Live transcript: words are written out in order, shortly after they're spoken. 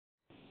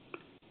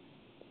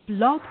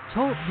Blog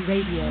Talk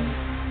Radio.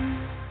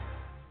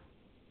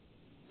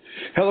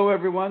 Hello,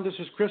 everyone. This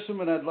is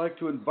Chrism, and I'd like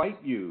to invite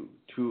you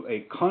to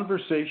a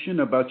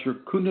conversation about your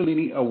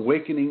Kundalini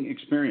awakening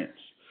experience.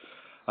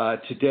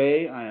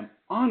 Today, I am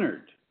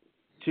honored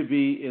to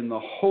be in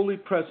the holy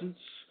presence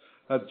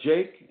of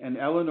Jake and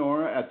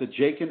Eleonora at the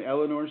Jake and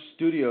Eleonora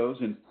Studios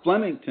in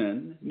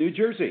Flemington, New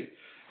Jersey.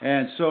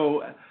 And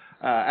so,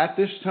 at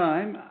this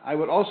time, I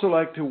would also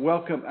like to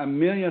welcome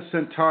Amelia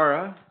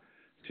Santara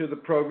to the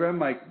program,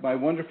 my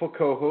wonderful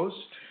co-host.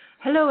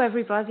 Hello,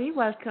 everybody.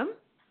 Welcome.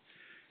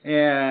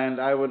 And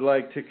I would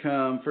like to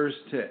come first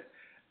to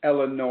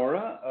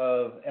Eleonora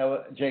of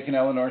Jake and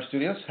Eleonora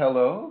Studios.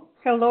 Hello.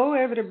 Hello,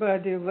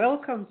 everybody.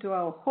 Welcome to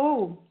our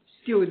home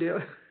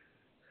studio.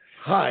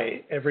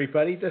 Hi,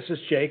 everybody. This is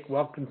Jake.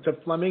 Welcome to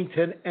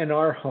Flemington and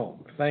our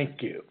home.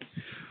 Thank you.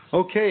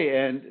 Okay,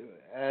 and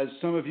as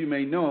some of you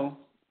may know,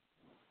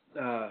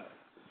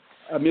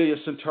 Amelia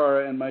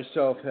Santara and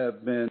myself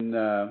have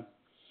been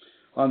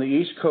on the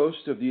East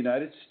Coast of the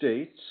United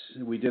States.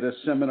 We did a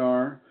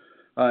seminar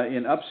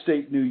in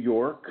upstate New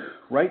York,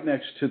 right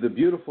next to the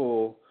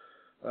beautiful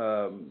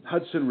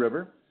Hudson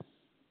River.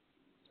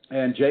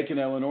 And Jake and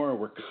Eleonora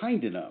were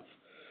kind enough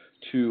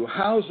to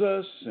house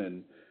us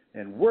and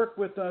work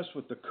with us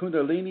with the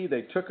Kundalini.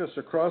 They took us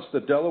across the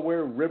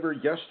Delaware River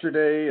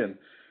yesterday,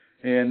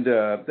 and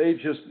they've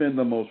just been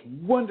the most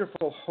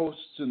wonderful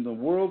hosts in the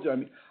world. I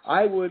mean,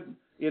 I would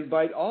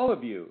invite all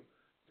of you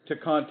to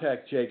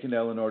contact Jake and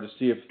Eleanor to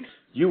see if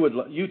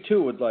you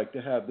too would like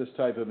to have this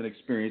type of an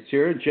experience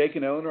here. And Jake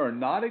and Eleanor are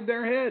nodding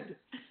their head.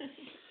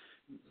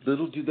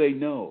 Little do they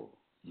know.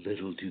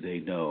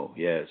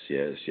 Yes.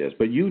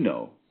 But you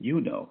know.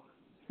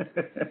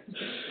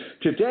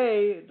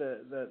 Today,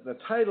 the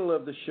title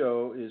of the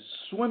show is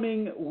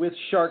Swimming with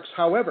Sharks.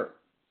 However,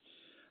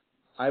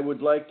 I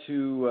would like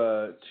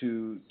to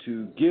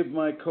give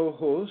my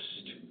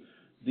co-host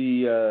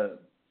the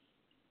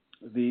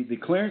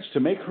clearance to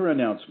make her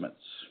announcements.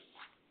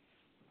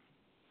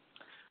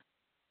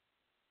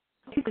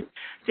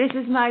 This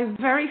is my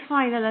very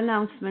final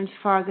announcement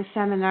for the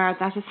seminar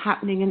that is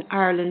happening in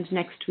Ireland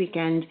next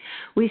weekend.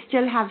 We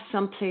still have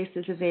some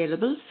places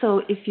available,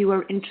 so if you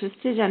are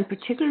interested, and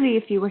particularly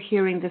if you are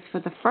hearing this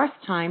for the first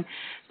time,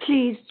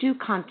 please do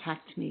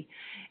contact me.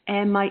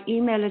 My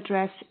email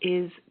address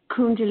is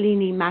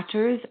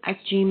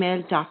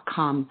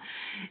kundalinimatters@gmail.com.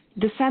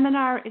 The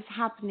seminar is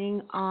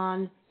happening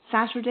on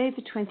Saturday,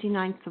 the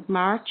 29th of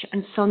March,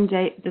 and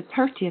Sunday, the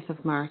 30th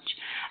of March,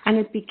 and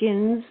it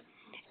begins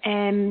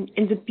in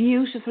the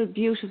beautiful,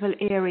 beautiful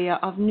area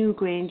of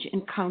Newgrange in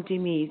County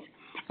Meath.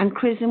 And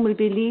Chrism will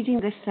be leading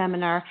this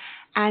seminar,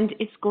 and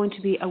it's going to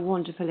be a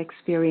wonderful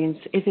experience.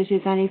 If it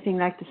is anything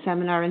like the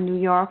seminar in New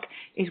York,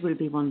 it will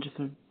be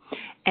wonderful.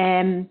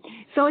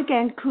 So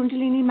again,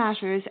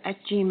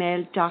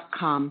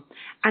 kundalinimatters@gmail.com.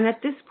 And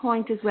at this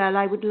point as well,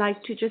 I would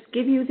like to just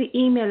give you the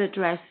email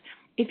address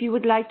if you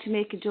would like to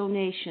make a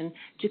donation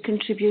to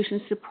contribute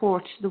and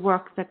support the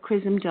work that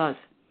Chrism does.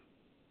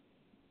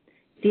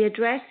 The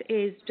address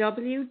is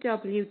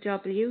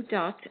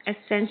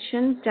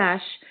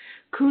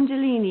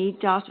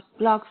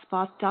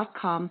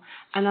www.ascension-kundalini.blogspot.com,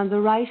 and on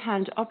the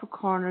right-hand upper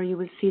corner you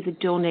will see the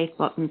donate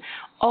button.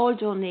 All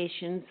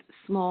donations,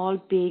 small,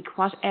 big,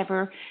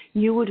 whatever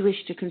you would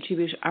wish to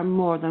contribute, are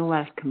more than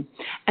welcome.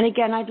 And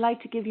again, I'd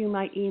like to give you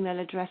my email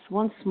address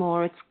once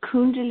more. It's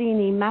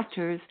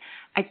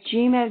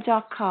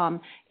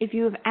kundalinimatters@gmail.com if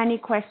you have any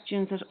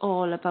questions at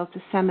all about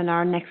the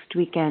seminar next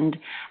weekend.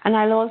 And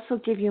I'll also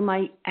give you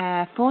my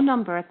phone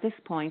number at this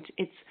point.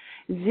 It's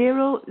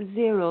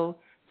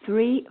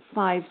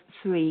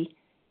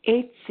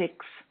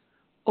 0035386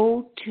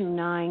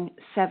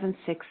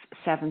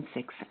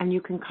 and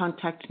you can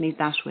contact me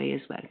that way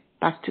as well.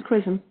 Back to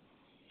Chrism.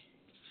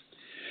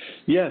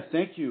 Yes,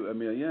 thank you,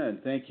 Amelia,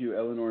 and thank you,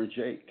 Eleanor and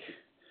Jake.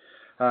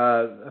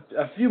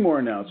 A few more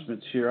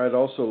announcements here. I'd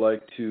also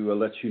like to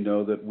let you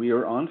know that we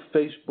are on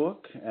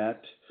Facebook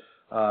at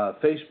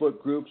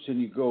Facebook groups,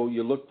 and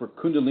you look for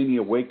Kundalini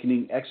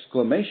Awakening !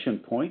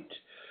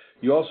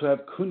 You also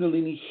have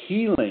Kundalini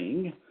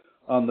Healing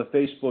on the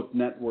Facebook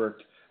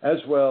network,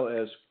 as well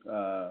as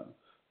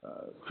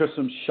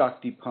Chrism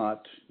Shakti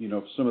Pot. You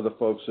know, some of the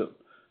folks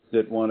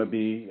that want to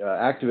be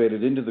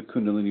activated into the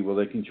Kundalini, well,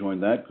 they can join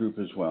that group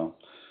as well.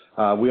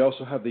 We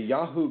also have the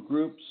Yahoo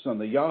groups on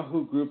the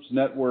Yahoo Groups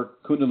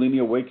Network, Kundalini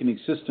Awakening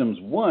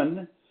Systems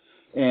 1,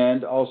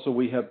 and also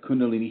we have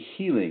Kundalini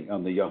Healing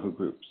on the Yahoo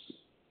groups.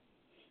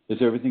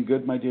 Is everything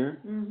good, my dear?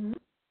 Mm-hmm.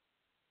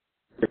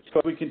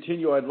 Before we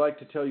continue, I'd like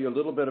to tell you a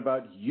little bit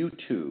about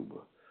YouTube.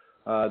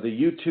 The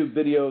YouTube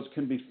videos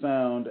can be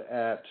found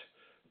at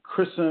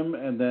Chrism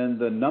and then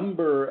the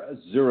number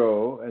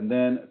 0 and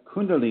then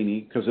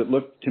Kundalini, because it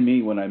looked to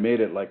me when I made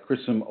it like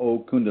Chrism O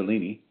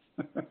Kundalini.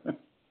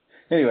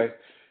 Anyway,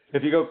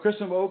 if you go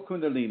Chrism O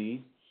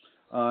Kundalini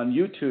on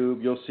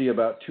YouTube, you'll see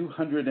about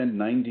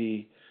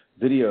 290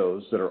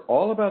 videos that are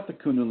all about the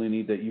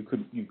Kundalini that you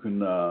can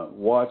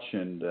watch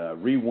and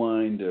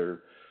rewind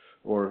or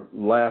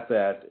laugh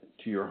at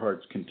to your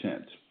heart's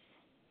content.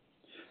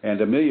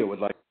 And Amelia would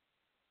like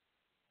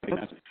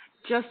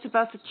just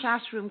about the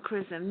chat room,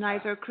 Chrism.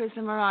 Neither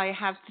Chrism or I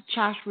have the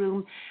chat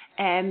room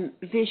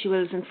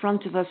visuals in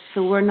front of us,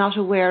 so we're not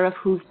aware of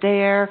who's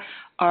there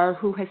or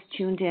who has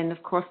tuned in.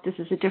 Of course, this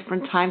is a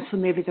different time, so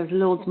maybe there's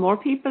loads more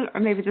people or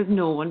maybe there's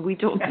no one. We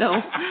don't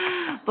know.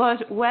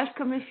 But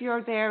welcome if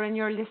you're there and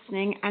you're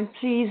listening. And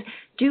please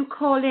do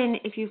call in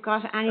if you've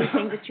got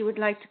anything that you would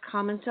like to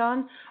comment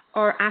on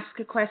or ask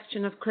a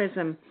question of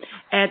Chrism.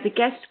 The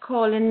guest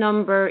call-in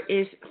number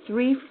is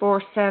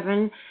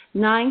 347-934-0026.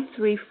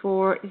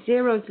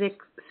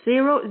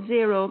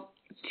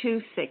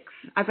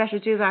 I better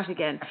do that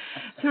again.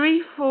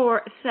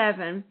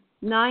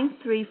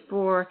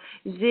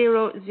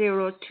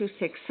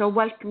 347-934-0026. So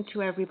welcome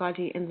to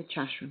everybody in the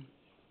chat room.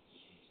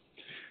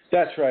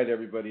 That's right,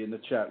 everybody in the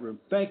chat room.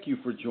 Thank you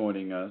for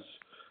joining us.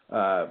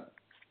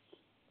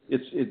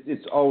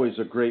 It's always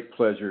a great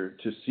pleasure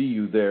to see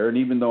you there. And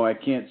even though I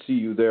can't see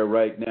you there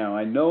right now,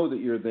 I know that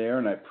you're there,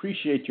 and I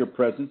appreciate your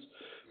presence.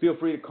 Feel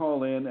free to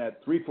call in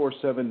at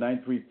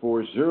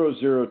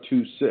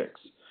 347-934-0026.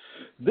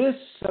 This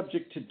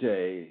subject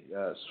today,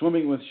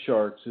 swimming with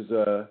sharks, is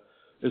a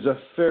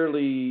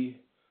fairly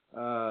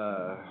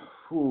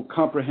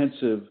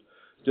comprehensive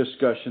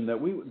discussion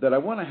that I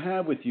want to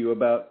have with you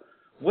about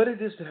what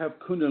it is to have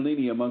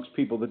Kundalini amongst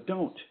people that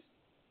don't.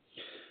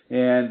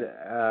 And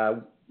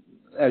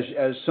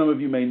as some of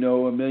you may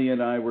know, Amelia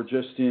and I were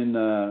just in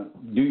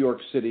New York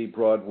City,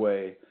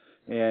 Broadway,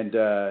 and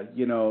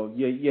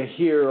you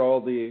hear all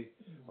the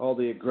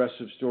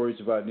aggressive stories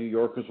about New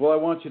Yorkers. Well, I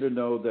want you to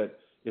know that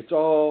it's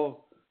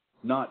all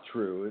not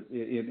true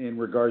in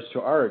regards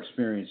to our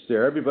experience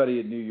there.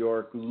 Everybody in New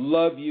York,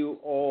 love you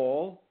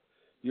all.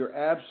 You're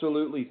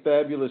absolutely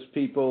fabulous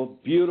people,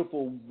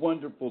 beautiful,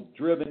 wonderful,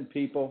 driven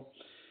people.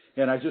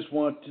 And I just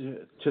want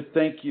to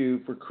thank you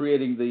for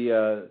creating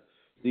the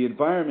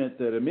environment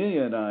that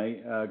Amelia and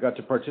I got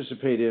to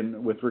participate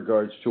in with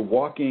regards to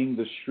walking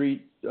the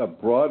street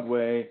of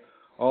Broadway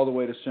all the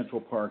way to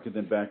Central Park and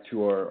then back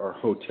to our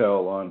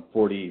hotel on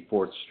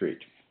 44th Street.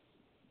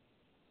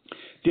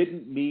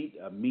 Didn't meet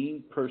a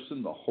mean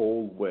person the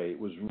whole way. It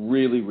was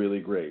really,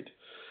 really great.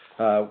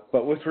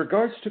 But with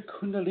regards to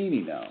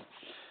Kundalini now,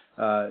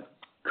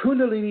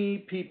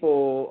 Kundalini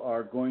people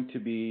are going to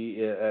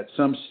be at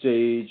some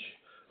stage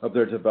of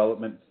their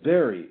development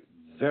very,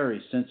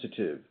 very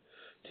sensitive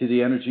to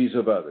the energies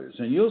of others.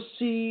 And you'll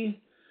see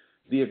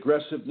the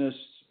aggressiveness,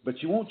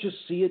 but you won't just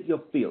see it,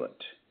 you'll feel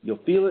it. You'll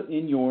feel it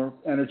in your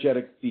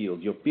energetic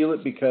field. You'll feel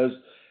it because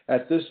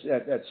at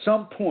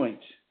some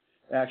point,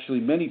 actually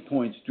many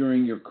points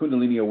during your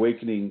Kundalini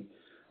awakening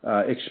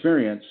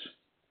experience,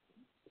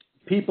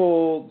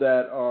 people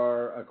that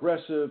are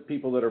aggressive,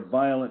 people that are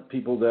violent,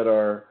 people that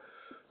are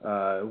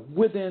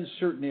within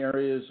certain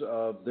areas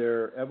of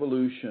their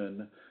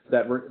evolution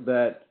that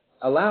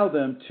allow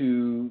them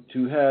to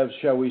have,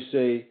 shall we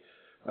say,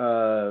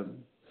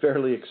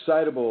 fairly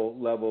excitable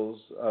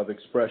levels of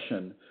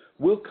expression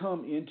will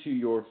come into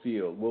your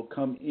field, will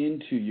come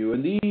into you.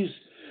 And these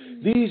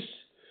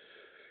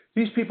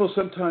people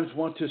sometimes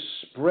want to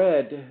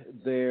spread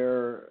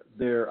their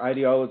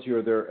ideology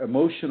or their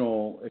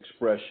emotional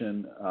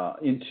expression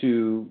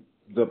into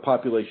the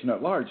population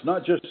at large,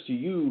 not just to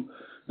you,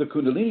 the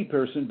Kundalini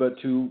person, but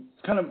to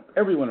kind of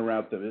everyone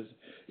around them.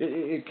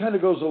 It kind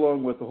of goes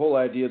along with the whole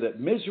idea that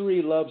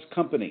misery loves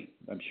company.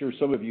 I'm sure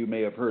some of you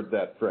may have heard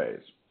that phrase.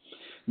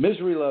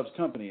 Misery loves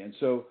company. And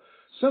so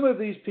some of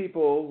these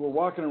people who are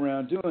walking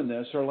around doing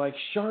this are like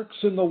sharks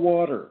in the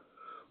water,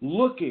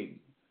 looking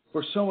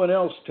for someone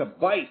else to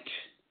bite,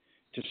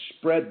 to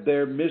spread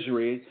their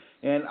misery.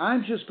 And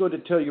I'm just going to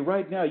tell you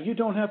right now, you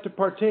don't have to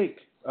partake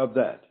of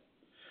that.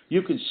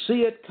 You can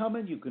see it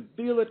coming, you can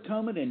feel it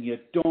coming, and you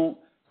don't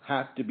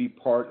have to be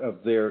part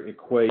of their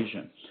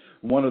equation.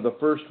 One of the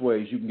first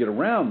ways you can get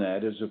around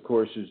that is, of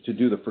course, is to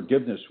do the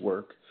forgiveness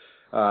work.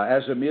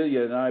 As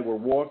Amelia and I were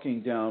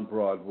walking down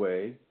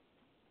Broadway,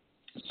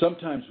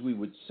 sometimes we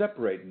would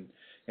separate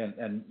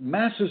and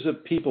masses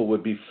of people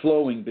would be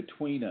flowing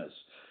between us.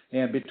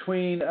 And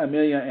between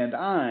Amelia and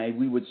I,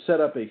 we would set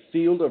up a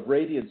field of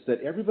radiance that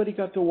everybody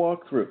got to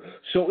walk through.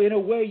 So in a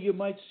way, you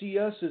might see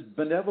us as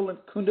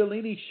benevolent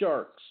Kundalini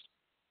sharks.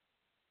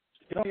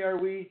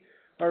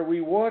 Are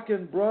we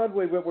walking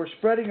Broadway, but we're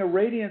spreading a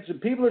radiance and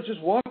people are just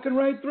walking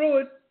right through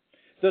it?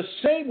 The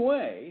same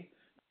way,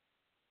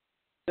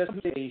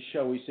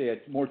 shall we say, a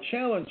more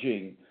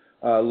challenging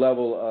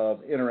level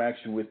of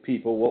interaction with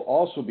people will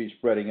also be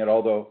spreading it,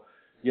 although,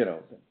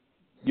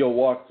 you'll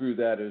walk through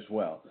that as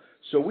well.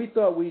 So we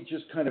thought we'd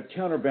just kind of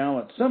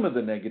counterbalance some of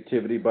the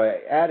negativity by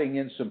adding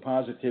in some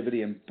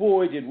positivity, and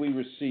boy, did we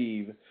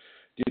receive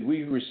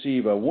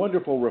a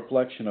wonderful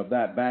reflection of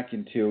that back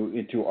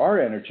into our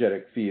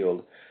energetic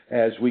field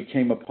as we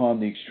came upon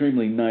the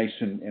extremely nice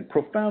and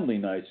profoundly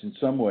nice, in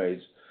some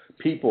ways,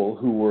 people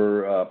who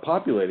were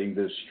populating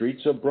the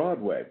streets of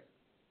Broadway.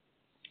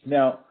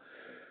 Now,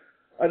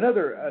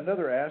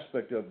 another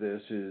aspect of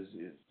this is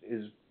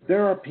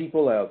there are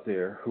people out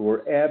there who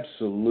are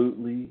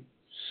absolutely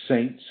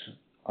saints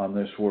on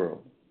this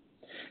world.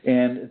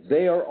 And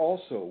they are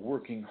also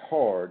working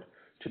hard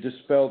to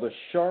dispel the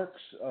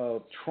sharks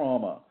of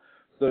trauma,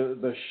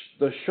 the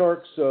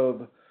sharks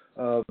of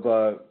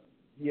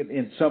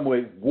in some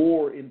way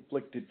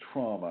war-inflicted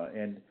trauma.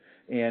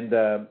 And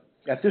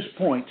at this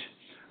point,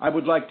 I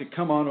would like to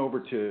come on over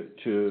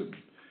to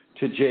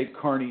Jake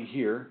Carney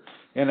here,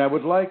 and I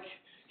would like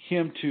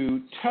him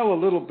to tell a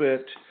little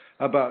bit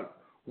about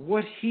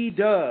what he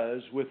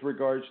does with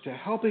regards to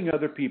helping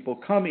other people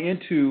come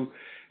into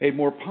a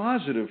more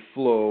positive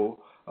flow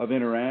of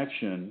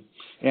interaction.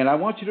 And I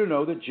want you to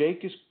know that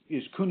Jake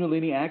is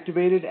Kundalini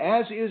activated,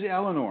 as is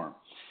Eleanor.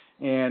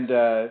 And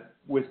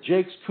with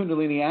Jake's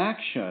Kundalini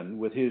action,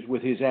 with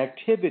his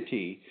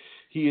activity,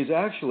 he is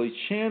actually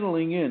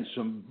channeling in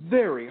some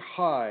very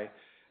high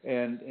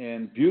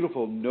and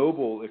beautiful,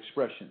 noble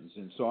expressions.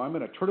 And so I'm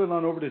going to turn it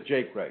on over to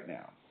Jake right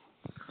now.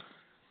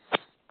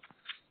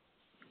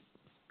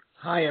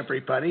 Hi,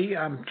 everybody.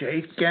 I'm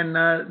Jake, and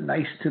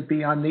nice to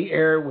be on the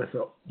air with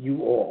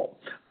you all.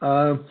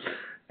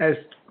 As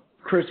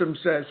Chrism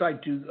says, I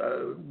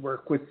do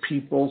work with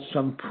people,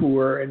 some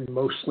poor and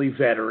mostly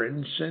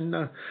veterans,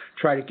 and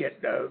try to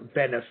get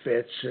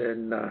benefits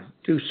and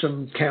do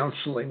some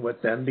counseling with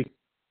them.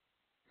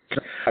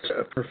 As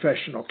a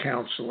professional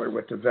counselor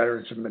with the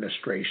Veterans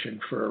Administration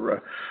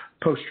for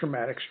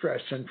post-traumatic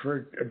stress and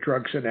for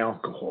drugs and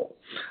alcohol.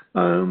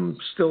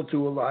 Still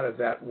do a lot of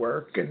that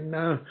work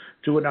and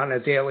do it on a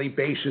daily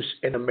basis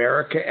in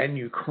America and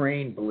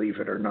Ukraine, believe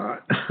it or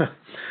not.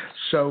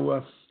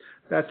 So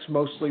that's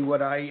mostly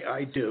what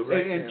I do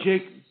right now. And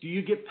Jake, do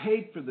you get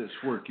paid for this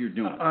work you're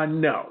doing?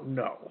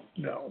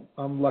 No.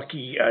 I'm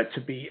lucky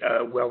to be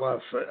well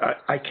off.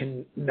 I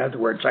can, in other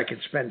words, I can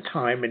spend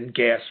time and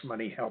gas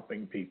money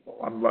helping people.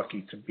 I'm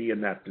lucky to be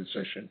in that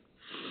position.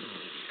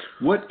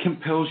 What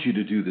compels you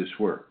to do this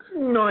work?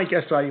 No, I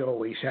guess I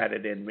always had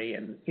it in me,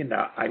 and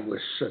I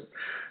was,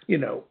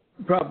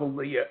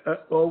 probably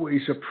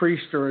always a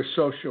priest or a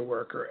social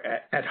worker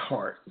at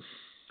heart.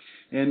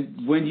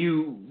 And when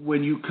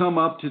you come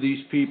up to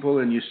these people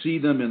and you see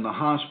them in the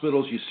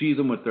hospitals, you see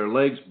them with their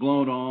legs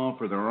blown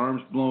off or their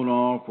arms blown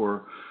off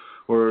or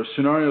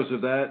scenarios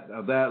of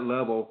that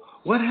level,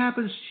 what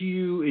happens to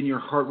you in your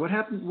heart?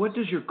 What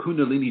does your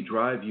Kundalini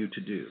drive you to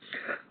do?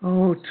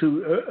 Oh,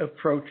 to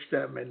approach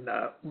them and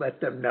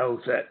let them know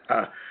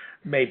that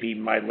maybe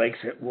my legs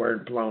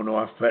weren't blown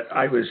off, but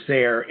I was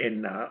there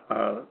in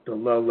the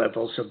low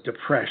levels of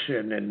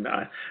depression and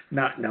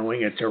not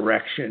knowing a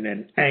direction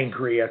and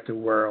angry at the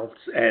world.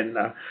 And,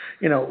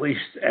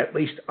 at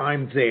least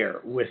I'm there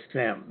with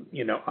them.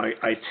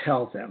 I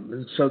tell them.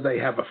 And so they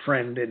have a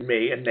friend in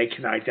me and they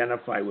can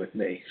identify with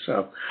me.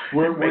 So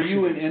were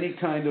you in any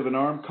kind of an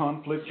armed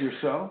conflict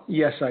yourself?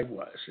 Yes, I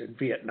was in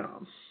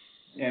Vietnam.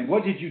 And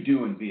what did you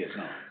do in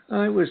Vietnam?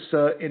 I was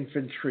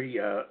infantry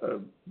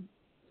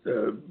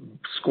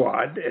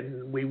squad,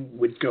 and we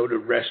would go to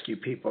rescue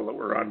people that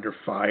were under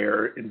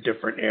fire in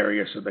different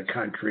areas of the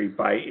country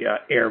by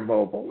air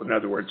mobile, in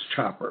other words,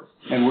 chopper.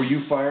 And were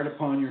you fired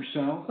upon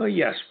yourself? Oh,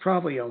 yes,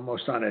 probably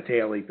almost on a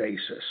daily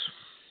basis.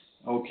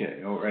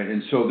 Okay, all right.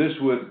 And so this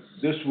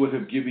would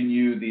have given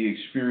you the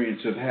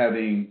experience of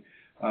having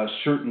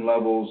certain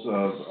levels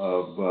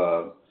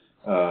of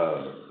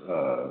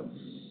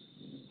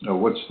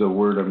what's the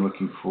word I'm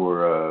looking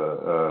for?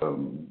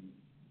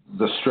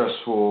 The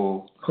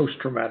stressful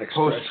post-traumatic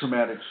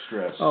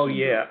stress. Oh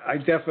yeah, I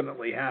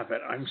definitely have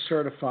it. I'm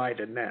certified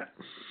in that.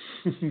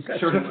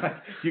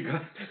 Certified?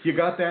 You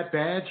got that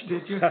badge,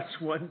 did you? That's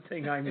one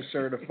thing I'm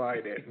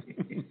certified in.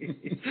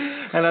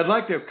 And I'd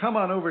like to come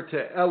on over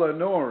to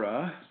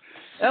Eleonora.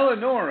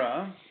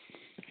 Eleonora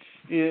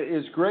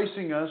is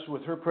gracing us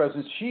with her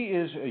presence. She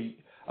is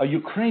a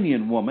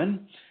Ukrainian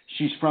woman.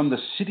 She's from the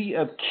city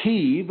of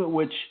Kyiv,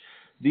 which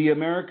the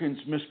Americans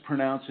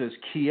mispronounce as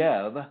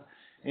Kiev.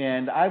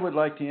 And I would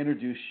like to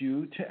introduce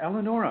you to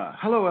Eleonora.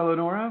 Hello,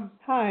 Eleonora.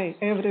 Hi,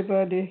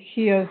 everybody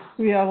here.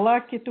 We are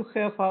lucky to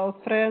have our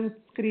friends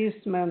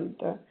Chrism and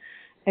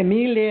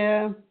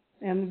Emilia,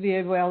 and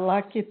we were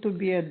lucky to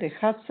be at the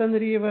Hudson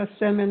River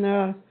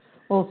seminar,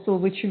 also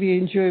which we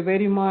enjoy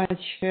very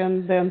much.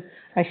 And then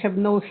I have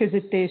no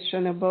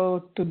hesitation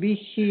about to be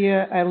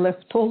here. I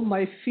left all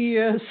my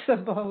fears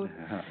about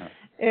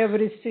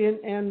everything,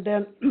 and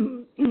then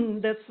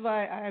that's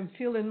why I'm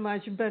feeling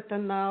much better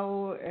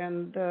now,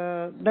 and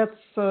that's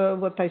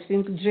what I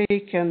think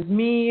Jake and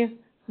me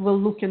were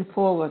looking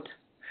forward.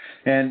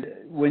 And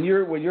when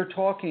you're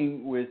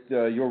talking with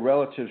your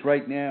relatives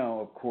right now,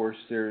 of course,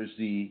 there's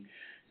the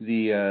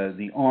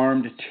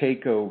armed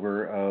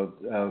takeover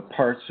of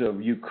parts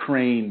of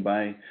Ukraine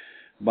by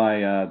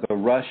the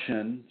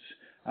Russians.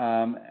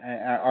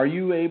 Are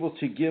you able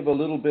to give a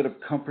little bit of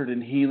comfort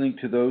and healing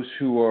to those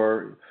who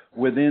are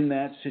within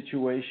that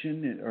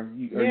situation?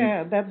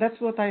 That's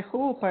what I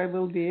hope I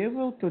will be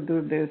able to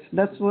do this.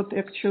 That's what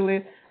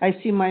actually I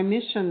see my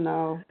mission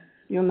now,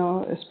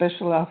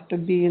 especially after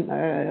being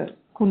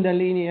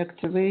Kundalini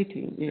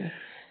activating.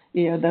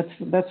 Yeah,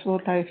 that's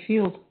what I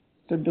feel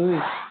to do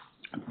it.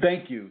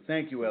 Thank you,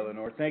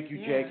 Eleanor. Thank you,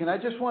 Jake. And I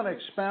just want to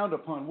expound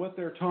upon what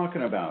they're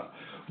talking about.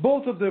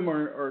 Both of them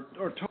are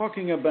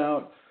talking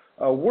about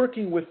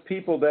working with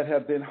people that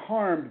have been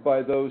harmed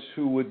by those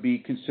who would be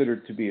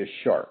considered to be a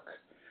shark.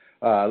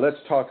 Let's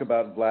talk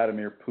about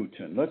Vladimir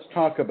Putin. Let's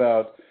talk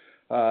about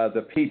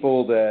the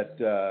people that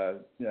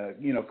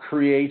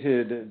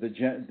created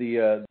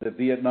the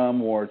Vietnam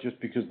War just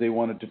because they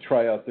wanted to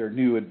try out their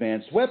new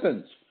advanced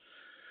weapons.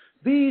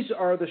 These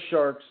are the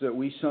sharks that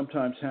we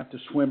sometimes have to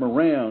swim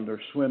around or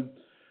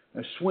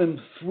swim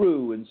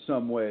through in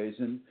some ways.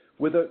 And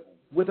with a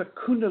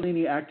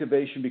Kundalini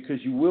activation,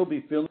 because you will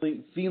be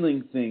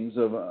feeling things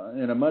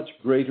in a much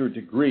greater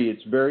degree,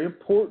 it's very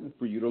important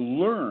for you to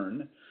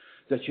learn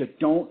that you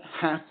don't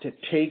have to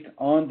take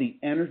on the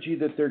energy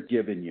that they're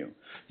giving you.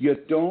 You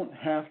don't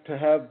have to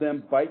have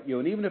them bite you.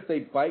 And even if they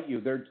bite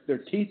you, their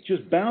teeth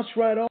just bounce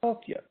right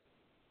off you.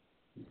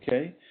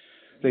 Okay?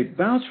 They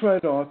bounce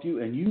right off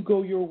you, and you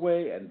go your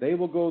way, and they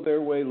will go their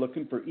way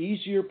looking for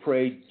easier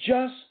prey,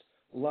 just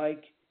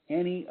like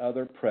any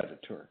other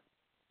predator.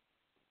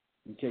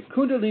 Okay?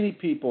 Kundalini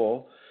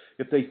people,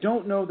 if they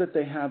don't know that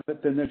they have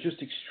it, then they're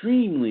just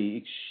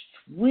extremely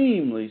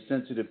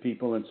sensitive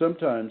people, and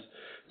sometimes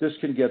this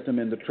can get them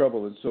into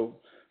trouble. And so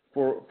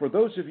for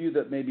those of you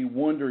that may be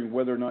wondering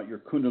whether or not you're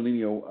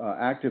Kundalini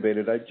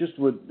activated, I just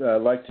would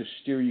like to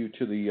steer you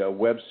to the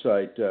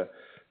website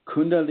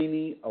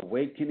Kundalini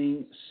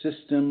Awakening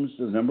Systems,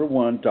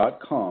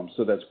 .com.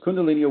 So that's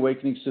Kundalini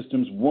Awakening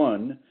Systems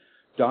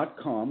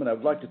 1.com. And I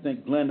would like to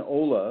thank Glenn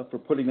Ola for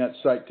putting that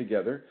site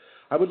together.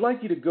 I would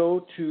like you to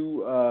go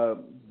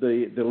to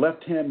the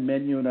left-hand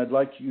menu, and I'd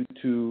like you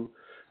to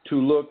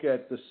look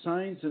at the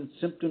signs and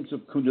symptoms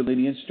of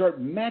Kundalini and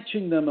start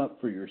matching them up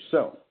for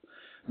yourself.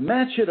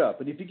 Match it up.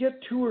 And if you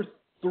get 2 or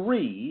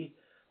 3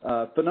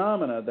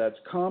 phenomena that's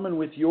common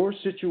with your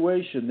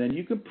situation, then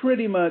you can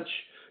pretty much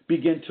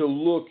begin to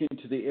look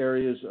into the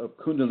areas of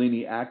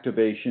Kundalini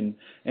activation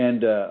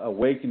and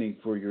awakening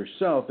for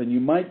yourself. And you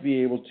might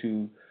be able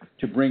to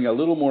bring a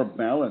little more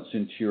balance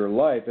into your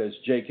life, as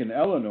Jake and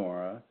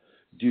Eleonora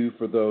do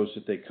for those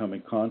that they come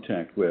in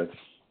contact with.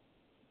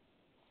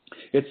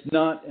 It's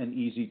not an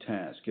easy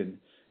task, and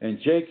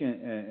Jake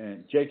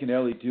and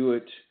Ellie do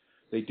it.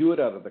 They do it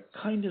out of the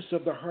kindness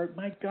of their heart.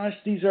 My gosh,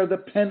 these are the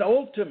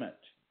penultimate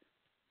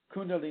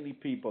Kundalini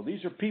people.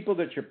 These are people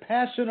that you're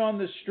passing on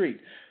the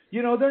street.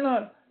 You know, they're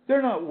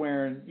not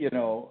wearing,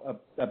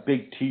 a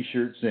big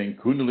T-shirt saying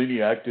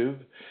Kundalini active.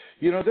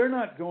 You know, they're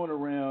not going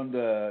around,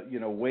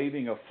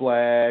 waving a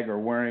flag or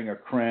wearing a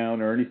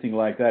crown or anything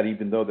like that,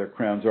 even though their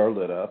crowns are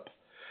lit up.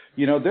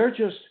 You know,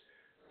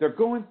 they're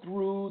going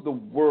through the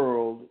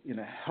world in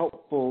a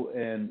helpful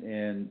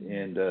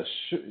and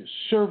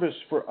service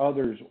for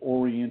others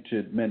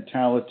oriented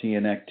mentality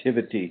and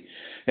activity.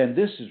 And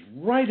this is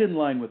right in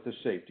line with the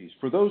safeties.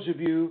 For those of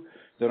you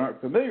that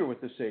aren't familiar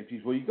with the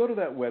safeties, well, you go to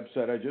that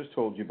website I just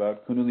told you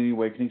about, Kundalini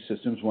Awakening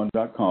Systems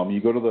 1.com.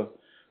 You go to the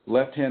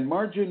left-hand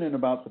margin, and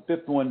about the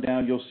 5th one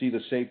down, you'll see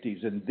the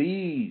safeties. And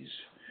these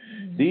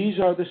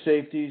are the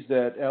safeties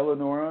that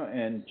Eleonora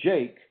and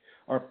Jake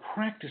are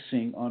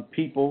practicing on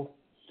people,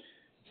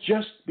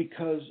 just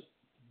because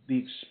the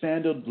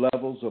expanded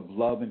levels of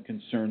love and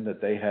concern that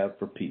they have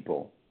for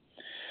people.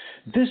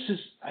 This is,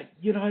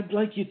 I'd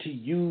like you to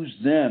use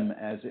them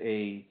as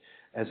a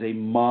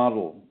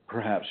model,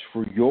 perhaps,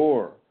 for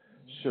your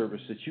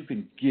service that you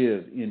can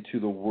give into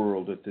the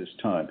world at this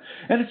time.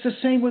 And it's the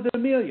same with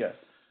Amelia.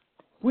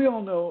 We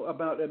all know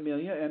about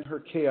Amelia and her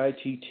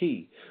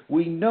KITT.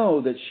 We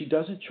know that she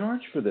doesn't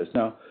charge for this.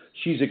 Now,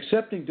 she's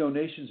accepting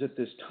donations at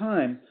this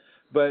time,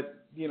 but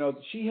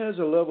she has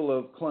a level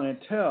of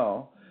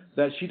clientele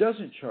that she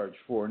doesn't charge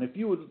for. And if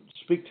you would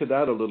speak to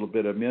that a little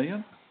bit,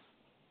 Amelia.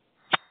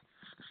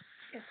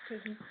 Yes,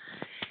 Susan.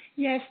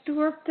 Yes, the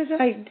work that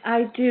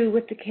I do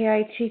with the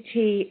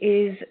KITT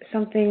is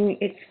something,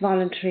 it's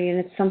voluntary, and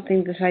it's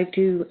something that I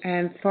do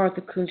for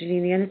the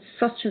Kundalini, and it's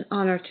such an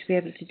honor to be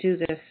able to do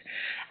this.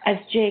 As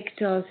Jake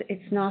does,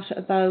 it's not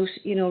about,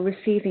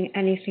 receiving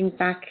anything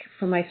back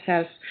for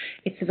myself.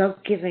 It's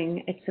about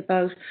giving. It's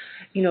about,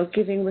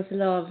 giving with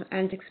love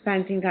and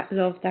expanding that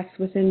love that's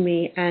within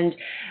me, and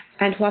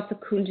what the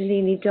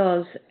Kundalini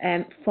does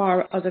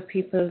for other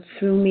people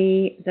through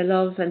me, the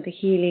love and the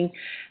healing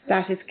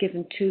that is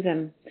given to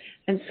them.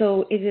 And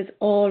so it is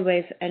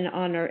always an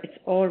honor.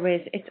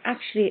 It's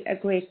actually a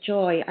great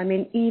joy. I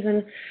mean,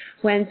 even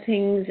when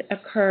things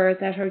occur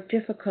that are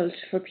difficult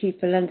for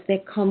people and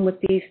they come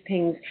with these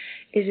things,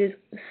 it is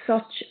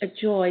such a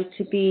joy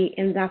to be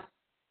in that,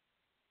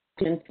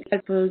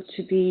 able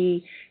to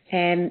be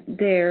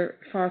there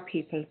for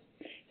people.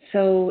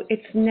 So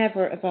it's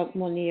never about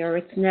money, or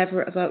it's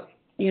never about,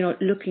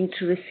 looking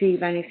to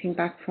receive anything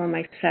back for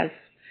myself.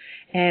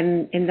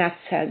 In that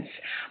sense.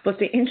 But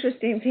the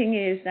interesting thing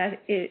is that,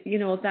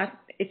 that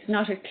it's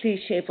not a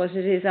cliche, but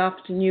it is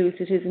often used.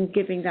 It is in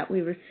giving that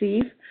we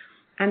receive.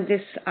 And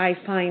this I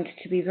find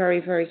to be very,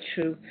 very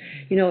true.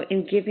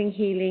 In giving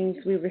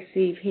healings, we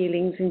receive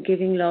healings. In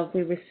giving love,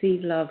 we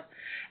receive love.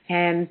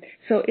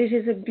 So it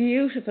is a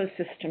beautiful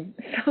system.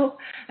 So,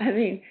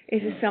 it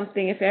is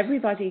something, if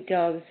everybody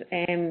does,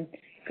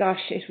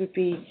 it would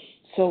be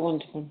so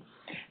wonderful.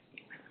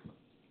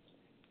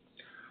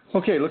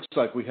 Okay, looks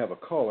like we have a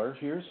caller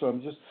here. So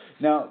I'm just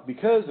now,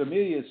 because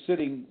Amelia is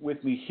sitting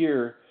with me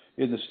here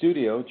in the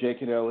studio,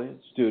 Jake and Elliot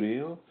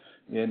studio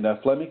in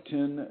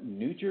Flemington,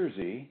 New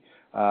Jersey.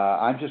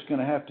 I'm just going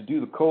to have to do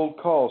the cold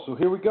call. So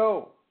here we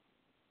go.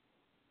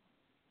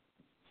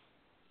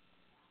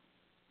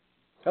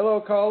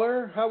 Hello,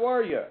 caller. How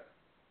are you?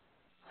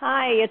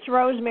 Hi, it's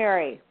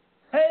Rosemary.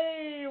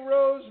 Hey,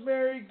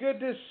 Rosemary. Good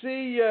to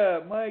see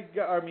you. My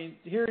God,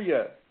 hear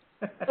you.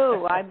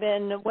 Oh, I've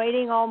been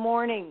waiting all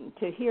morning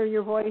to hear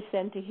your voice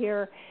and to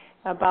hear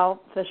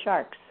about the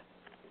sharks.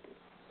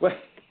 Well,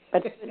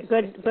 but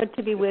good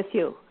to be with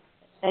you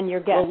and your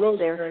guests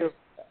there too.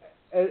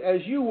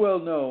 As you well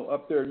know,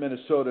 up there in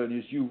Minnesota,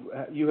 and as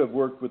you have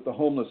worked with the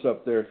homeless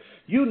up there,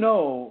 you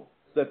know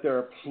that there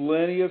are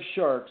plenty of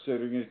sharks that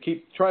are going to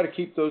try to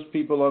keep those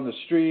people on the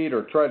street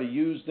or try to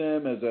use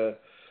them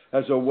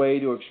as a way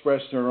to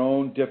express their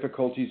own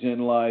difficulties in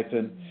life.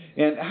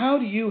 And how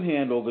do you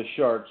handle the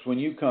sharks when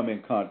you come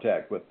in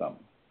contact with them?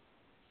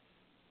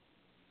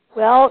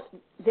 Well,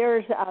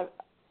 there's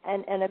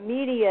an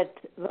immediate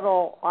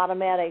little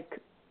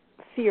automatic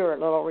fear,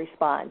 little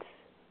response,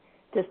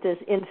 just as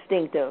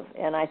instinctive,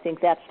 and I think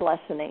that's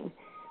lessening.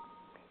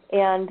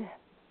 And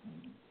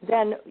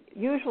then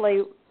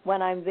usually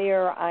when I'm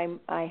there,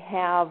 I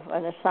have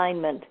an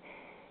assignment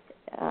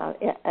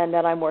and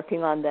that I'm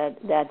working on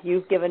that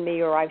you've given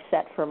me or I've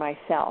set for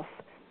myself.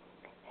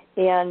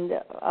 And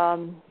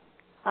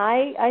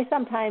I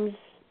sometimes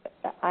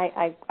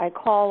I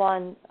call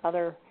on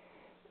other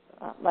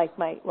like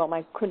my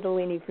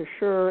Kundalini for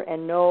sure,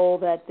 and know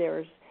that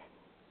there's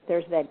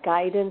that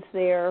guidance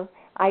there.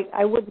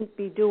 I wouldn't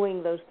be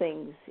doing those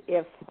things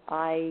if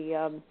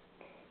I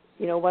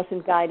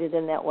wasn't guided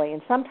in that way.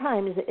 And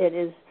sometimes it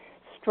is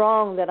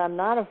strong that I'm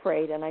not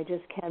afraid and I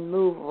just can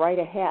move right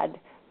ahead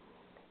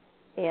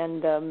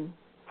and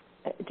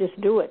just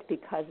do it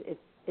because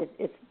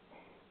it's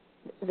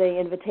the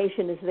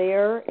invitation is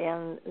there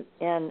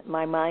and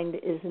my mind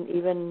isn't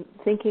even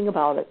thinking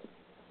about it.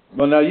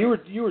 Well, now you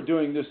were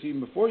doing this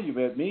even before you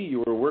met me.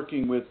 You were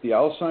working with the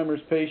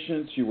Alzheimer's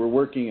patients. You were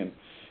working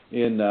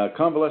in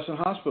convalescent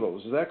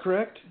hospitals. Is that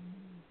correct?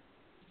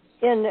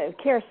 In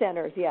care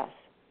centers, yes.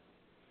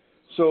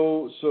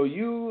 So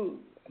you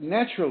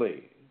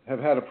naturally have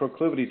had a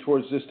proclivity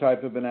towards this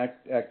type of an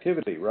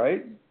activity,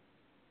 right?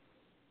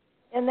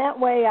 In that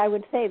way, I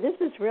would say this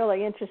is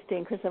really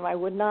interesting, Chrism. I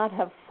would not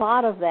have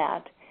thought of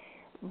that,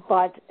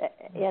 but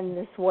in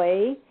this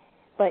way.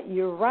 But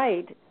you're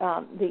right.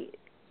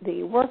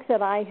 The work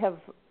that I have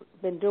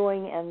been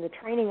doing and the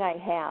training I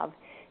have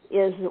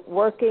is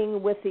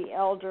working with the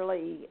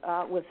elderly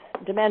with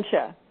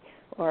dementia,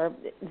 or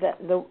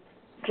the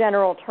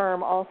general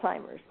term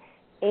Alzheimer's.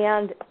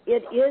 And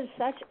it is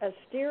such a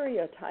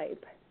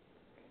stereotype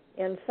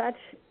and such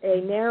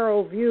a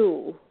narrow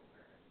view.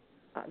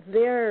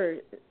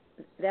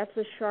 That's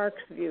a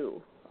shark's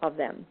view of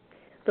them.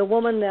 The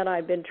woman that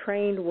I've been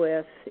trained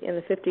with in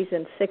the 50s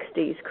and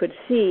 60s could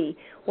see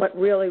what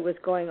really was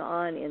going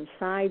on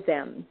inside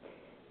them.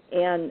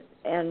 And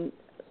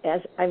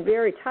as I'm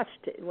very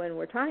touched when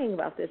we're talking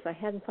about this, I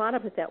hadn't thought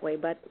of it that way,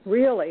 but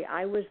really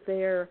I was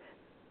there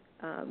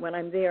when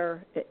I'm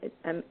there.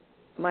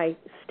 My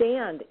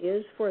stand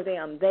is for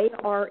them. They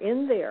are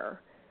in there.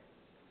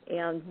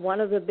 And one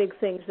of the big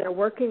things they're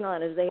working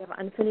on is they have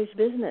unfinished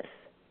business.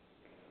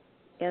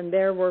 And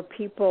there were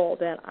people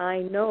that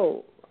I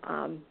know,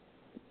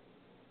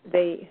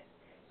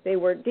 they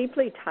were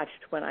deeply touched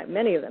when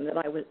many of them that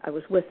I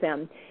was with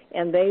them,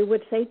 and they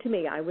would say to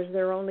me, I was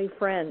their only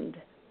friend.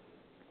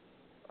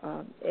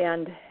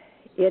 And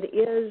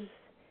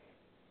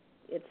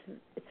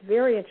it's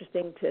very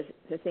interesting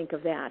to think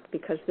of that,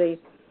 because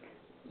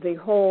the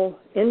whole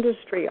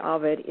industry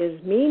of it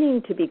is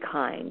meaning to be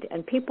kind,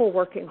 and people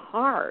working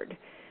hard,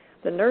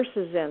 the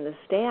nurses and the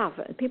staff,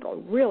 and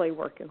people really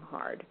working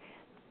hard.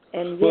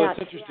 And yet, well,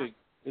 it's interesting.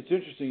 It's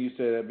interesting you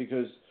say that,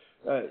 because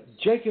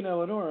Jake and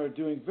Eleonora are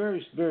doing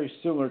very, very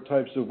similar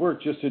types of work,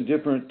 just in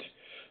different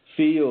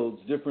fields,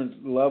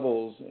 different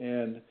levels.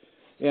 And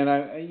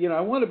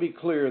I want to be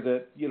clear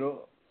that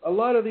a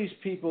lot of these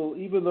people,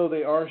 even though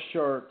they are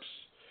sharks,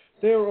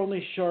 they are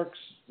only sharks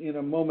in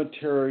a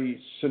momentary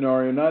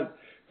scenario.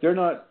 They're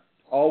not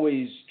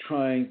always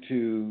trying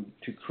to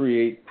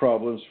create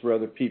problems for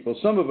other people.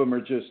 Some of them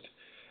are just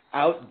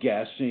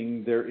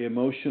outgassing their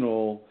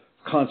emotional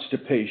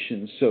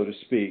constipation, so to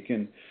speak,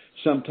 and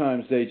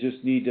sometimes they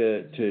just need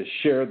to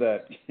share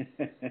that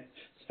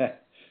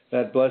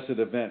that blessed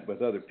event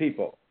with other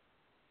people.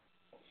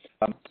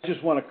 I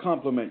just want to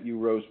compliment you,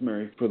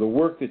 Rosemary, for the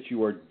work that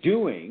you are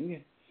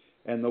doing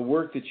and the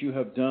work that you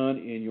have done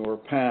in your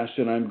past.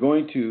 And I'm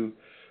going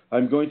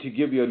to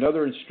give you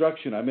another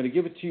instruction. I'm going to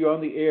give it to you on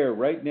the air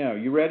right now.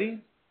 You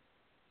ready?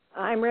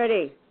 I'm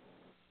ready.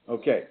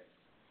 Okay.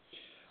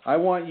 I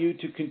want you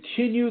to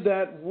continue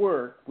that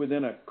work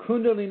within a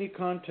Kundalini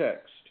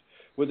context,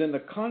 within the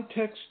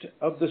context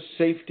of the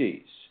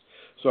safeties.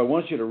 So I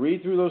want you to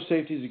read through those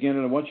safeties again,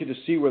 and I want you to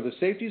see where the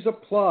safeties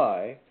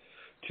apply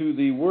to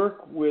the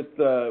work with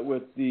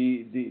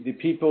the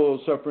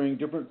people suffering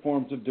different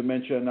forms of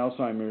dementia and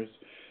Alzheimer's,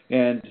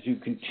 and to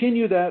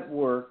continue that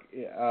work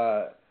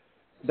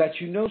that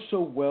you know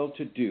so well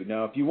to do.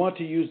 Now, if you want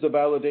to use the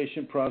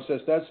validation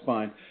process, that's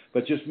fine,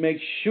 but just make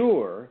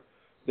sure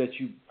that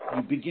you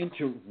begin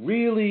to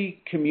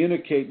really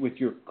communicate with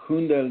your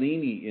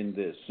Kundalini in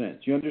this sense.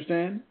 You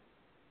understand?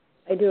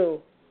 I do.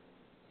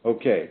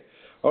 Okay.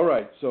 All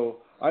right. So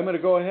I'm going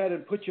to go ahead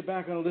and put you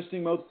back on a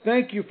listening mode.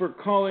 Thank you for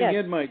calling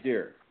in, my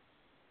dear.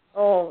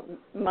 Oh,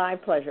 my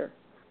pleasure.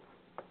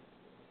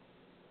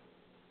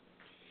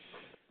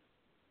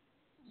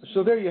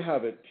 So there you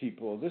have it,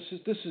 people. This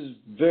is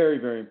very,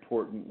 very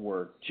important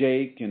work.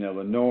 Jake and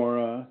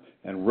Eleonora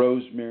and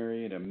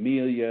Rosemary and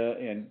Amelia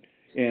and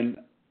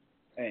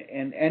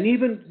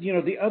even, you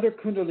know, the other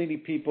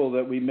Kundalini people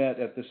that we met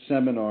at the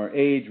seminar,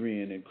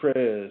 Adrian and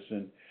Chris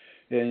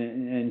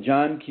and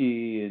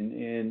Janki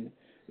and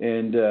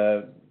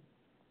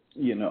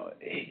you know,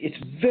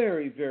 it's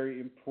very, very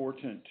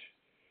important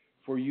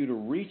for you to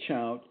reach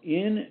out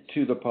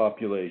into the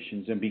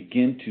populations and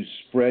begin to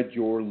spread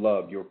your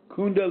love, your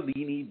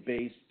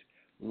Kundalini-based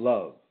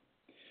love.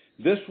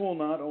 This will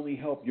not only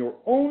help your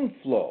own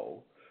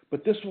flow,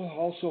 but this will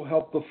also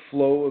help the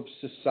flow of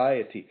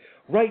society.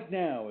 Right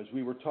now, as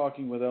we were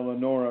talking with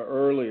Eleonora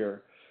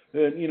earlier,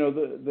 you know,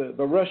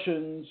 the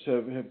Russians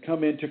have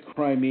come into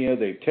Crimea.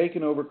 They've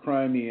taken over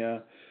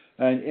Crimea,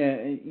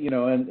 and you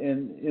know,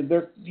 and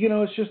they're, you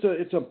know,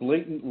 it's a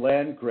blatant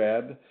land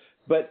grab.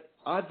 But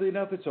oddly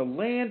enough, it's a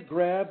land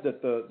grab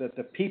that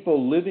the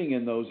people living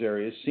in those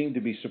areas seem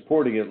to be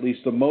supporting. At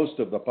least the most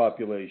of the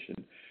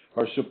population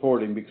are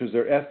supporting, because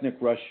they're ethnic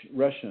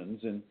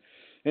Russians, and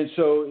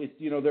so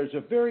you know, there's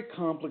a very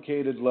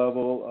complicated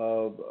level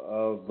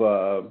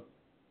of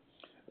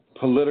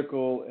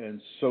political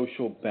and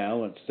social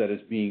balance that is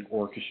being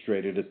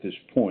orchestrated at this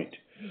point.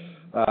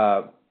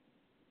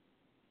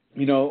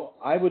 You know,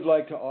 I would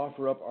like to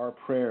offer up our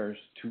prayers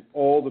to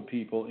all the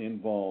people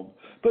involved,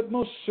 but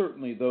most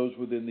certainly those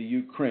within the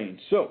Ukraine.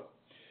 So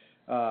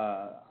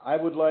I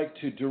would like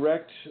to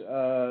direct,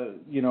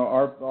 you know,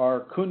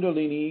 our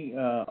Kundalini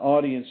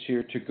audience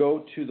here to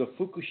go to the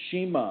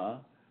Fukushima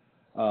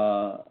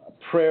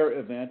prayer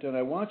event, and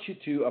I want you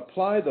to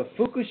apply the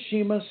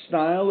Fukushima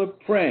style of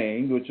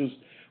praying, which is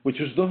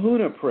the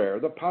Huna prayer,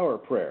 the power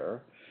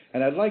prayer,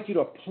 and I'd like you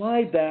to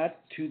apply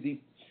that to the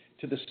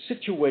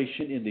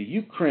situation in the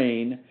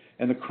Ukraine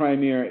and the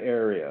Crimea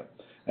area.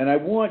 And I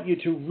want you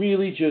to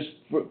really just,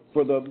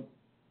 for the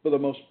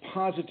most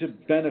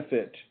positive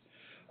benefit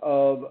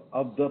of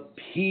the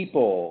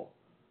people,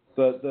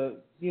 the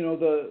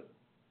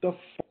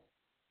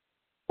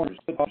farmers,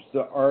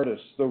 the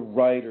artists, the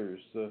writers,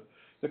 the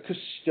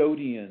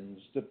custodians,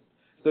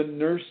 the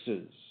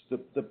nurses,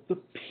 the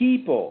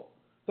people,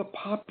 the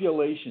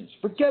populations.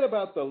 Forget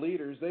about the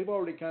leaders. They've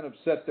already kind of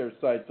set their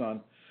sights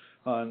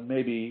on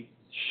maybe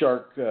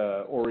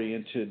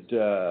shark-oriented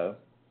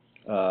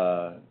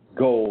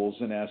goals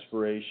and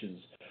aspirations.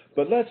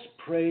 But let's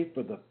pray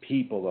for the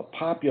people, the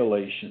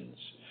populations.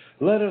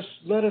 Let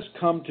us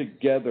come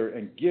together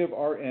and give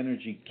our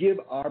energy, give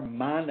our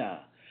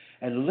mana,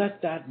 and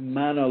let that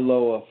mana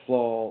loa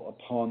fall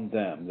upon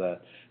them,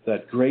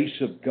 that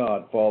grace of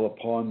God fall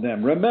upon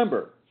them.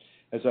 Remember,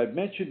 as I've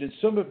mentioned in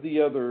some of the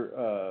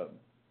other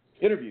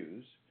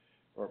interviews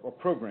or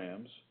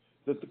programs,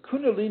 that the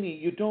Kundalini,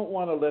 you don't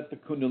want to let the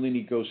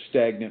Kundalini go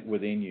stagnant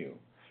within you.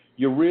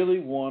 You really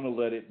want to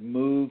let it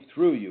move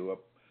through you.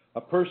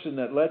 A person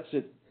that lets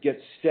it get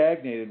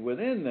stagnated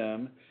within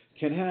them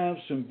can have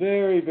some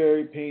very,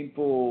 very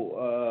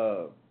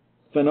painful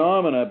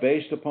phenomena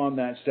based upon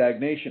that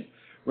stagnation.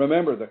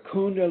 Remember, the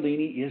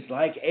Kundalini is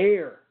like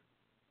air.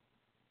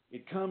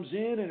 It comes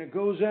in and it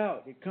goes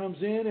out. It comes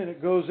in and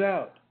it goes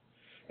out.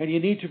 And you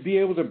need to be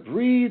able to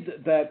breathe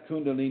that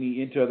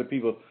Kundalini into other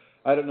people.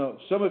 I don't know,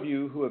 some of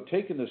you who have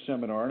taken this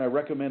seminar, and I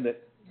recommend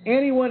that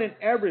anyone and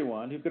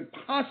everyone who could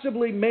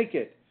possibly make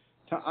it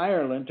to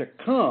Ireland to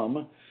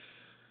come,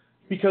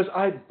 because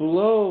I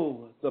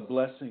blow the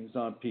blessings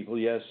on people.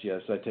 Yes,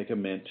 I take a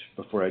mint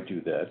before I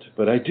do that,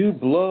 but I do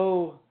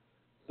blow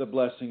the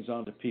blessings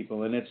onto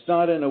people, and it's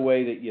not in a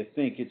way that you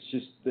think. It's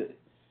just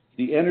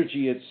the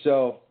energy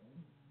itself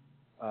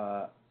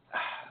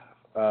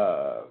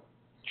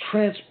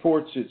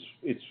transports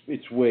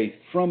its way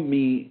from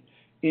me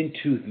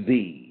into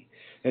thee.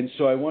 And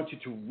so I want you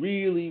to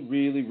really,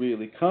 really,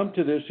 really come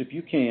to this if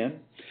you can.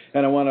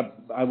 And I want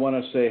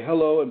to say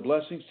hello and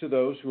blessings to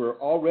those who are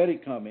already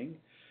coming.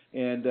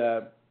 And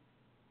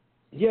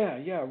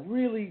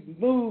really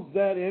move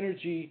that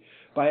energy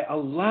by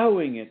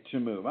allowing it to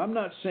move. I'm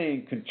not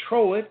saying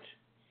control it.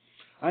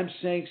 I'm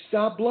saying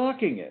stop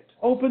blocking it.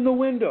 Open the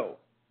window.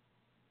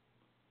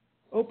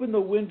 Open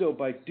the window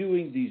by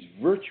doing these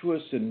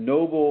virtuous and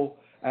noble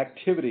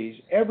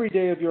activities every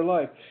day of your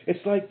life.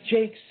 It's like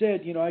Jake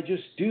said, you know, I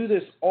just do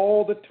this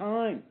all the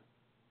time.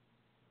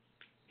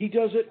 He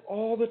does it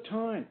all the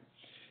time.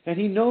 And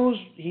he knows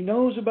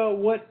about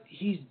what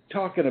he's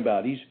talking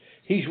about.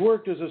 He's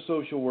worked as a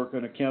social worker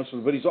and a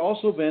counselor, but he's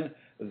also been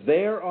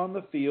there on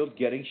the field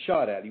getting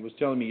shot at. He was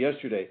telling me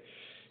yesterday,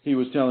 he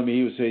was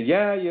saying,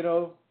 yeah, you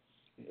know,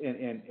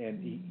 and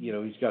he, you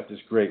know, he's got this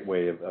great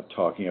way of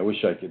talking. I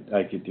wish I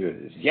could do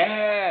it.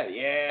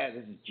 Yeah,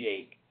 this is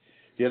Jake.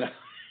 You know,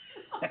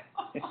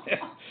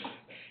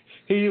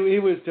 he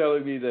was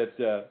telling me that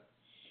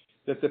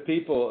the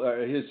people,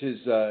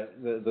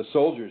 the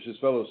soldiers, his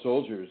fellow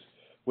soldiers,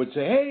 would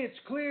say, hey, it's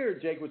clear.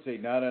 Jake would say,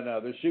 no,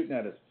 they're shooting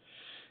at us.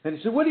 And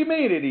he said, what do you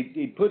mean? And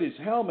he'd put his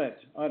helmet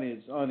on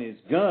his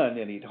gun,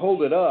 and he'd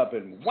hold it up,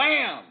 and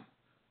wham!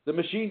 The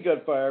machine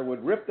gun fire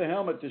would rip the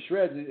helmet to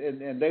shreds,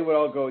 and they would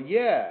all go,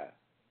 yeah,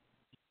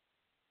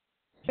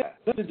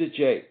 listen to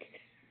Jake.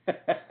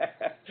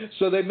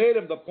 So they made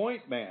him the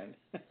point man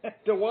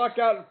to walk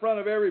out in front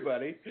of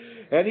everybody,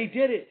 and he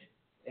did it.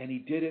 And he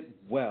did it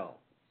well.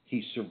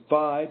 He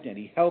survived, and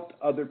he helped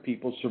other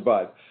people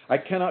survive. I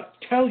cannot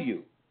tell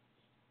you,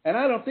 and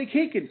I don't think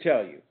he can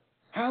tell you,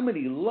 how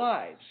many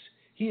lives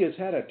he has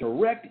had a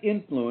direct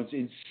influence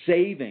in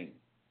saving.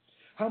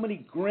 How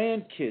many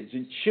grandkids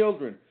and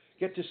children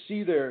get to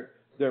see their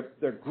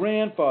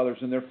grandfathers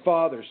and their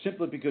fathers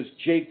simply because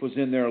Jake was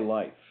in their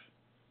life.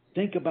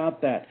 Think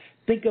about that.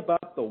 Think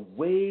about the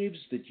waves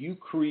that you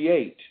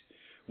create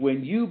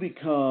when you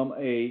become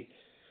a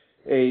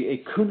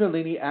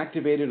Kundalini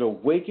activated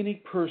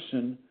awakening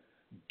person,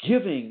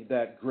 giving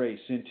that grace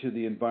into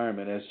the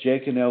environment as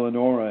Jake and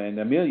Eleonora and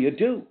Amelia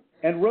do,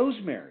 and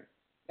Rosemary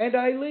and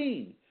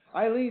Eileen.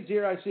 Eileen's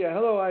here. I see her.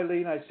 Hello,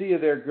 Eileen. I see you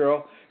there,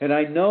 girl. And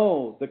I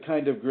know the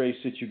kind of grace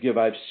that you give.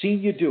 I've seen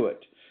you do it.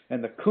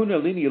 And the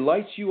Kundalini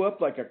lights you up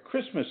like a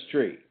Christmas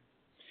tree.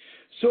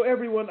 So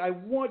everyone, I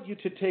want you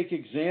to take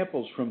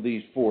examples from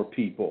these four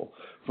people,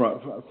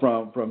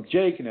 from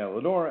Jake and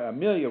Eleonora,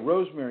 Amelia,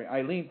 Rosemary,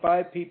 Eileen,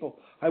 5 people.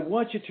 I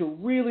want you to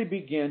really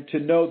begin to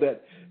know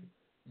that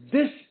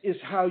this is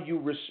how you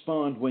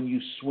respond when you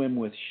swim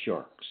with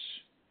sharks.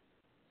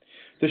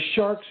 The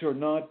sharks are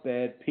not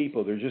bad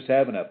people. They're just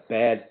having a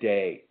bad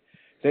day.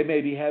 They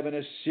may be having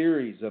a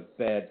series of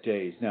bad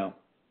days. Now,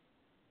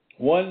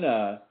 one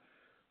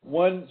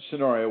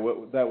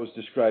scenario that was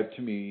described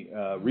to me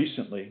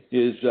recently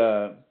is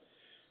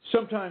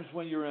sometimes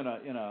when you're in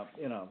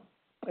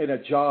a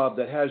job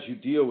that has you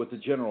deal with the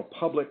general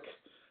public,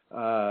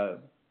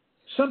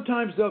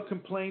 sometimes they'll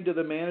complain to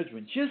the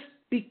management just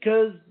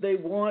because they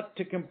want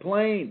to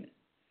complain.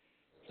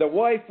 The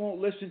wife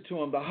won't listen to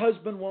them. The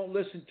husband won't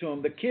listen to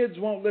them. The kids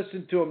won't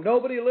listen to them.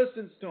 Nobody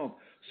listens to them.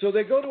 So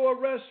they go to a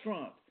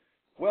restaurant.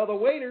 Well, the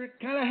waiter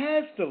kind of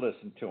has to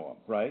listen to them,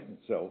 right? And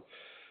so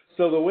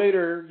the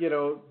waiter,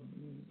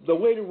 the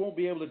waiter won't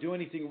be able to do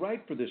anything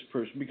right for this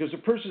person because the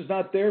person's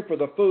not there for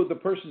the food. The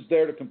person's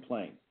there to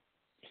complain.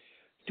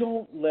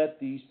 Don't let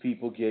these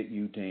people get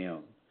you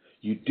down.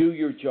 You do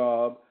your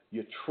job.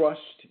 You trust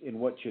in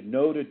what you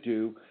know to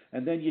do,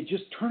 and then you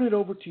just turn it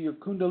over to your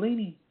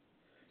Kundalini.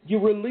 You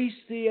release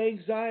the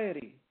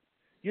anxiety.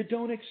 You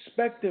don't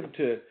expect them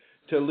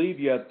to leave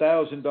you a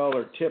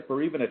 $1,000 tip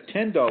or even a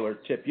 $10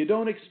 tip. You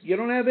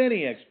don't have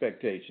any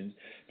expectations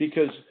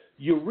because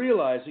you're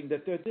realizing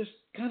that they're just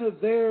kind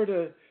of there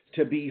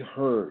to be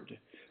heard.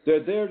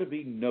 They're there to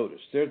be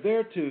noticed. They're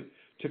there to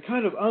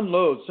kind of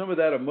unload some of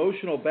that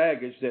emotional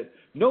baggage that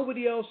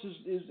nobody else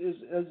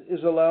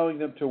is allowing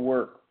them to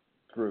work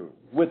through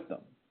with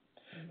them.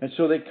 And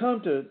so they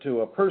come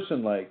to a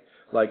person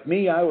like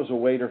me. I was a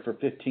waiter for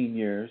 15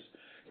 years,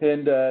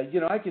 and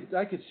I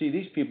could see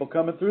these people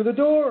coming through the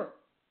door.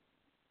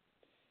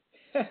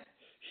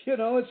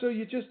 And so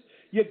you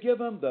give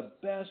them the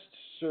best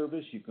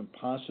service you can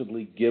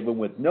possibly give them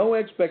with no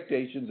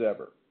expectations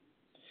ever.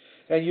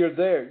 And you're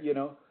there,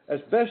 as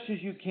best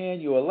as you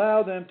can. You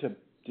allow them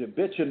to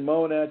bitch and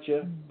moan at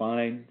you.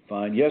 Fine.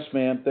 Yes,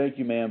 ma'am. Thank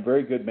you, ma'am.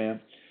 Very good, ma'am.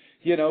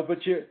 But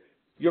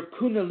your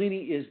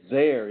Kundalini is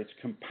there. It's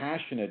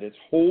compassionate. It's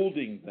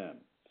holding them.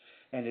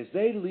 And as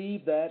they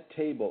leave that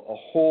table, a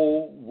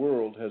whole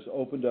world has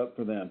opened up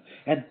for them.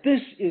 And this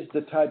is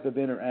the type of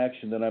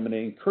interaction that I'm going to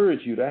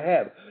encourage you to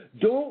have.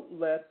 Don't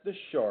let the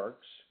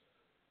sharks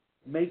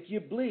make you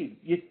bleed.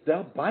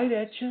 They'll bite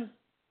at you,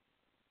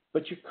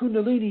 but your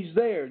Kundalini's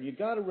there. And you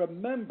got to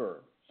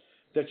remember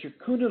that your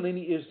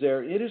Kundalini is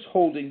there. It is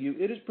holding you.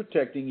 It is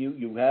protecting you.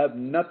 You have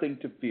nothing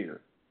to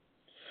fear.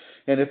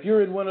 And if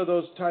you're in one of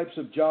those types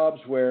of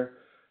jobs where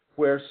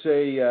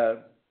say,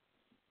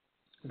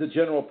 the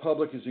general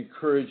public is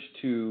encouraged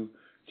to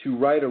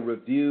write a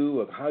review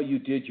of how you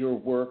did your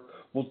work,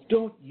 well,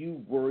 don't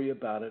you worry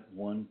about it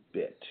one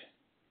bit.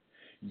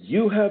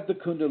 You have the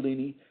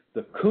Kundalini.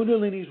 The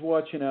Kundalini's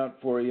watching out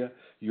for you.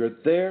 You're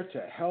there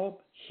to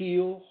help,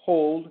 heal,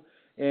 hold,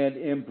 and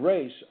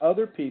embrace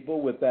other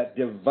people with that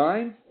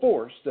divine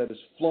force that is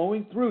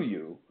flowing through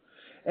you,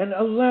 and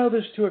allow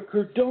this to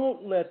occur.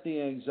 Don't let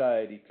the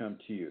anxiety come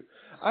to you.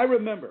 I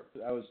remember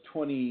I was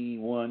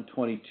 21,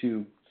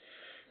 22,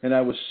 and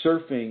I was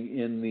surfing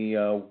in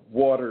the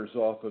waters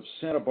off of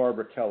Santa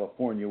Barbara,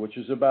 California, which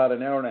is about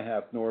an hour and a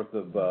half north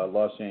of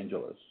Los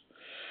Angeles.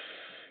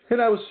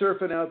 And I was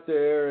surfing out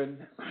there, and,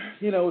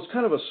 it was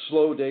kind of a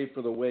slow day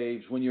for the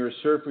waves. When you're a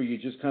surfer, you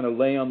just kind of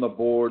lay on the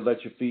board,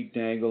 let your feet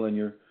dangle, and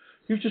you're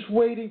You're just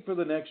waiting for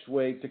the next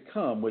wave to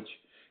come,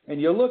 and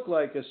you look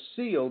like a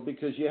seal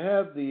because you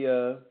have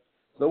the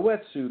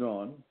wetsuit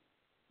on.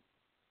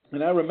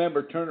 And I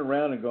remember turning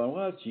around and going,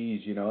 well,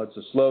 geez, it's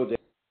a slow day.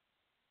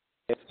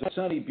 It's a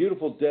sunny,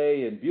 beautiful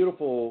day in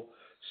beautiful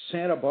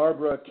Santa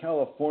Barbara,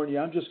 California.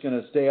 I'm just going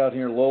to stay out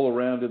here and loll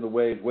around in the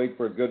waves, wait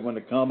for a good one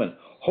to come, and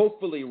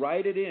hopefully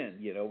ride it in,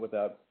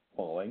 without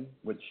falling,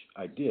 which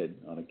I did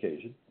on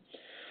occasion.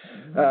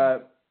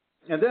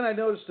 And then I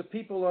noticed the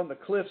people on the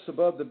cliffs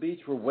above the beach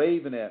were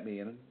waving at me.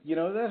 And,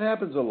 that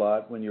happens a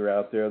lot when you're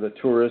out there. The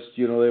tourists,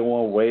 they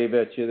want to wave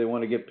at you. They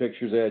want to get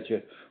pictures at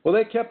you. Well,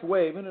 they kept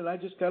waving, and I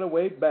just got to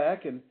wave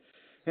back. And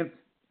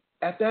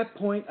at that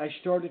point, I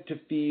started to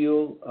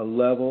feel a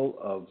level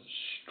of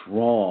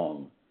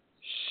strong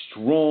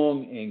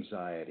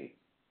anxiety.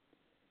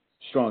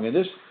 Strong. And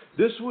this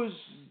was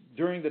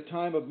during the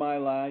time of my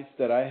life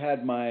that I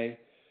had my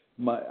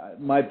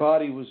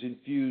body was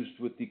infused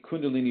with the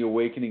Kundalini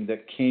awakening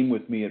that came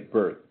with me at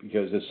birth.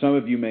 Because as some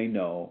of you may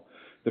know,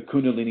 the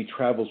Kundalini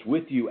travels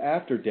with you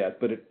after death,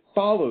 but it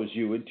follows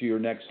you into your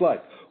next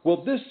life.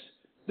 Well, this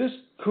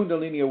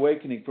Kundalini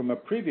awakening from a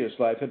previous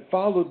life had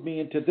followed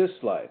me into this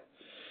life.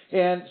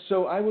 And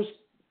so I was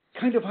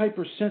kind of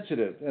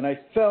hypersensitive, and I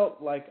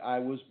felt like I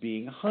was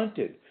being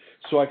hunted.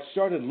 So I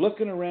started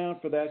looking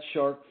around for that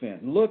shark fin,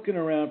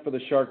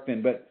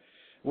 But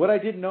what I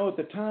didn't know at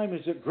the time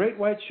is that great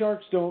white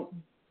sharks don't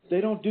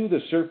do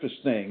the surface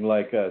thing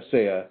like,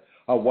 say,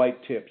 a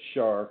white-tipped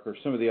shark or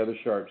some of the other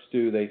sharks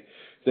do.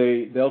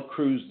 They'll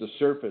cruise the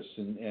surface,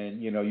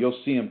 and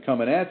you'll see them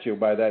coming at you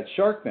by that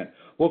shark fin.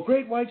 Well,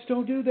 great whites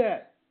don't do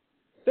that.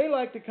 They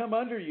like to come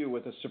under you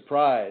with a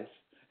surprise.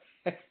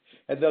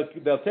 And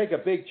they'll take a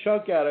big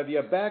chunk out of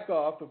you, back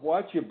off, and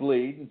watch you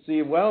bleed, and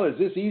see, well, is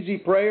this easy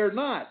prey or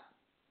not?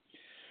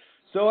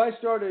 So I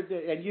started,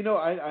 and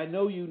I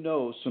know you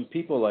know some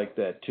people like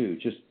that too,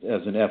 just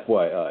as an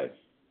FYI.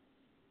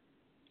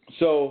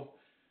 So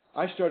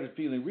I started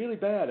feeling really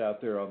bad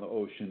out there on the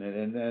ocean,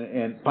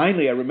 and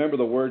finally I remember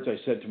the words I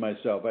said to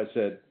myself. I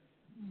said,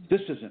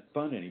 "This isn't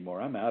fun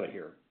anymore. I'm out of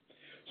here."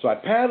 So I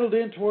paddled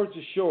in towards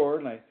the shore,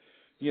 and I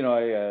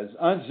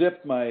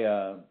unzipped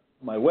my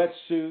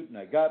wetsuit, and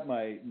I got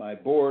my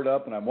board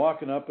up, and I'm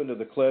walking up into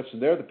the cliffs, and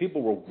there the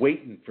people were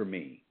waiting for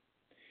me.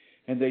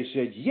 And they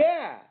said,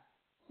 "Yeah,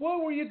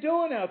 what were you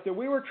doing out there?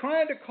 We were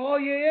trying to call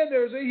you in.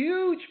 There's a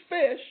huge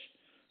fish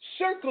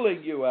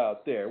circling you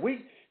out there.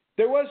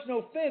 There was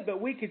no fin, but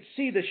we could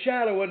see the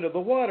shadow under the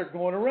water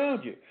going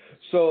around you."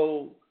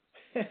 So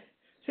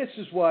this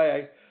is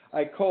why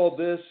I call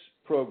this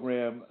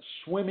program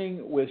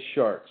Swimming with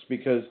Sharks,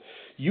 because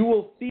you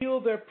will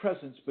feel their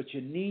presence, but you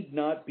need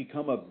not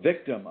become a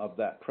victim of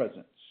that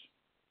presence.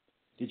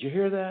 Did you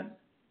hear that?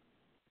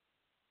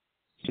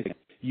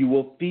 You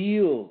will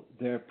feel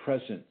their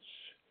presence,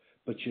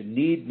 but you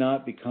need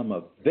not become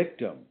a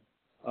victim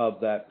of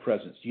that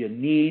presence. You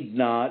need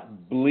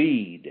not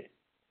bleed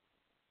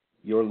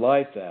your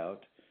life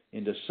out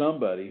into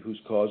somebody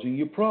who's causing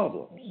you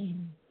problems.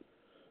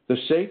 The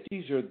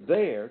safeties are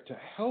there to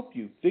help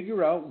you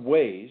figure out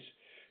ways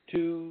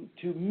to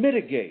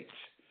mitigate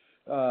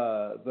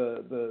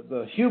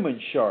the human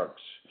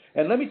sharks.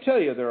 And let me tell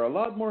you, there are a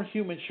lot more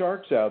human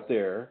sharks out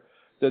there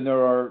than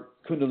there are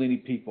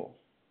Kundalini people.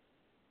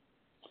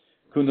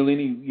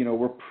 Kundalini,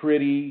 we're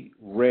pretty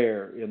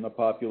rare in the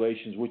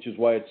populations, which is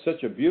why it's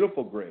such a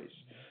beautiful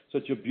grace,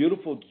 such a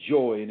beautiful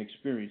joy and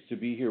experience to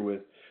be here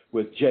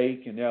with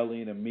Jake and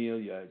Ellie and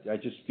Amelia. I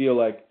just feel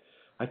like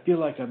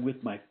I'm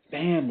with my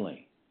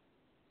family,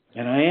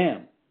 and I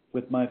am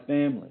with my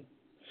family.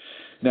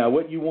 Now,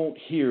 what you won't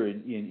hear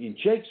in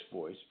Jake's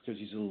voice, because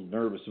he's a little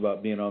nervous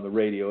about being on the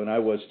radio, and I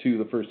was too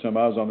the first time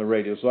I was on the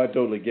radio, so I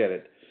totally get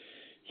it.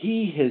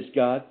 He has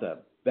got the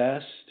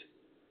best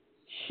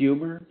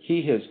humor.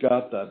 He has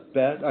got the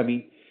best. I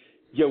mean,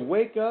 you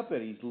wake up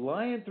and he's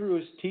lying through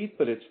his teeth,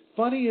 but it's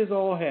funny as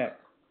all heck.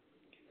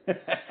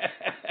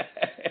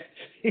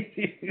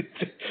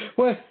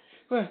 Well,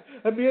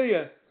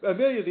 Amelia,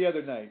 the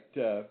other night,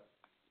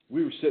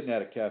 we were sitting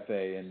at a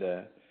cafe, and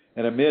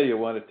Amelia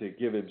wanted to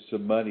give him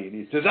some money, and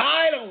he says,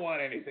 "I don't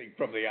want anything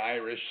from the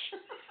Irish."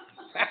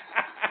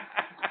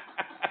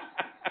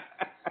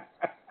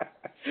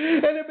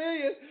 And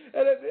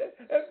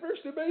at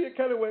first Amelia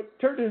kind of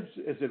turned to him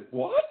and said,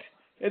 "What?"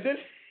 And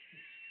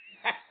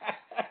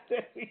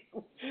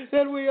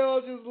then we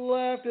all just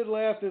laughed and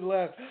laughed and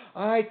laughed.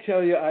 I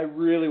tell you, I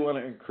really want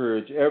to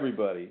encourage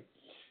everybody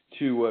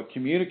to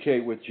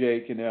communicate with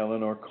Jake and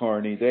Eleanor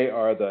Carney. They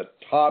are the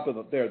top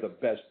they're the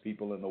best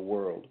people in the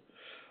world.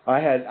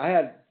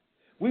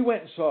 We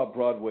went and saw a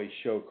Broadway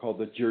show called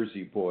The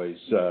Jersey Boys,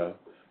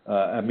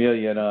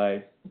 Amelia and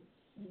I,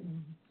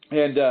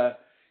 and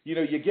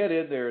you get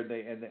in there, and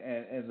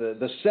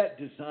the set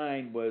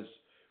design was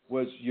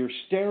your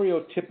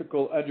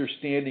stereotypical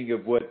understanding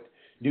of what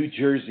New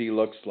Jersey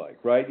looks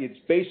like, right? It's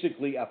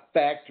basically a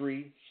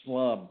factory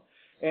slum,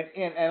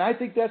 and I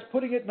think that's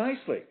putting it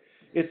nicely.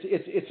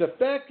 It's a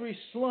factory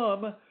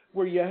slum,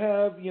 where you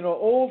have,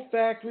 old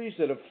factories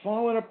that have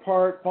fallen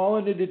apart,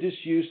 fallen into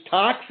disuse,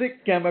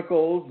 toxic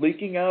chemicals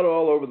leaking out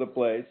all over the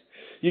place.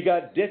 You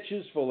got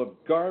ditches full of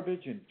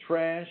garbage and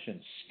trash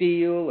and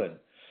steel and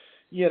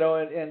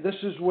this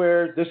is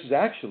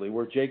actually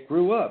where Jake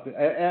grew up.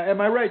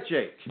 Am I right,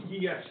 Jake?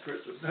 Yes, Chris,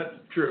 that's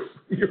true.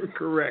 You're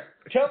correct.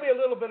 Tell me a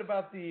little bit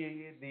about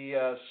the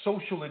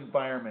social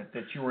environment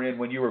that you were in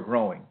when you were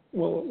growing.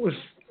 Well, it was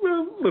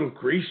a little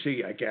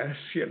greasy, I guess,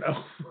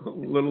 a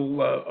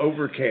little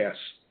overcast,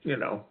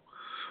 a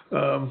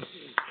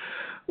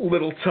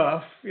little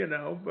tough,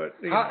 but...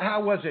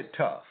 How was it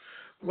tough?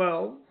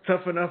 Well,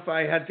 tough enough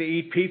I had to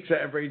eat pizza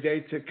every day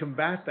to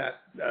combat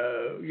that,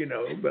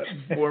 that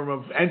form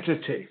of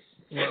entity.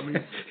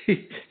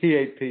 He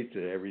ate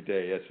pizza every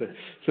day.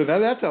 So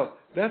now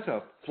that's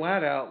a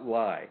flat out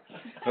lie,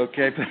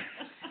 okay?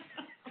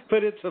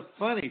 But it's a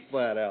funny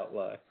flat out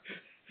lie.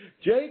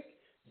 Jake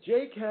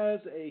has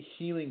a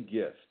healing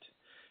gift,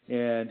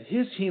 and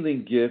his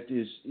healing gift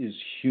is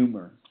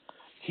humor.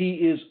 He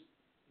is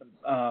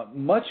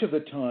much of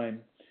the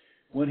time,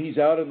 when he's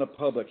out in the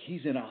public,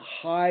 he's in a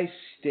high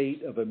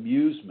state of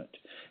amusement.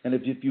 And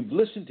if you've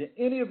listened to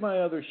any of my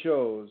other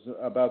shows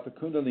about the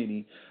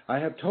Kundalini, I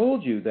have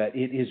told you that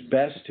it is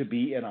best to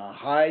be in a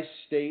high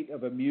state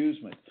of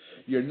amusement.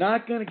 You're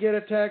not going to get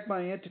attacked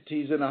by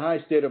entities in a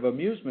high state of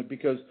amusement,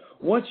 because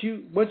once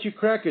you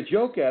crack a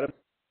joke at them,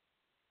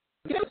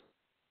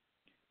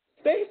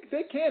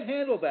 they can't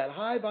handle that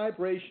high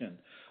vibration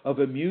of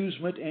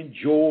amusement and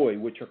joy,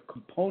 which are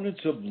components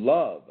of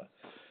love.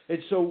 And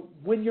so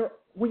when you're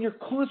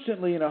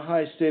constantly in a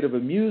high state of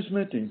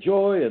amusement and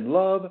joy and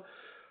love,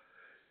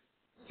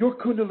 your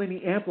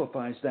Kundalini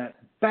amplifies that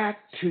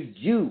back to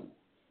you.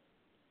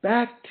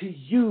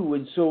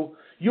 And so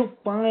you'll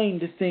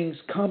find things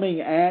coming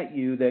at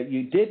you that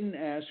you didn't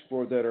ask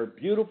for, that are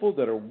beautiful,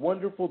 that are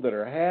wonderful, that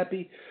are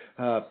happy.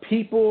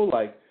 People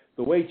like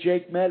the way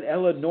Jake met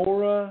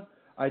Eleonora,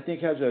 I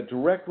think has a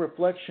direct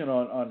reflection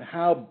on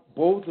how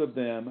both of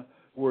them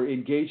were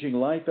engaging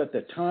life at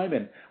the time.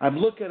 And I'm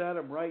looking at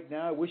them right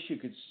now. I wish you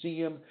could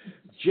see them.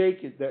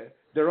 Jake,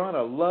 they're on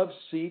a love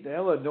seat.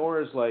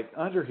 Eleonora's like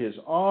under his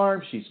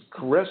arm. She's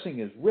caressing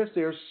his wrist.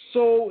 They're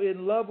so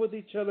in love with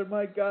each other.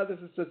 My God, this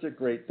is such a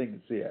great thing to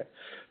see.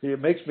 It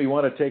makes me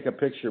want to take a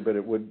picture, but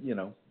it would,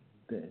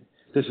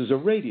 this is a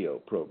radio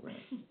program.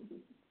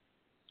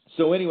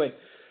 So anyway,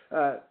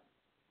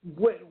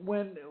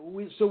 when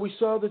we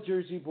saw the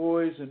Jersey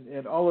Boys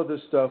and all of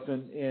this stuff,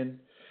 and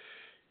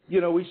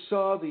we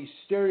saw the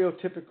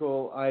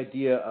stereotypical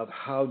idea of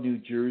how New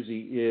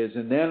Jersey is.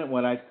 And then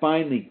when I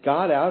finally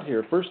got out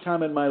here, first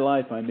time in my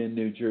life I'm in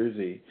New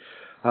Jersey,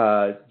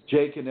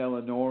 Jake and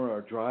Eleonora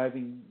are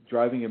driving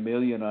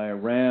Amelia and I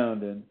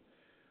around, and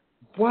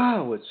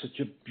wow, it's such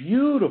a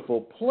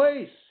beautiful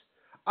place.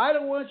 I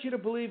don't want you to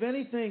believe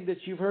anything that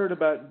you've heard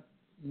about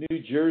New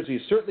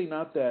Jersey. Certainly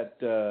not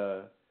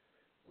that,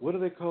 what do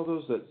they call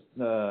those? That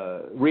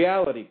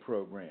reality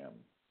program.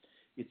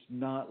 It's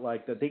not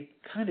like that. They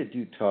kind of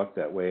do talk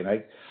that way, and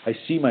I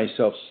see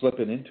myself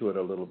slipping into it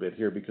a little bit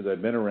here because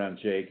I've been around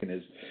Jake, and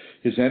his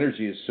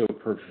energy is so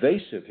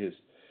pervasive.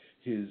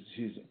 His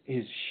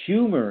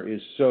humor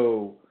is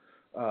so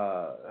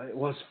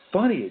it's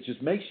funny. It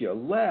just makes you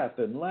laugh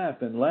and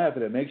laugh and laugh,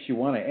 and it makes you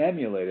want to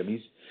emulate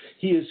him.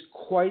 He is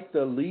quite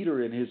the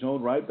leader in his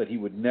own right, but he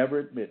would never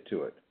admit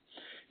to it.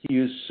 He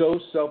is so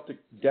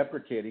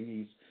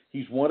self-deprecating.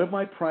 He's one of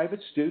my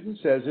private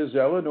students, as is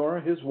Eleonora,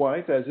 his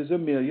wife, as is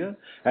Amelia,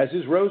 as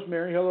is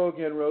Rosemary. Hello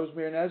again,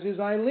 Rosemary, and as is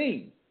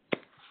Eileen.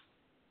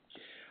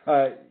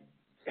 I've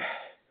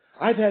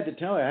had to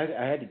tell you,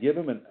 I had to give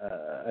him an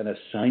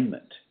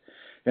assignment.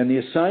 And the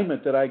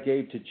assignment that I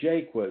gave to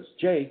Jake was,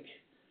 Jake,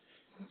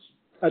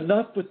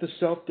 enough with the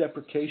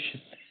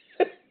self-deprecation.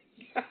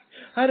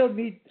 I don't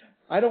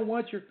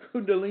want your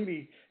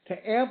Kundalini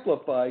to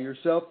amplify your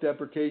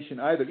self-deprecation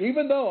either.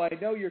 Even though I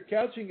know you're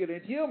couching it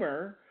in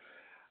humor,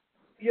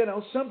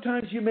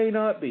 sometimes you may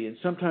not be, and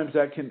sometimes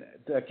that can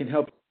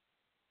help.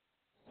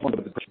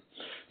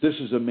 This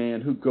is a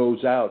man who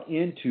goes out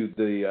into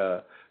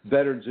the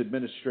Veterans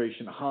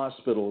Administration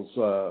hospitals,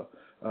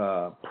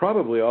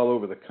 probably all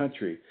over the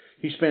country.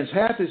 He spends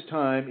half his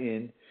time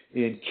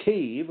in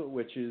Kiev,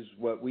 which is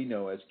what we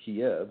know as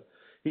Kiev.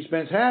 He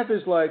spends half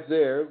his life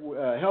there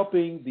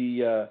helping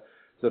the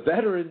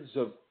veterans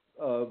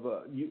of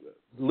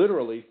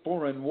literally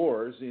foreign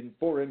wars in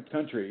foreign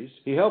countries.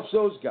 He helps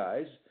those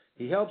guys.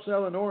 He helps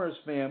Eleonora's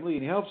family,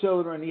 and he helps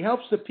Eleonora, and he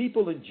helps the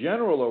people in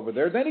general over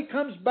there. Then he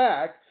comes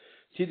back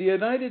to the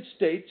United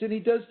States, and he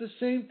does the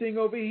same thing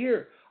over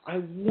here. I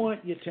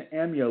want you to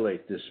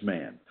emulate this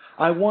man.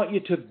 I want you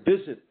to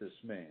visit this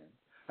man.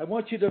 I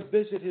want you to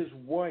visit his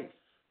wife.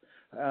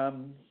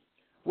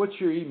 What's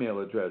your email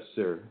address,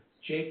 sir?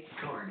 Jake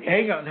Carney.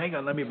 Hang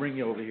on. Let me bring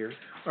you over here.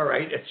 All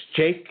right. It's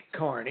Jake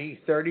Carney,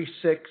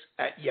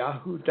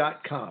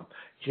 36@yahoo.com.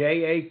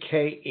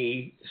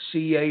 JakeCarney,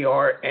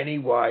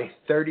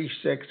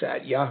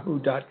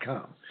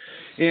 36@yahoo.com.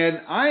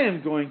 And I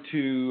am going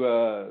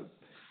to,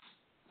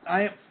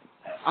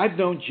 I've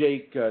known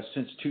Jake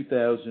since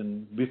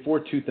before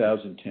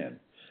 2010.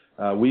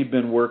 We've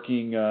been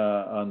working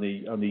on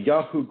the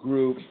Yahoo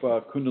group,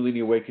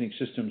 Kundalini Awakening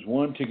Systems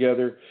 1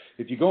 together.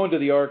 If you go into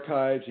the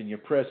archives and you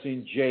press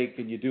in Jake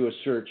and you do a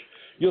search,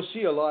 you'll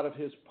see a lot of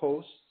his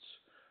posts.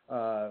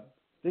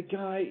 The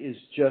guy is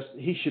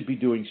he should be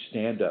doing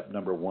stand-up,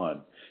 number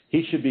one.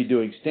 He should be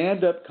doing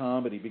stand-up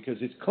comedy because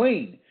it's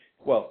clean.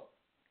 Well,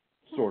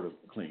 sort of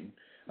clean.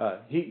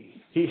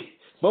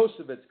 Most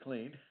of it's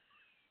clean.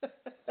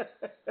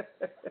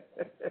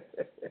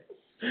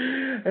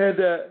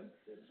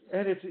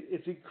 And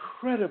it's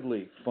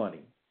incredibly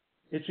funny.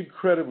 It's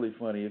incredibly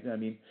funny. I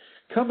mean,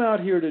 come out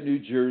here to New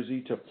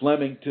Jersey, to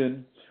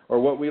Flemington,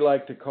 or what we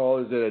like to call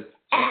is it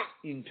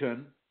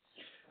Eaton.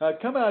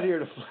 Come out here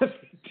to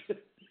Flemington.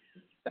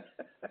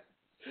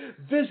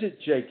 Visit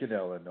Jake and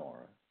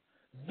Eleonora.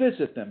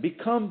 Visit them.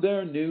 Become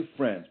their new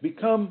friends.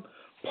 Become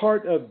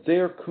part of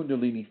their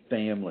Kundalini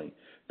family.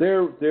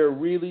 They're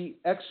really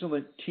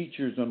excellent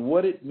teachers on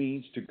what it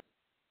means to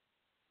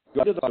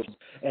go to the heart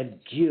and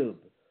give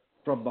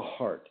from the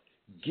heart,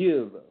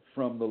 give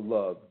from the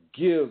love,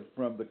 give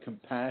from the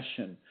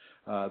compassion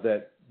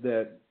that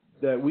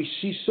we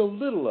see so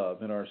little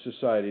of in our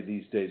society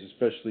these days,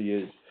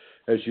 especially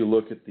as you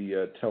look at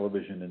the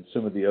television and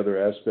some of the other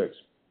aspects.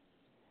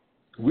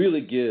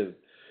 Really give.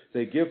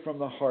 They give from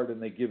the heart,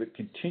 and they give it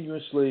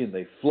continuously, and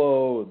they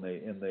flow, and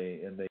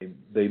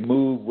they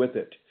move with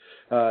it.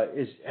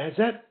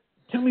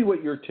 Tell me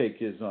what your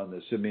take is on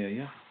this,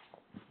 Amelia.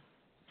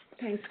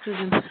 Thanks,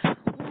 Chrism.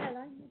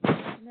 Well,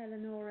 I met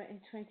Eleonora in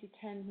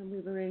 2010 when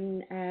we were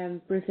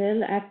in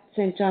Brazil at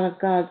St. John of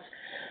God's.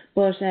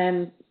 But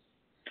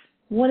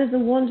one of the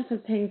wonderful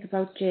things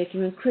about Jake,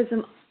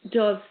 Chrism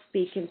does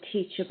speak and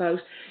teach about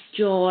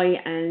joy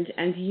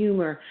and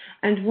humour.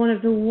 And one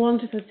of the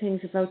wonderful things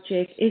about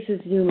Jake is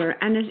his humour.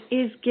 And it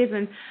is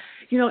given,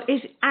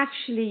 it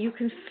actually, you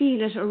can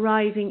feel it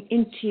arriving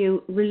into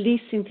you,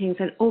 releasing things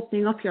and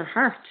opening up your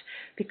heart.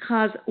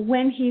 Because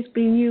when he's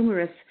been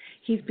humorous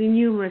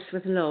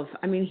with love.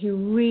 I mean, he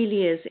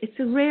really is. It's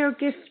a rare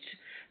gift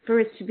for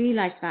it to be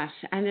like that.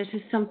 And it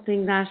is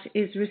something that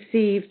is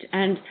received.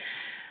 And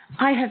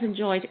I have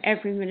enjoyed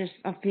every minute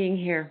of being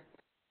here.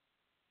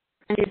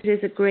 And it is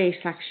a grace,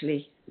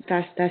 actually,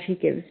 that he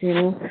gives,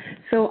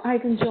 So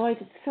I've enjoyed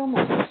it so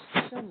much,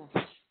 so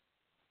much.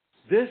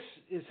 This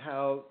is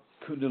how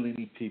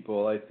Kundalini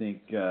people, I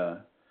think,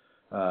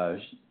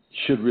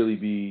 should really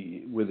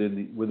be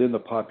within the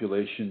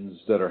populations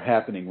that are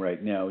happening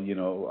right now.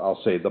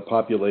 I'll say the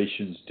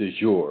populations du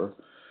jour,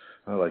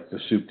 like the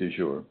soup du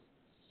jour.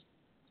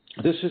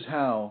 This is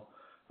how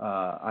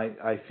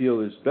I feel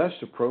is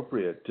best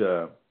appropriate.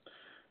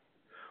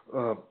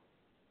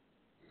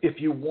 If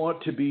you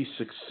want to be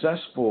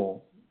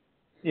successful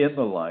in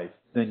the life,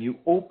 then you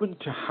open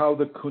to how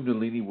the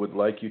Kundalini would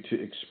like you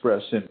to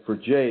express. And for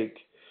Jake,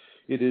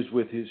 it is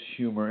with his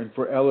humor. And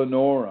for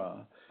Eleonora,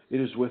 it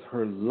is with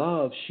her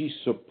love. She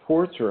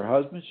supports her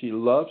husband. She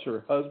loves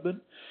her husband.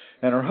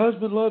 And her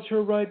husband loves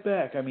her right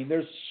back. I mean,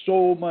 there's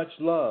so much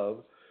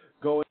love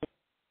going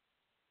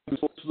to this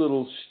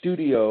little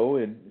studio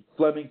in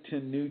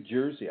Flemington, New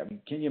Jersey. I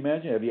mean, can you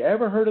imagine? Have you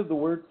ever heard of the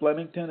word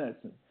Flemington?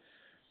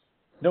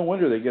 No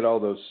wonder they get all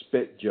those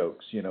spit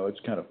jokes. It's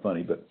kind of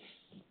funny. But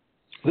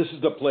this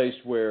is the place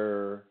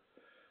where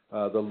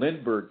the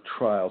Lindbergh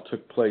trial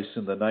took place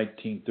in the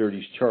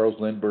 1930s. Charles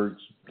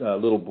Lindbergh's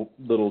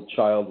little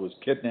child was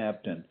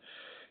kidnapped, and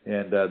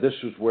this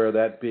was where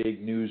that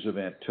big news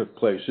event took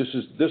place.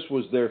 This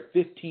was their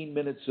 15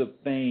 minutes of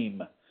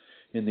fame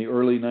in the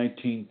early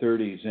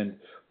 1930s. And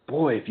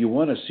boy, if you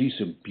want to see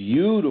some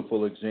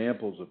beautiful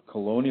examples of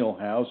colonial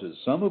houses,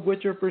 some of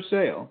which are for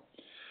sale,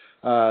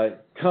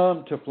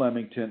 come to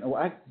Flemington.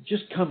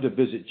 Just come to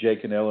visit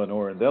Jake and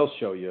Eleonora, and they'll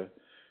show you.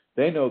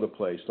 They know the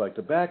place like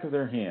the back of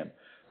their hand.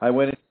 I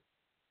went into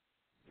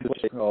a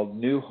place called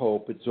New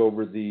Hope. It's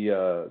over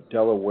the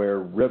Delaware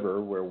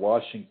River, where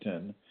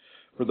Washington,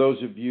 for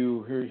those of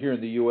you who are here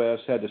in the U.S.,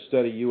 had to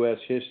study U.S.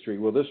 history.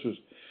 Well, this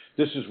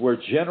is where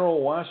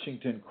General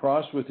Washington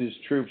crossed with his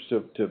troops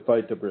to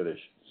fight the British.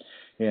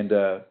 And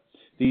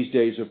these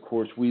days, of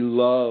course, we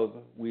love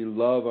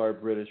our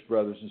British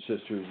brothers and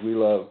sisters. We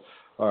love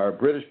our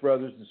British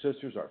brothers and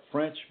sisters, our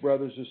French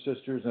brothers and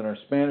sisters, and our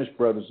Spanish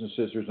brothers and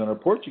sisters, and our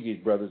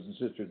Portuguese brothers and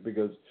sisters,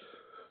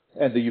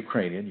 and the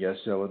Ukrainian, yes,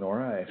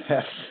 Eleonora,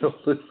 I'm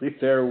absolutely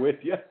there with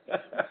you.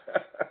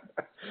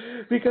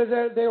 Because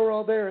they were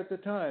all there at the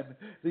time.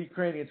 The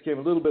Ukrainians came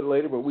a little bit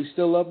later, but we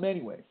still love them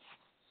anyway.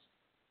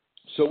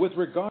 So with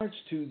regards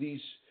to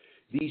these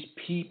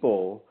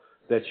people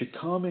that you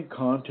come in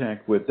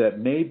contact with that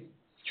may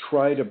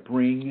try to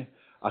bring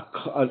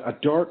a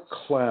dark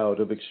cloud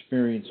of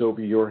experience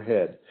over your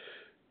head,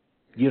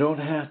 you don't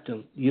have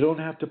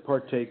to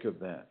partake of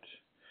that.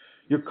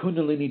 Your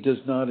Kundalini does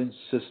not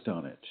insist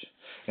on it,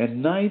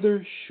 and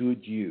neither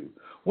should you.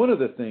 One of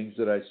the things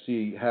that I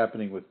see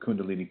happening with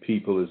Kundalini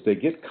people is they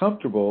get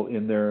comfortable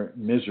in their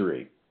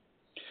misery.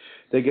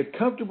 They get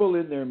comfortable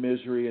in their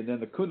misery, and then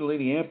the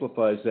Kundalini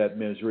amplifies that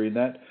misery,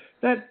 and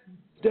that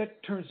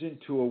that turns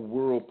into a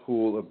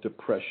whirlpool of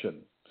depression.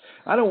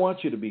 I don't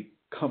want you to be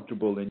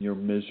comfortable in your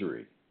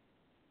misery.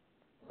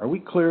 Are we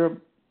clear?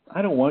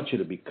 I don't want you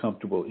to be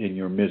comfortable in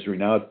your misery.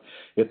 Now,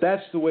 if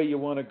that's the way you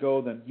want to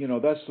go, then,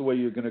 that's the way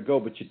you're going to go,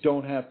 but you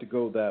don't have to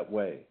go that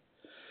way.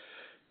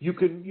 You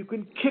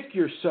can kick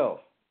yourself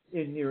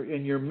in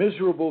your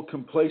miserable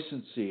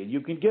complacency, and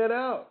you can get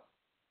out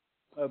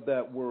of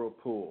that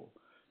whirlpool.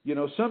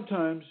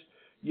 Sometimes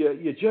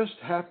you just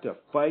have to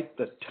fight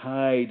the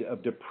tide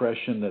of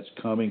depression that's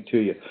coming to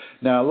you.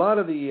 Now, a lot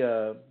of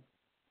the,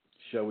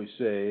 shall we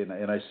say,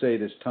 and I say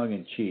this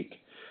tongue-in-cheek,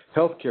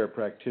 healthcare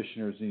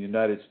practitioners in the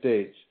United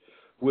States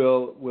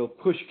will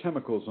push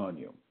chemicals on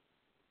you.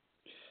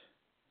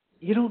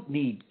 You don't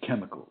need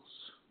chemicals.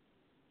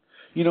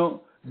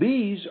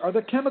 These are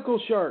the chemical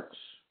sharks.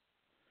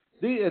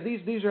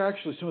 These are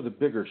actually some of the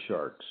bigger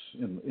sharks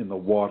in the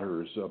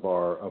waters of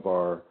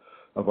our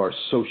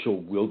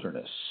social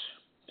wilderness,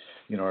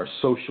 our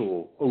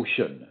social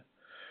ocean.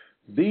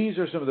 These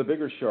are some of the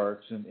bigger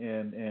sharks,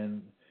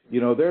 and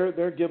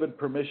they're given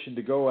permission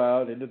to go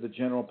out into the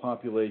general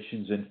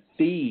populations and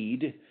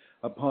feed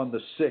upon the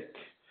sick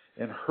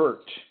and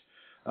hurt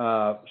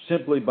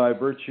simply by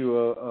virtue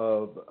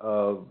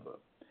of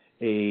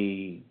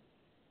a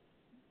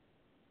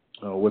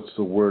what's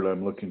the word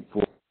I'm looking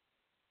for?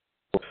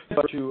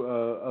 Virtue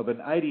of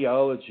an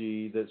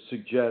ideology that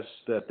suggests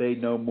that they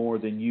know more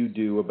than you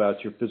do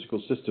about your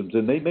physical systems,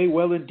 and they may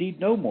well indeed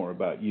know more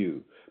about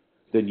you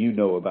than you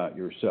know about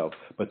yourself,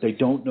 but they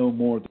don't know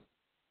more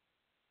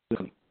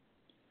than.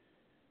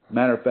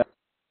 Matter of fact,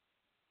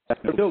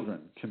 children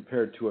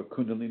compared to a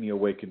Kundalini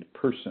awakened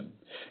person.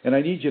 And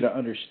I need you to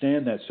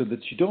understand that so that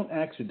you don't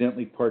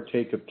accidentally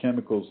partake of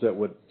chemicals that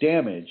would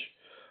damage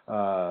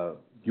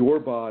your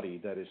body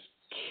that is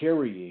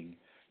carrying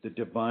the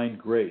divine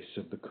grace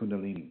of the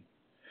Kundalini.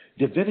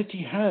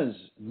 Divinity has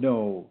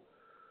no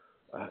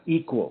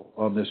equal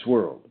on this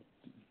world.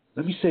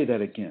 Let me say that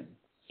again.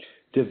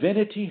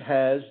 Divinity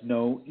has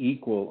no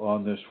equal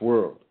on this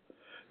world.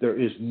 There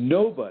is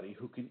nobody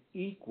who can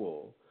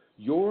equal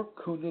your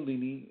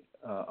Kundalini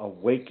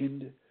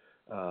awakened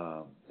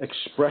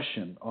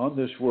expression on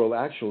this world,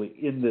 actually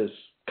in this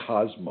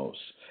cosmos.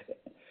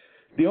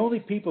 The only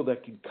people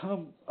that can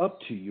come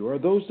up to you are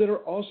those that are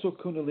also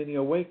Kundalini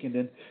awakened.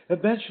 And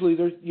eventually,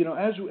 there's,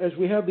 as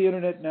we have the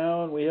internet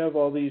now, and we have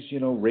all these,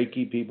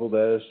 Reiki people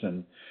this,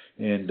 and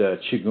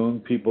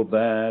Qigong people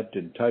that,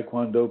 and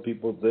Taekwondo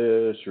people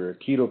this, or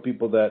Aikido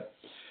people that,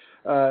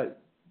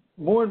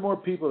 more and more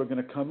people are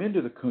going to come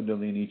into the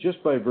Kundalini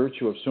just by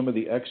virtue of some of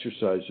the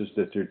exercises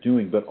that they're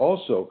doing, but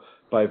also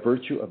by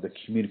virtue of the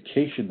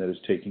communication that is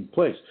taking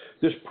place.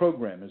 This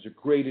program is a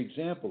great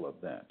example of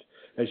that.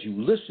 As you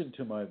listen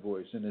to my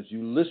voice and as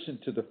you listen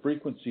to the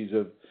frequencies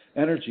of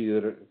energy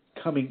that are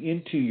coming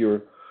into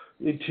your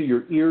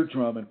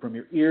eardrum, and from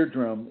your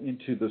eardrum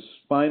into the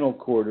spinal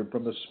cord, and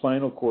from the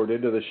spinal cord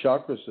into the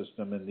chakra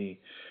system and the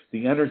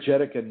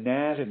energetic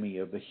anatomy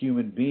of the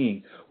human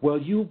being, well,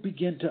 you'll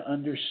begin to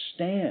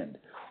understand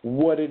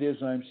what it is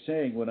I'm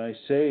saying when I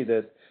say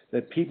that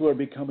people are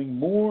becoming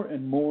more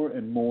and more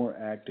and more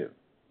active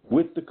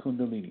with the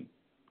Kundalini.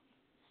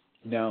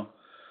 Now,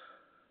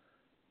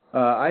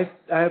 I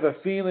have a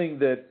feeling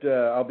that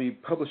I'll be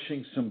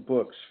publishing some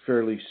books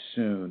fairly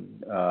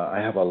soon. I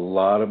have a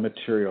lot of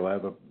material.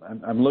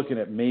 I'm looking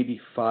at maybe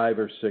 5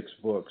 or 6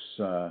 books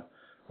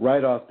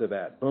right off the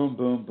bat. Boom,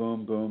 boom,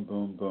 boom, boom,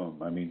 boom,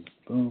 boom. I mean,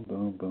 boom,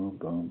 boom, boom,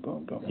 boom,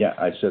 boom, boom. Yeah,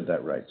 I said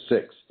that right.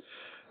 6.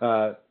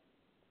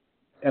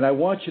 And I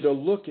want you to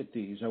look at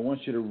these. I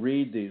want you to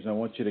read these. I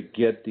want you to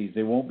get these.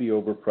 They won't be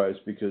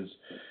overpriced because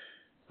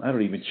I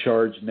don't even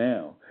charge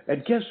now.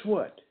 And guess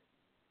what?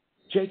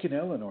 Jake and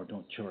Eleanor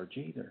don't charge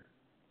either.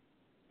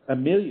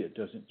 Amelia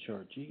doesn't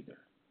charge either.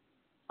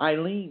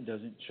 Eileen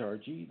doesn't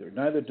charge either.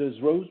 Neither does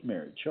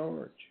Rosemary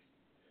charge.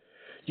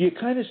 Do you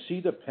kind of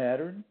see the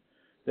pattern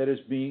that is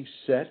being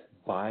set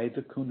by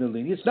the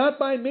Kundalini? It's not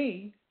by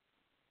me.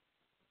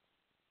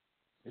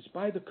 It's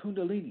by the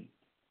Kundalini.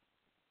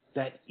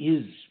 That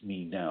is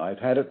me now. I've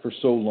had it for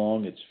so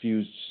long. It's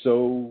fused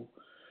so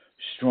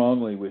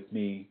strongly with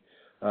me.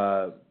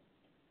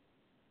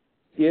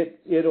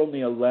 It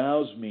only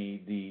allows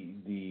me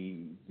the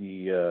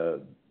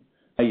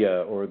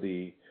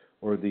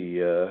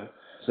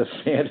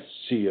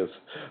fantasy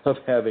of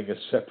having a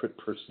separate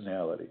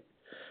personality.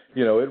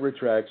 It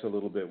retracts a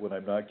little bit when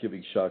I'm not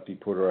giving Shakti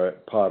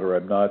Potter,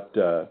 I'm not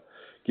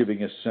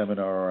giving a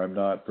seminar, or I'm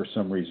not, for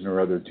some reason or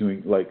other,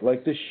 doing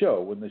like this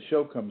show. When the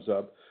show comes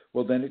up,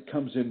 well, then it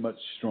comes in much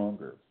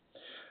stronger.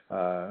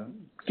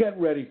 Get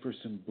ready for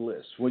some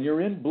bliss. When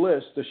you're in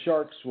bliss, the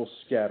sharks will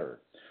scatter.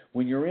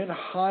 When you're in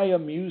high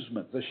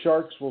amusement, the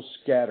sharks will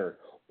scatter,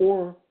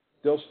 or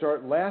they'll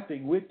start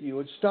laughing with you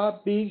and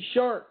stop being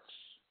sharks.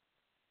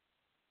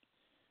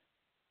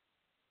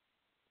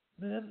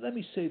 Let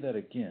me say that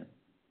again.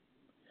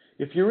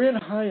 If you're in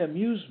high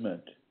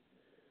amusement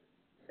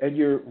and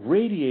you're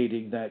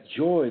radiating that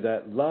joy,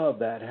 that love,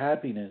 that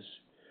happiness,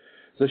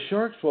 the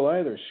sharks will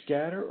either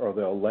scatter or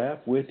they'll laugh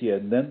with you,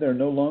 and then they're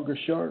no longer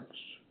sharks.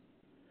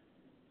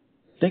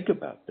 Think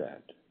about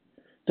that.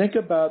 Think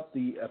about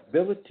the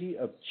ability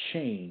of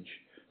change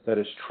that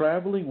is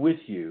traveling with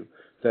you,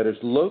 that is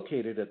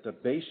located at the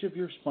base of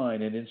your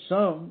spine, and in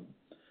some,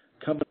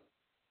 coming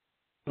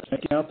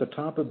out the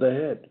top of the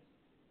head.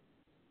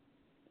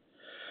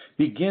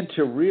 Begin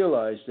to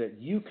realize that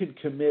you can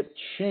commit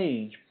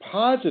change,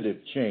 positive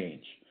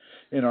change,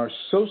 in our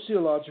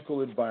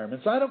sociological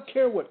environments. I don't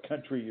care what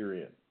country you're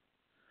in.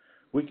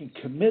 We can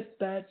commit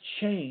that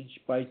change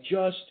by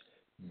just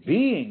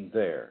being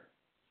there.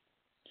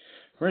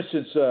 For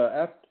instance,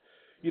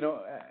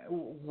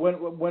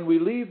 when we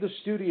leave the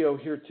studio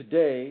here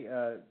today,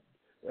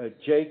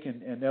 Jake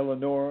and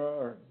Eleonora,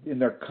 are, in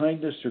their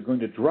kindness, are going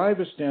to drive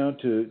us down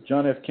to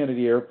John F.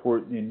 Kennedy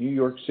Airport in New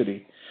York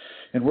City,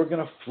 and we're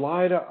going to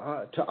fly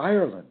to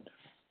Ireland,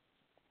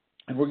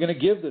 and we're going to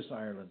give this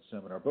Ireland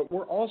seminar. But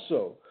we're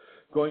also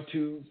going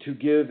to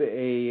give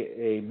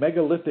a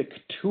megalithic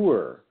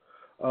tour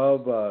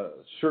of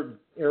certain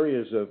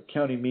areas of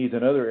County Meath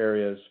and other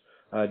areas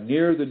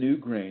near the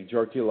Newgrange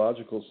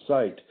archaeological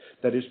site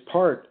that is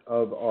part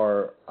of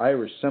our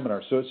Irish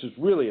seminar. So this is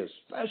really a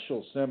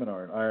special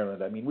seminar in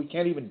Ireland. I mean, we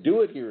can't even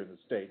do it here in the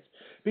States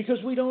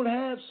because we don't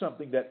have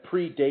something that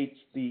predates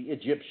the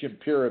Egyptian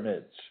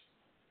pyramids.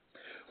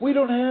 We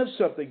don't have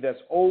something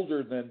that's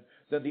older than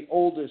the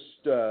oldest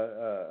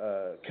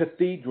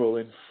cathedral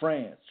in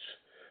France.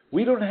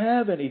 We don't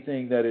have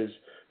anything that is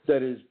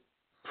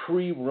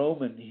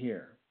pre-Roman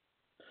here.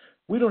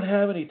 We don't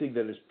have anything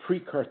that is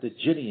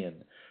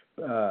pre-Carthaginian.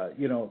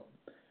 The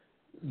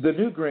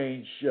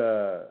Newgrange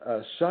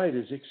site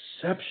is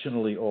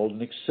exceptionally old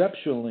and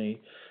exceptionally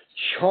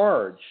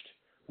charged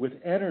with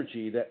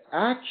energy that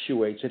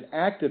actuates and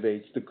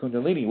activates the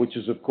Kundalini, which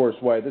is, of course,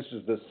 why this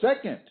is the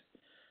second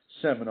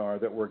seminar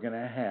that we're going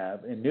to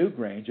have in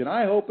Newgrange, and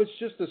I hope it's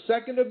just the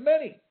second of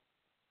many.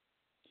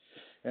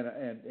 And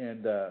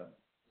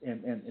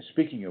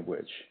speaking of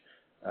which,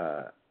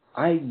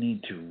 I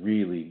need to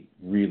really,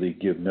 really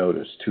give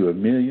notice to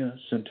Amelia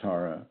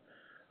Santara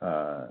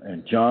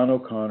and John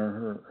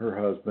O'Connor, her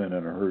husband,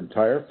 and her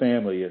entire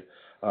family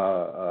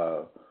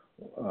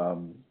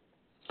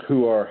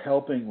who are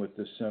helping with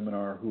this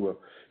seminar.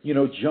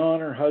 John,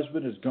 her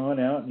husband, has gone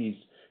out and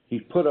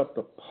he's put up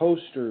the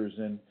posters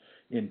in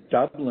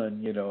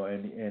Dublin,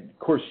 and of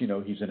course,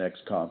 he's an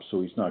ex-cop,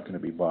 so he's not going to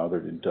be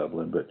bothered in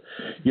Dublin, but,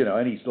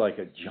 and he's like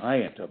a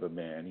giant of a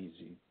man.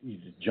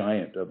 He's a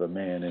giant of a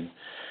man,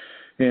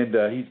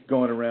 and he's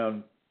going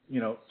around,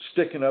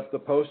 sticking up the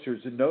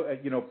posters, and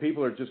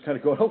people are just kind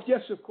of going, oh,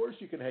 yes, of course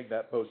you can hang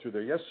that poster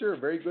there. Yes, sir.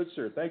 Very good,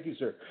 sir. Thank you,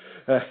 sir.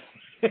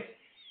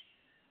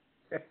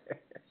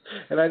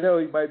 And I know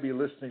he might be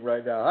listening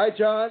right now. Hi,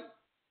 John.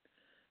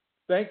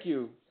 Thank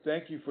you.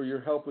 Thank you for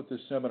your help with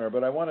this seminar,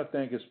 but I want to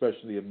thank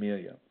especially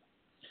Amelia.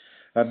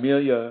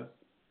 Amelia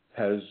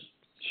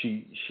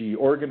she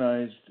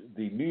organized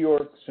the New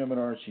York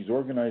seminar, she's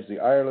organized the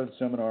Ireland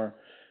seminar,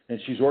 and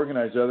she's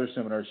organized other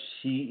seminars.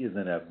 She is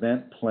an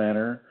event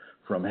planner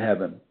from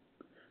heaven.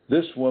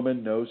 This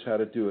woman knows how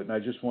to do it, and I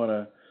just want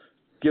to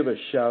give a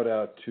shout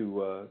out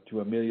to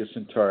Amelia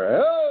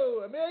Santara.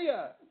 Oh,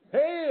 Amelia!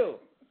 Hail!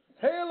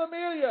 Hail,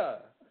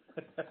 Amelia!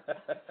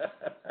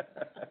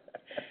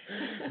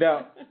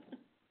 Now,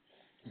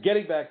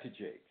 getting back to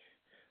Jake,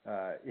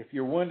 if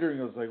you're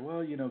wondering, I was like,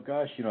 well,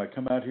 I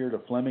come out here to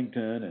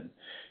Flemington,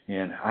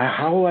 and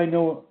how will I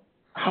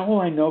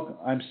know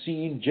I'm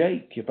seeing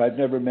Jake if I've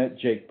never met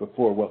Jake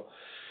before? Well,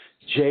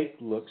 Jake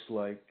looks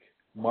like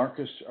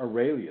Marcus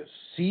Aurelius,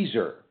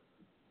 Caesar,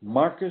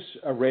 Marcus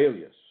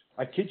Aurelius.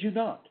 I kid you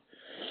not.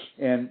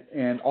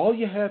 And all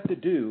you have to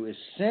do is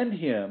send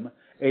him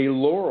a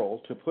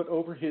laurel to put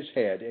over his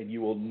head, and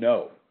you will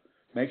know.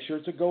 Make sure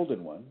it's a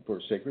golden one for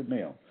a sacred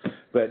male.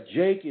 But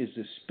Jake is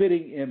the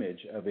spitting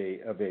image of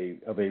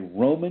a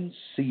Roman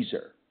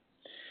Caesar,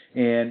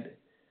 and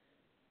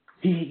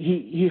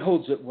he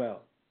holds it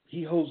well.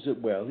 He holds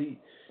it well.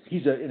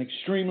 He's an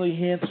extremely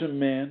handsome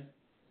man,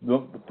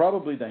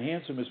 probably the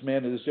handsomest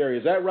man in this area.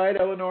 Is that right,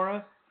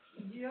 Eleonora?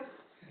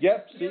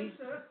 Yep. See. Yes,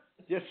 sir.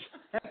 Yes,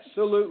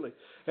 absolutely.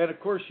 And of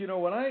course,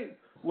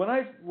 when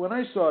I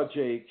saw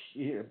Jake,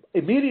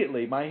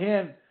 immediately my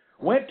hand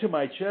went to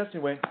my chest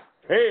and went,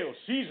 "Hail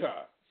Caesar!"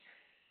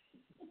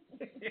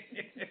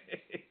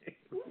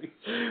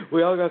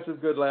 We all got some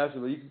good laughs.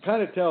 You can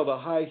kind of tell the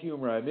high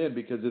humor I'm in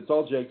because it's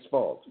all Jake's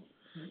fault.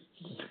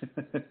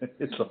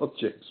 It's all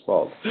Jake's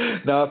fault.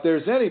 Now, if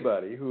there's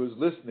anybody who is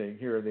listening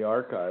here in the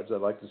archives,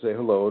 I'd like to say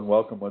hello and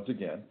welcome once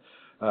again,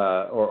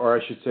 or I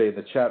should say in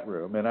the chat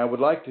room. And I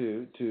would like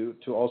to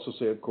also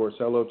say, of course,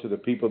 hello to the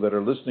people that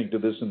are listening to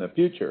this in the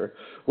future,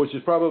 which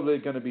is probably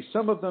going to be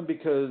some of them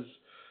because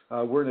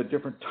we're in a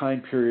different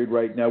time period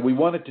right now. We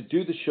wanted to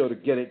do the show to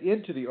get it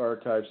into the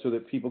archive so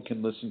that people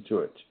can listen to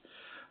it.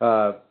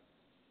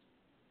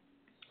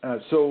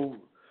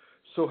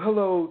 So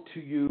hello to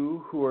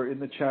you who are in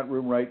the chat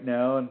room right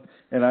now,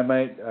 and I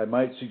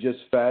might suggest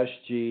Fast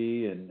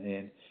G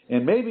and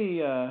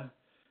maybe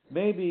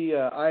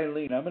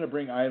Eileen. I'm going to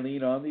bring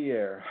Eileen on the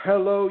air.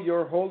 Hello,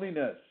 Your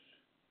Holiness.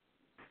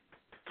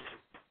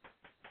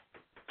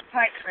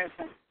 Hi,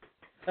 Chrism.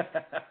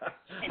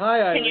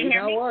 Hi, Eileen. Can you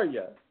hear me? How are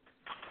you?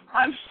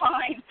 I'm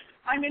fine.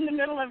 I'm in the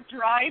middle of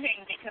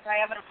driving because I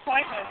have an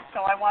appointment,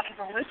 so I wanted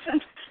to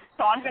listen.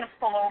 So I'm going to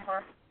pull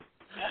over.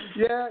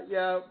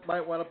 Yeah,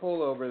 might want to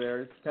pull over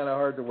there. It's kind of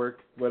hard to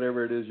work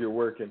whatever it is you're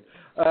working.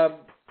 You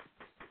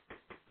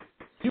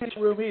can't see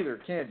the room either,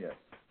 can you?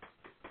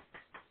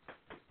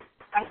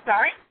 I'm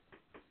sorry?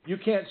 You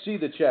can't see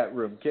the chat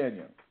room, can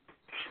you?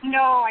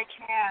 No, I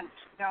can't.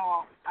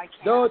 No, I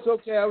can't. No, it's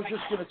okay. I was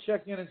just going to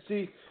check in and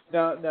see.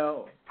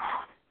 Now,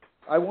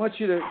 I want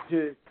you to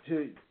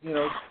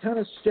kind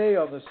of stay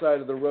on the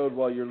side of the road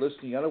while you're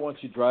listening. I don't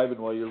want you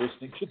driving while you're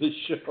listening to the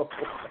show.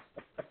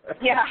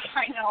 Yeah,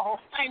 I know.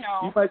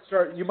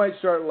 You might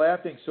start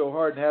laughing so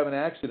hard and have an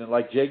accident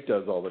like Jake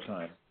does all the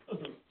time.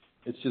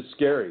 It's just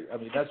scary. I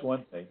mean, that's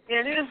one thing.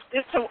 It is.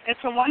 It's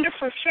a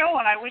wonderful show,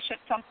 and I wish at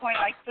some point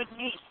I could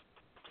meet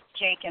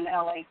Jake and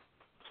Ellie.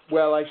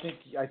 Well, I think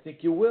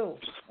you will.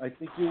 I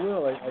think you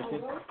will. I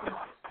think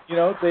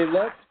they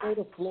love to go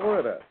to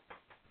Florida.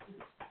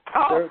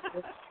 Oh.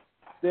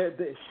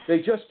 They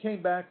just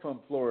came back from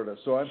Florida,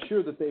 so I'm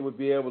sure that they would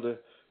be able to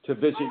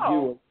visit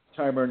you a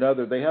time or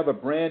another. They have a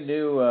brand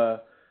new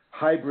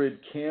hybrid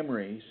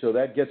Camry, so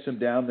that gets them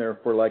down there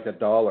for like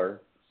 $1.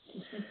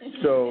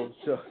 So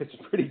it's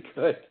pretty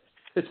good.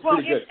 It's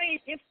pretty good.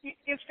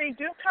 If they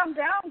do come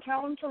down,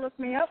 tell them to look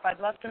me up. I'd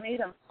love to meet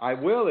them. I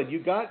will, and you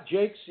got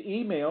Jake's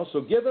email,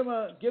 so give him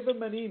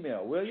an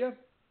email, will you?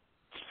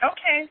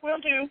 Okay, will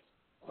do.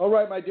 All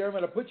right, my dear. I'm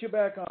going to put you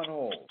back on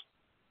hold.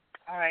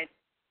 All right.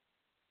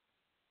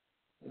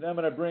 And I'm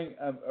going to bring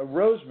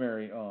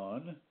Rosemary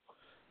on,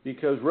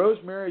 because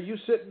Rosemary, are you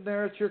sitting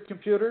there at your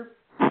computer?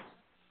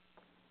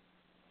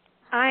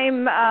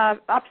 I'm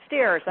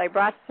upstairs. I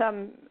brought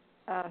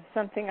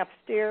something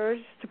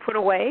upstairs to put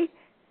away.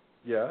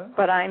 Yeah.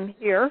 But I'm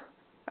here.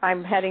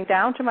 I'm heading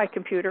down to my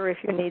computer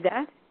if you need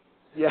that.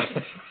 Yeah.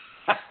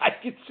 I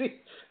can see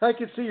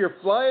you're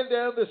flying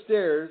down the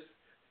stairs.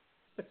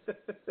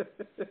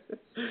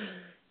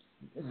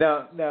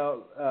 Now,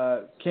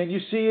 can you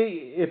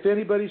see if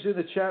anybody's in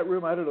the chat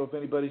room? I don't know if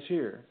anybody's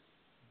here.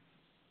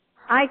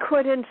 I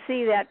couldn't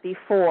see that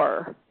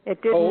before. It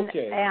didn't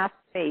ask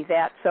me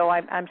that, so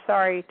I'm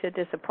sorry to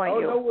disappoint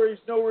you. Oh,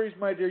 no worries,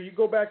 my dear. You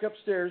go back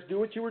upstairs. Do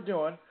what you were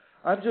doing.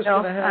 I'm just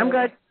going to have... I'm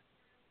good.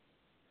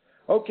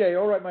 Okay,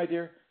 all right, my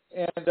dear.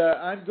 And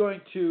I'm going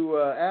to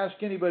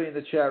ask anybody in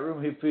the chat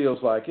room who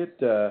feels like it.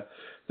 The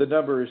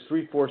number is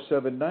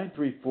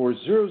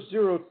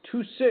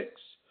 347-934-0026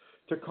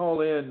 to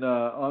call in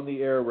on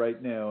the air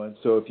right now. And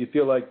so if you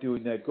feel like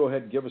doing that, go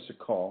ahead and give us a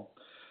call.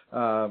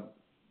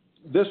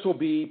 This will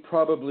be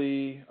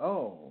probably...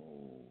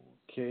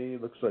 okay,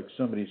 looks like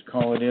somebody's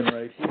calling in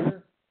right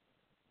here.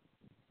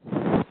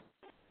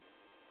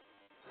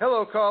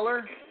 Hello,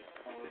 caller.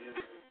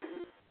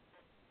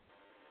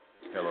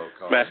 Hello,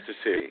 caller. Master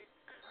C.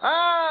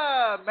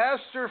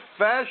 Master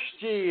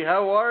Fashti,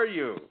 how are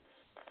you?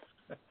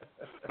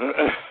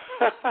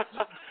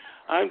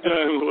 I'm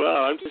doing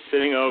well. I'm just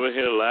sitting over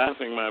here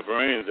laughing my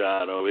brains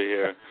out over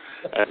here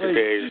at the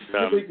page.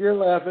 I think you're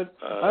laughing.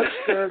 I'm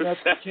staring at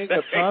the king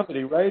of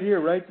comedy right here,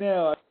 right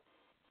now.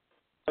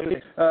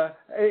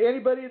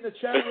 Anybody in the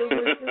chat room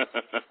with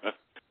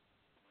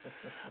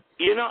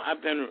you?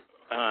 I've been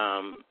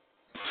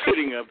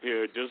sitting up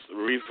here just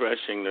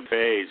refreshing the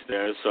page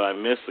there, so I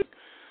miss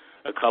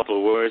a couple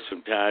of words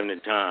from time to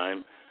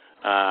time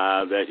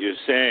that you're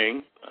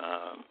saying,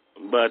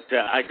 but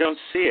I don't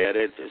see it.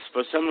 It's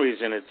for some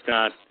reason it's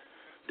not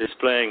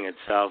displaying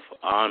itself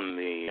on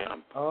the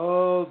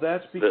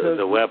that's because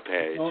the web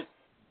page.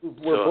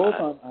 We're both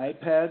on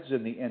iPads,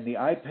 and the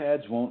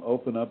iPads won't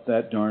open up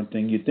that darn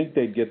thing. You'd think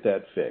they'd get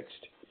that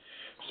fixed.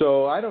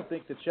 So I don't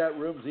think the chat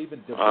room's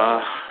even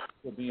developed,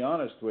 to be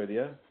honest with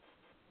you.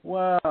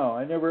 Wow,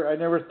 I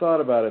never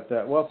thought about it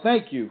that well.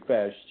 Thank you,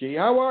 Fash G.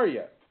 How are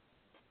you?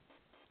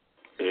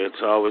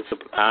 It's always.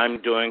 I'm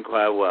doing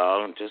quite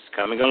well. I'm just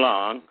coming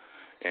along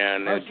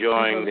and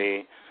enjoying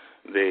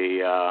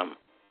the.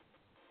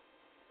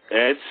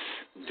 It's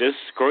just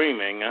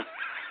screaming.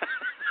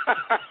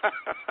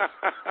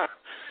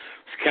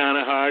 It's kind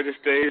of hard to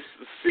stay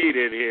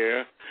seated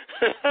here.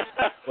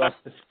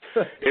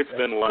 It's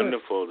been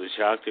wonderful, the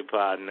Shakti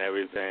Pod and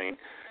everything.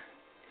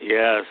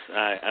 Yes,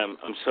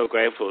 I'm so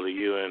grateful to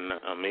you and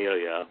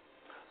Amelia.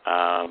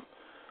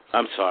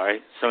 I'm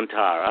sorry,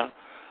 Santara,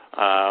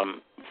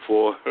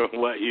 for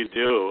what you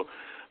do.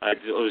 I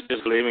was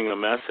just leaving a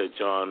message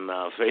on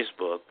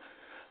Facebook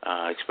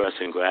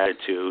expressing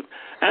gratitude.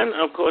 And,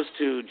 of course,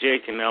 to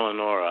Jake and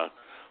Eleonora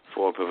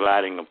for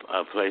providing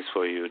a place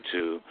for you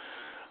to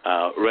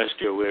rest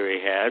your weary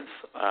heads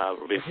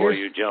before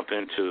you jump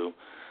into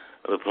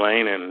the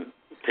plane and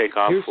take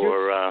off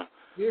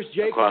here's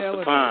Jake across and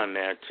the pond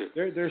there.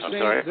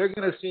 They're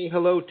going to say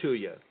hello to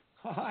you.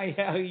 Hi,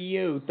 how are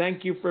you?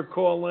 Thank you for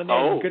calling in.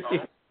 Oh. Good to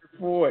hear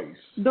your voice.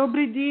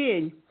 Добрый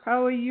день.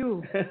 How are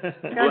you?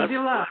 Как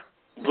дела?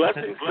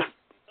 Blessings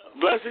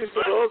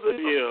to both of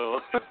you.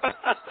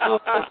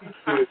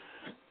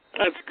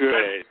 That's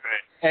great.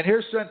 And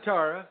here's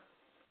Santara.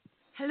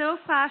 Hello,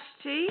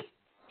 Fashti.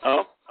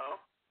 Oh.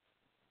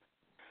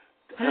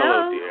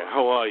 Hello, dear.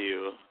 How are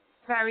you?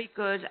 Very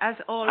good, as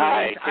always.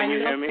 Hi, can you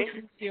hear me?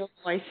 Listening to your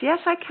voice. Yes,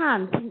 I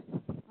can.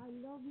 I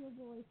love your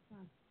voice,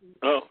 Nancy.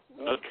 Oh,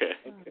 okay.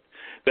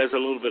 There's a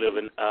little bit of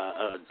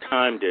a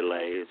time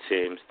delay, it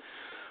seems.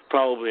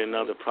 Probably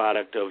another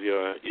product of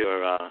your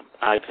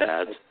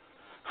iPads.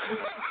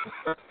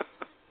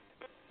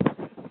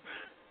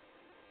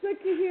 Good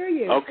to hear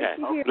you. Okay,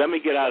 let me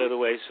get out of the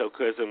way so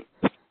Chrism.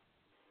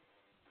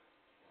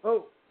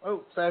 Oh,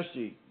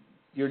 Fashji,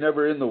 you're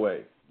never in the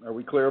way. Are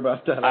we clear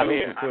about that? I'm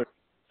here.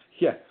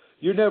 Yeah,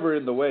 you're never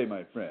in the way,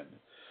 my friend.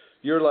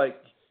 You're like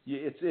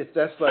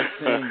that's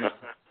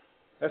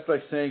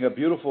like saying a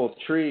beautiful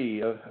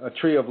tree, a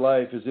tree of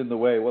life is in the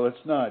way. Well,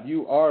 it's not.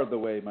 You are the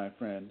way, my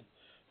friend.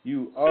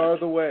 You are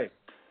the way.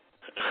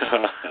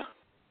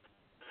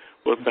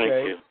 Well,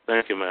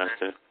 thank you,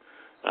 Master.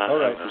 All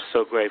right. I'm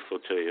so grateful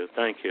to you.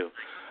 Thank you.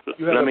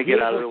 Let me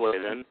get out of the way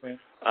then.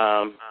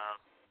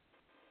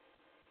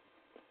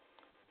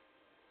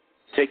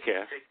 Take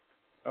care.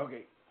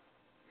 Okay.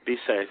 Be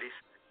safe.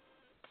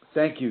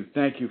 Thank you,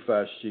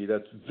 Fashji.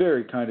 That's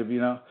very kind of you.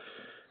 Now,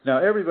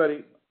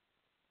 everybody,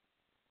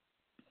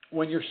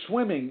 when you're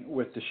swimming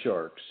with the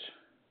sharks,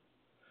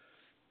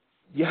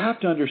 you have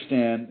to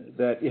understand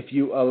that if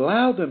you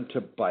allow them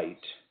to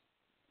bite,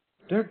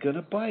 they're going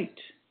to bite.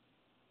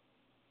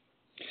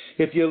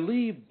 If you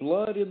leave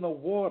blood in the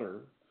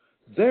water,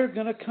 they're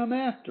going to come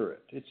after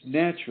it. It's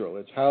natural.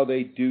 It's how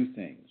they do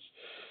things.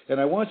 And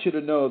I want you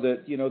to know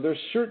that, there's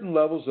certain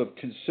levels of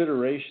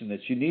consideration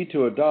that you need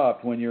to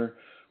adopt when you're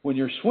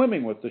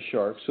swimming with the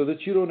sharks so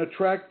that you don't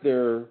attract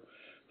their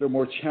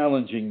more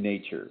challenging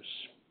natures.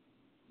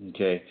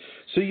 Okay?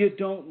 So you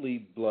don't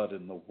leave blood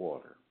in the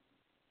water.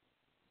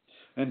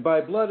 And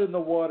by blood in the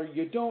water,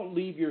 you don't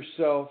leave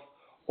yourself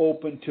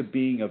open to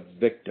being a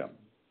victim.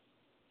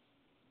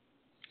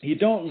 You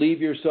don't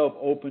leave yourself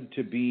open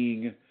to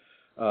being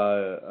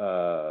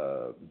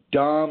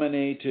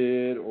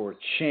dominated or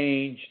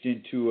changed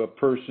into a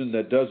person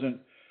that doesn't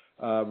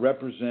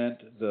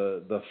represent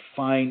the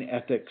fine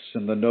ethics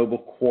and the noble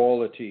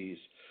qualities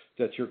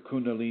that your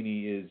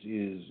Kundalini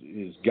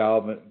is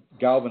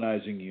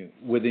galvanizing you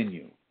within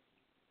you.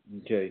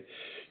 Okay,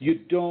 you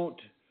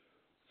don't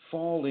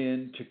fall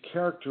into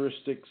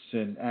characteristics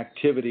and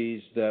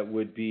activities that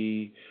would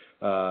be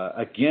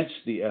against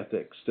the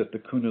ethics that the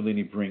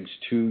Kundalini brings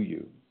to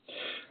you.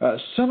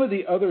 Some of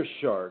the other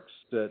sharks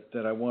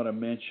that I want to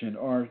mention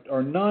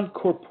are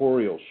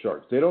non-corporeal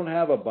sharks. They don't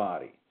have a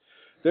body.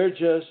 They're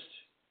just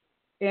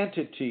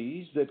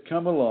entities that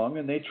come along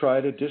and they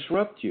try to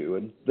disrupt you.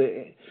 And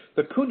the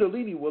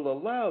Kundalini will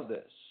allow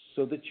this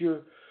so that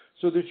you're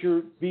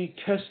being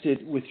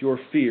tested with your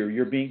fear.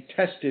 You're being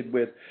tested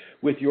with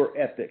your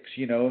ethics.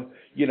 That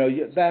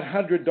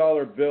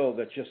 $100 bill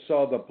that you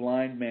saw the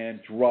blind man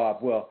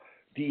drop. Well,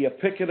 do you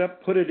pick it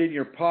up, put it in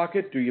your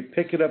pocket? Do you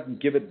pick it up and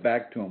give it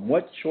back to him?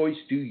 What choice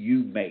do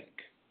you make?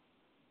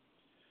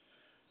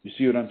 You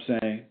see what I'm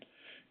saying?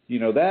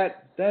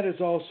 That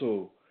is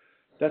also,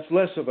 that's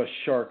less of a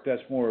shark.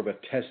 That's more of a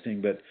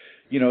testing. But,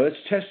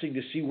 it's testing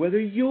to see whether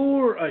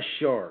you're a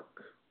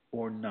shark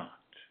or not.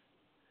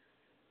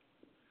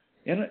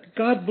 And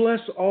God bless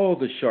all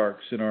the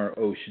sharks in our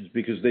oceans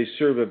because they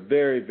serve a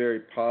very, very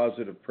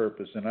positive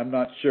purpose. And I'm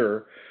not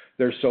sure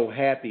they're so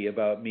happy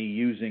about me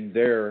using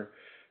their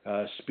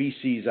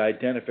species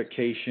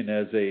identification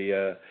as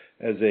a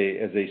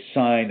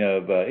sign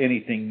of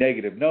anything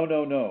negative. No.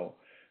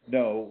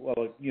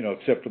 Well,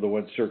 except for the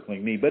one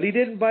circling me. But he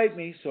didn't bite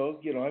me, so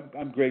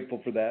I'm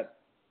grateful for that.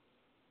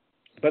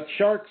 But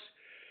sharks,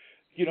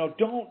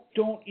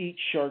 don't eat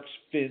shark's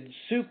fin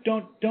soup.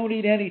 Don't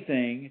eat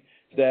anything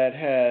that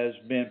has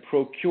been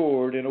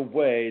procured in a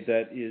way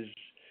that is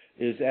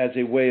as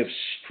a way of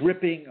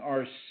stripping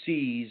our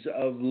seas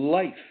of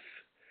life.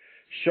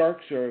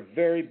 Sharks are a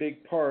very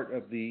big part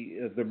of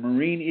the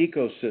marine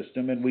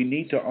ecosystem, and we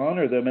need to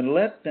honor them and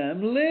let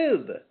them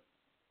live.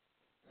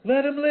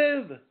 Let them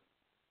live.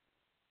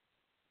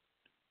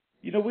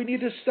 We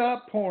need to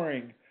stop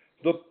pouring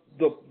the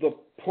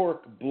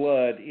pork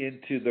blood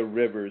into the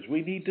rivers.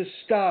 We need to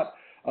stop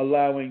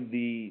allowing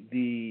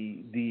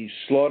the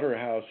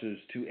slaughterhouses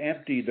to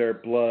empty their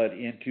blood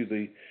into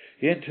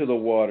the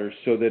water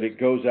so that it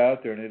goes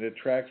out there and it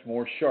attracts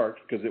more sharks,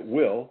 because it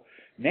will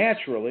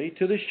naturally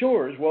to the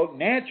shores. Well,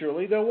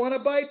 naturally they'll want to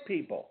bite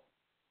people.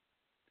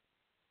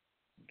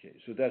 Okay,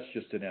 so that's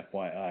just an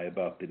FYI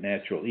about the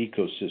natural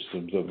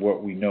ecosystems of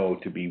what we know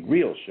to be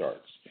real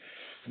sharks.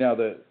 Now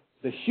the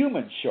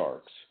human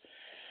sharks.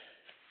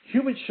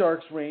 Human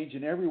sharks range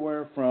in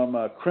everywhere from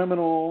a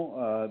criminal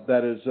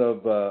that is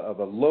of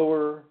a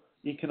lower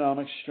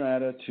economic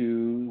strata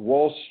to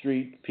Wall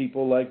Street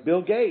people like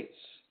Bill Gates,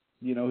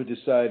 who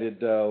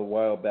decided a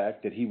while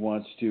back that he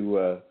wants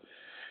to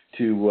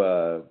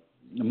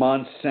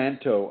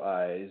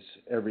Monsanto-ize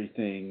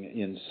everything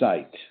in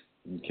sight.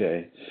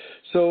 Okay,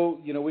 so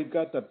we've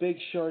got the big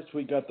sharks,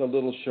 we've got the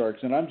little sharks,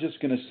 and I'm just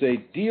going to say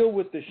deal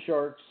with the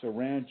sharks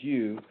around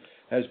you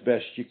as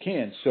best you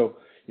can. So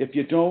if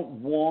you don't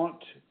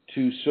want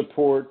to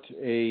support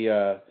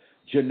a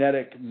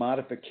genetic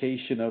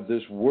modification of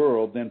this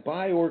world, then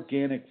buy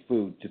organic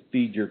food to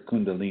feed your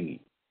Kundalini.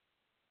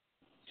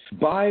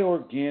 Buy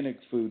organic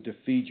food to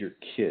feed your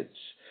kids.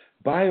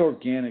 Buy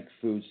organic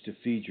foods to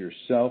feed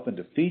yourself and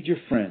to feed your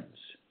friends.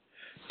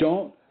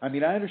 I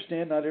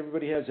understand not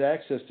everybody has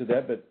access to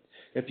that, but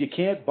if you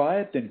can't buy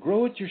it, then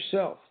grow it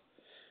yourself.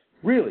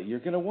 Really, you're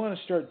going to want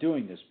to start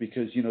doing this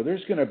because,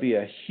 there's going to be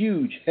a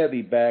huge,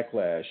 heavy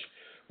backlash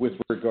with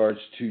regards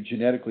to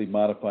genetically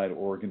modified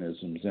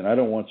organisms, and I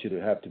don't want you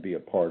to have to be a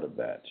part of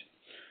that.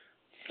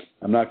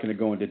 I'm not going to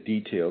go into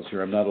details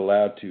here. I'm not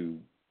allowed to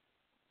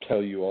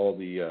tell you all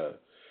the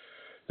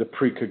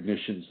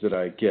precognitions that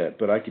I get,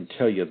 but I can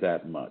tell you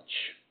that much.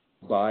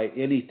 Buy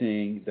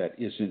anything that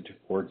isn't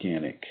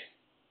organic.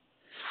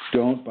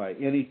 Don't buy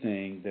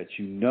anything that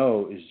you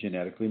know is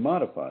genetically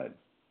modified.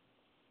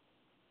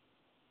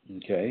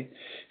 Okay?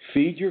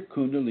 Feed your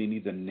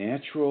Kundalini the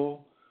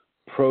natural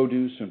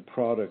produce and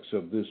products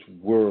of this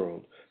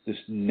world, this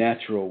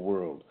natural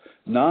world,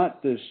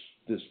 not this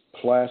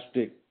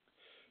plastic.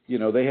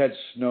 They had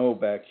snow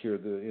back here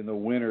in the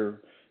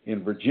winter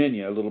in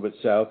Virginia, a little bit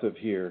south of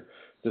here.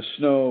 The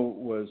snow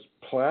was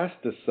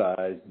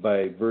plasticized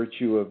by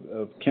virtue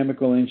of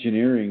chemical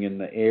engineering in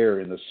the air,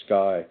 in the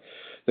sky.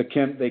 They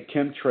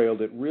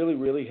chemtrailed it really,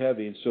 really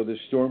heavy, and so the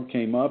storm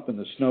came up and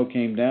the snow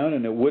came down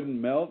and it wouldn't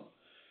melt.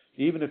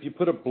 Even if you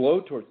put a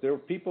blowtorch, there were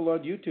people on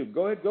YouTube.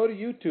 Go ahead, go to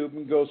YouTube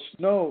and go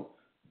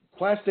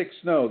plastic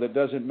snow that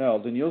doesn't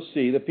melt, and you'll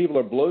see that people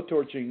are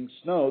blowtorching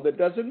snow that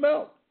doesn't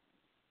melt.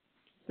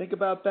 Think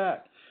about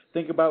that.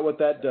 Think about what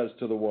that does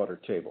to the water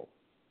table.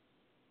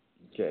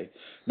 Okay.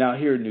 Now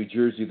here in New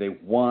Jersey, they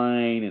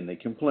whine and they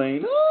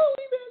complain. Oh,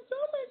 we've had so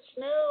much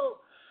snow.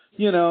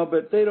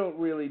 But they don't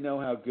really know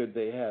how good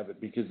they have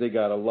it because they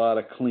got a lot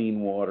of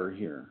clean water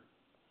here.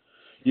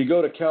 You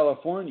go to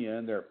California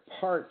and they're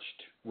parched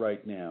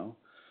right now,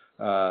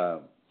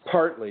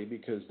 partly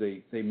because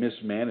they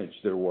mismanage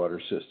their water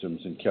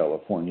systems in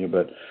California,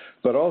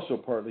 but also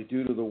partly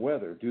due to the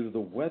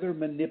weather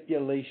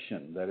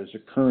manipulation that is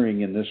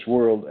occurring in this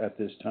world at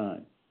this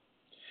time.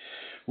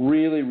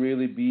 Really,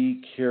 really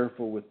be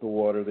careful with the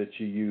water that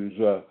you use.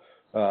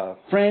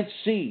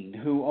 Francine,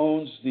 who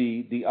owns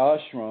the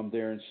ashram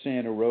there in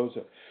Santa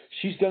Rosa,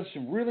 she's done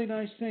some really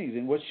nice things.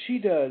 And what she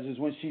does is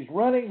when she's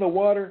running the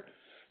water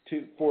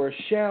for a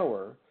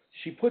shower,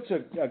 she puts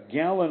a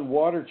gallon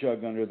water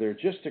jug under there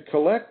just to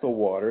collect the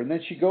water, and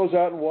then she goes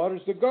out and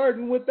waters the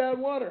garden with that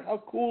water.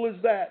 How cool is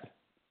that?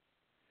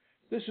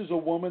 This is a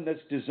woman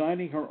that's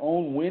designing her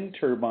own wind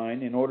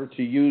turbine in order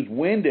to use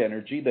wind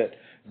energy that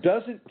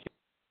doesn't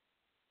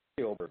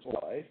kill her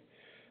life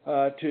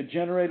to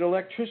generate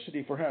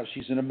electricity for her house.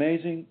 She's an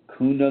amazing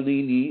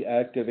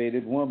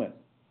Kundalini-activated woman.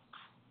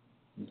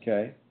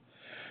 Okay?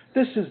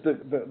 This is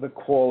the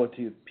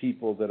quality of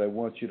people that I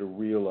want you to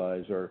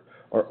realize are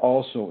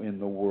also in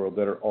the world,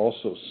 that are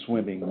also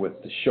swimming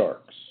with the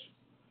sharks.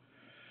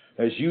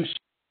 As you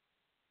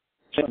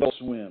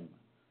swim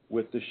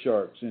with the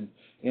sharks.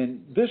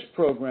 And this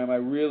program I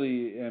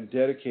really am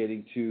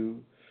dedicating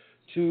to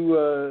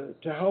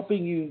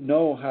helping you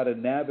know how to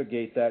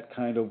navigate that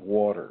kind of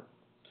water,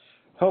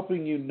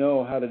 helping you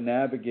know how to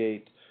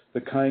navigate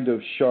the kind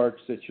of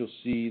sharks that you'll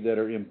see that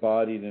are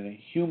embodied in a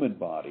human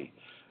body.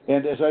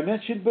 And as I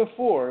mentioned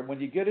before, when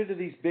you get into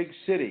these big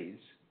cities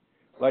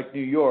like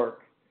New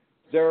York,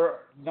 there are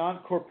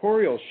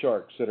non-corporeal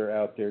sharks that are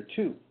out there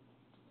too.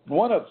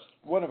 One of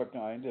a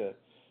kind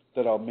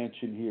that I'll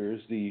mention here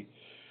is the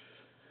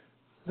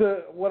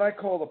what I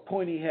call the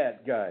pointy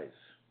hat guys.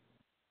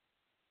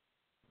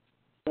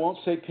 I won't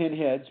say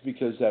pinheads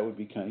because that would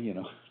be kind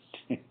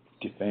of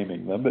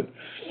defaming them, but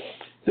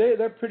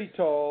they're pretty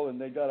tall and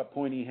they got a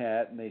pointy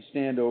hat and they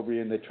stand over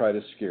you and they try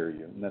to scare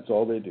you, and that's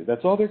all they do.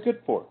 That's all they're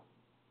good for.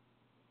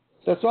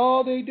 That's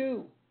all they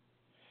do.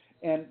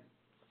 And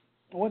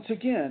once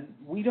again,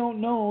 we don't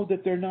know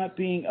that they're not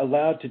being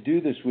allowed to do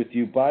this with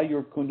you by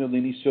your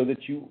Kundalini so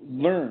that you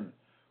learn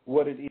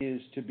what it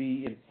is to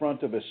be in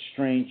front of a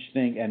strange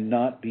thing and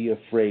not be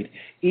afraid.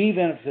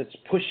 Even if it's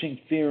pushing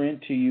fear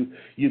into you,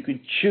 you can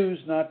choose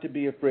not to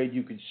be afraid.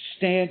 You can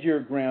stand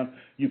your ground.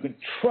 You can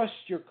trust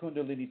your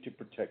Kundalini to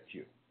protect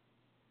you.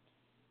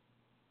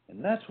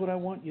 And that's what I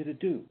want you to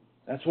do.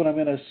 That's what I'm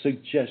going to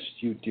suggest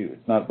you do.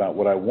 It's not about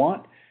what I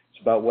want.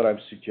 It's about what I'm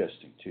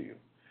suggesting to you.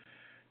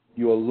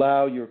 You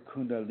allow your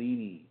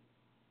Kundalini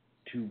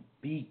to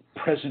be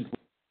present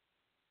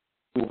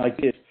like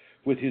this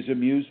with his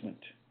amusement.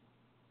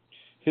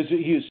 He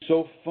is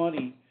so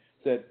funny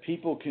that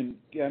people can,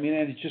 and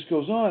it just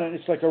goes on, and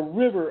it's like a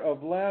river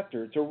of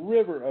laughter. It's a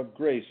river of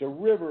grace, a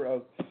river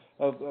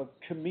of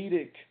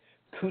comedic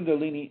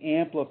Kundalini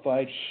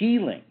amplified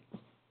healing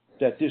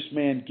that this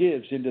man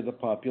gives into the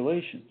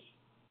populations.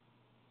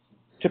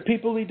 To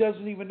people he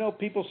doesn't even know,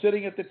 people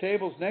sitting at the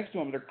tables next to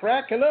him, they're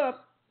cracking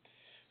up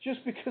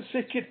just because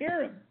they can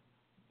hear him,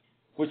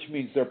 which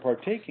means they're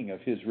partaking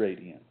of his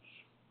radiance.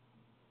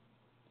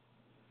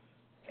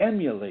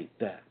 Emulate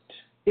that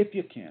if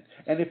you can,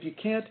 and if you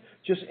can't,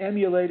 just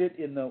emulate it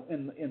in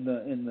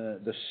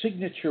the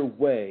signature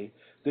way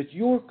that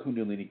your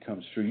Kundalini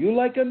comes through you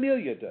like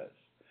Amelia does.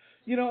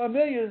 You know,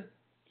 Amelia,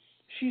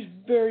 she's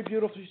very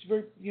beautiful. She's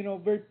very,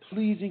 very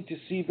pleasing to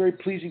see, very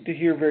pleasing to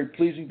hear, very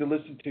pleasing to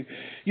listen to.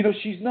 You know,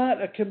 she's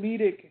not a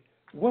comedic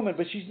woman,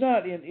 but she's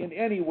not in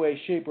any way,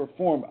 shape, or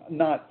form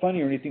not funny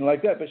or anything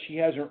like that, but she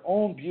has her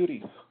own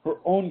beauty, her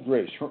own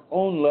grace, her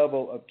own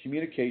level of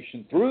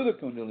communication through the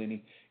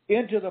Kundalini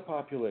into the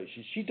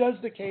population. She does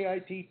the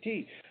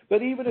KITT,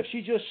 but even if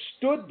she just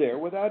stood there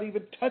without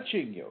even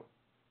touching you,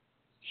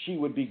 she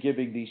would be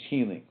giving these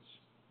healings.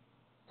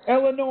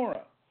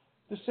 Eleonora,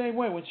 the same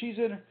way. When she's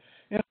in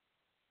the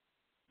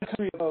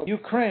country of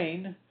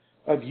Ukraine,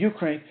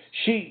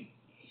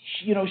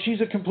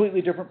 she's a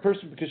completely different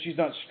person because she's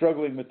not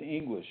struggling with the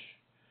English.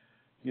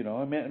 You know,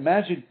 I mean,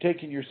 imagine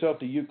taking yourself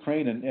to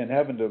Ukraine and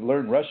having to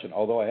learn Russian,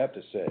 although I have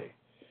to say,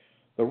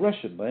 the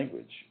Russian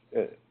language,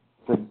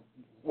 from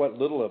what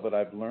little of it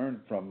I've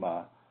learned from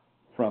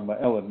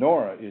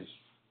Eleonora,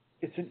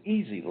 it's an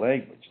easy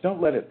language.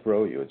 Don't let it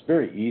throw you. It's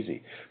very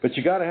easy. But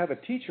you got to have a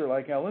teacher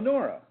like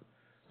Eleonora,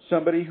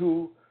 somebody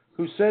who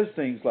says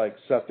things like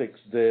suffix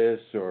this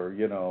or,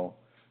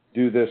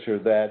 do this or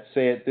that,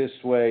 say it this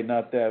way,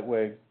 not that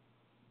way,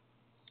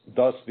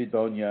 dos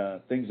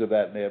vidonia, things of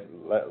that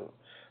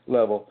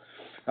level.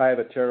 I have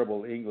a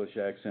terrible English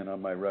accent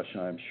on my Russian,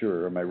 I'm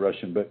sure, or my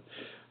Russian,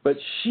 but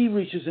she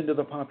reaches into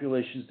the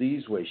populations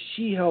these ways.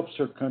 She helps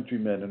her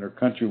countrymen and her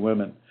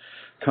countrywomen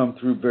come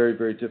through very,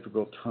 very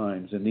difficult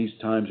times, and these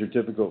times are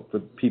difficult for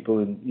people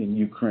in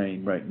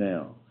Ukraine right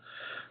now.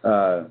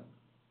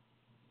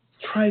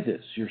 Try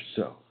this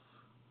yourself.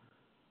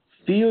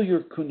 Feel your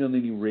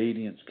Kundalini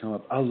radiance come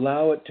up.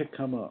 Allow it to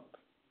come up.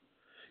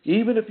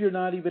 Even if you're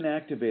not even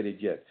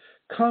activated yet,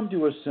 come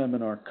to a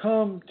seminar.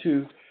 Come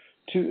to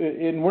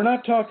and we're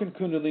not talking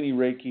Kundalini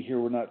Reiki here.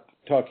 We're not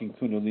talking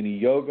Kundalini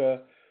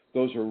Yoga.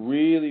 Those are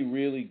really,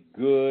 really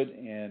good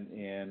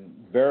and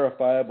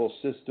verifiable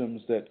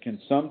systems that can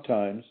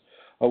sometimes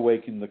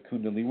awaken the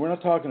Kundalini. We're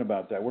not talking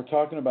about that. We're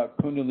talking about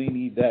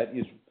Kundalini that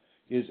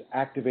is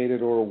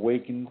activated or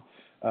awakened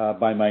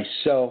by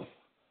myself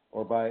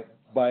or by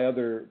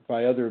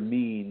other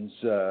means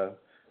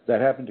that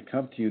happen to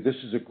come to you. This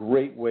is a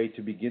great way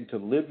to begin to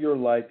live your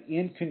life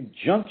in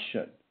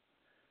conjunction,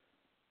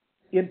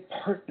 in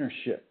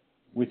partnership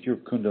with your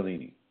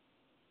Kundalini.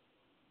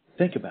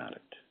 Think about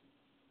it.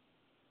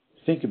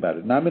 Think about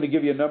it. Now I'm going to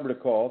give you a number to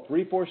call,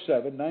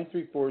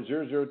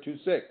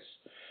 347-934-0026.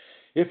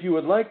 If you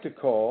would like to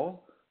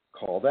call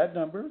that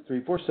number,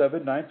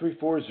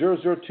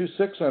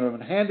 347-934-0026, and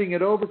I'm handing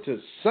it over to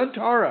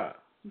Santara.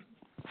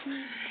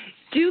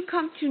 Do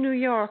come to New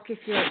York if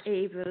you're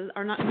able,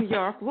 or not New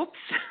York, whoops,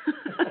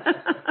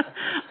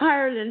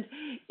 Ireland,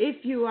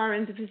 if you are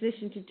in the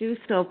position to do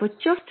so. But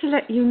just to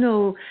let you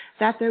know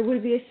that there will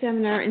be a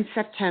seminar in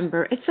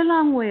September. It's a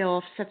long way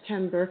off,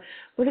 September,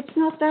 but it's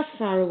not that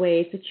far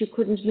away that you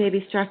couldn't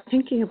maybe start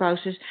thinking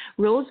about it.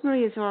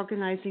 Rosemary is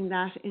organising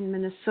that in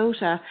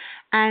Minnesota,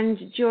 and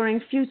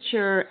during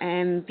future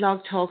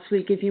blog talks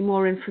we'll give you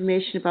more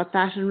information about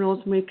that, and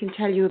Rosemary can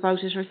tell you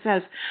about it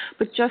herself.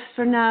 But just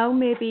for now,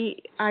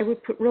 maybe I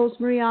would put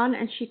Rosemary on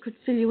and she could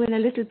fill you in a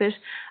little bit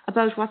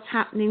about what's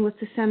happening with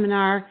the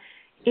seminar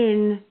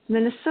in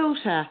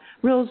Minnesota.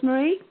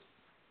 Rosemary?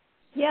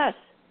 Yes.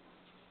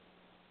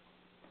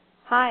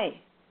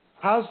 Hi.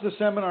 How's the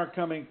seminar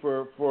coming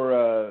for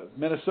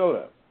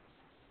Minnesota?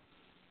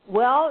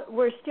 Well,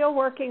 we're still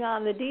working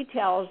on the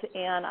details,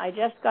 and I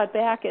just got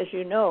back, as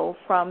you know,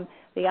 from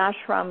the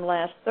ashram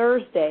last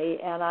Thursday,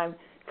 and I'm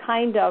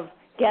kind of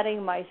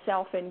getting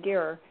myself in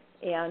gear.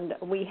 And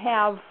we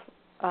have,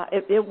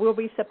 it will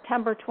be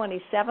September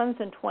 27th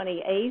and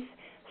 28th,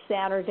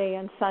 Saturday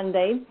and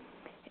Sunday,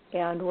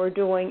 and we're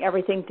doing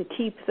everything to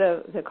keep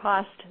the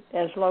cost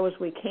as low as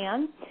we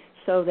can,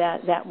 so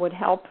that would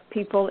help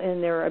people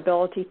in their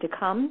ability to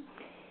come.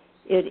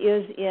 It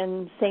is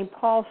in St.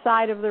 Paul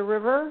side of the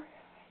river.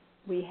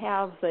 We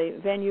have the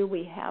venue,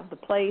 we have the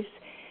place,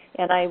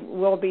 and I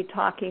will be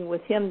talking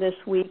with him this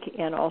week,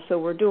 and also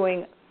we're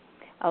doing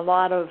a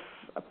lot of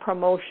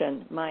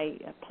promotion. My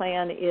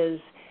plan is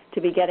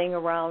to be getting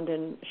around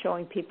and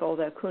showing people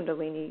the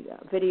Kundalini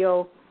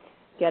video,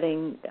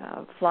 getting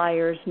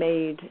flyers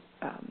made,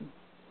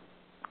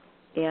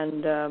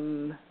 and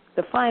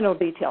the final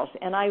details.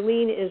 And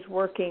Eileen is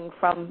working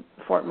from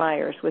Fort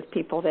Myers with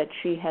people that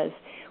she has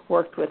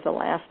worked with the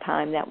last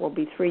time. That will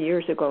be 3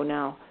 years ago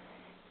now.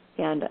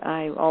 And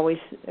I always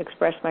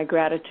express my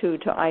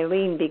gratitude to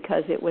Eileen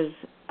because it was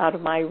out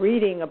of my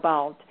reading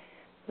about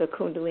the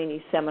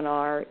Kundalini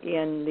seminar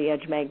in the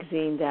Edge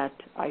magazine that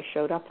I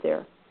showed up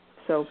there.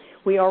 So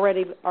we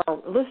already are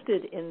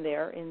listed in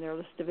their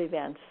list of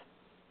events.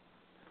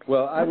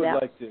 Well, I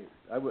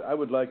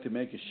would like to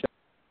make a shout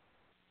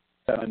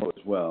out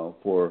as well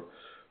for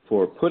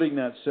putting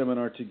that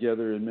seminar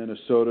together in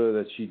Minnesota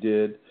that she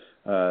did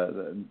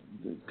a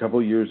couple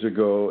of years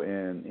ago,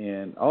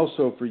 and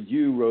also for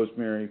you,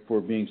 Rosemary,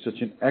 for being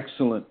such an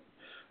excellent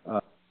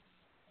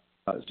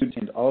student,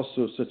 and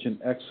also such an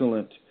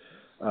excellent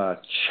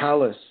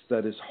chalice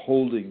that is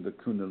holding the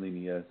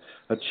Kundalini,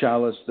 a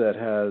chalice that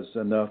has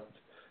enough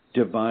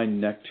divine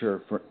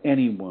nectar for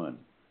anyone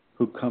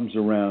who comes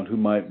around who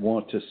might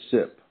want to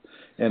sip.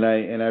 And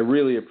I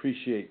really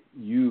appreciate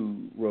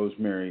you,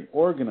 Rosemary,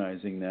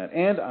 organizing that,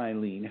 and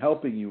Eileen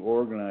helping you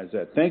organize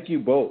that. Thank you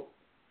both.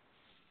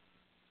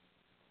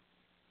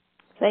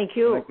 Thank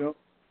you.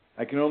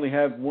 I can only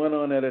have one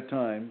on at a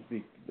time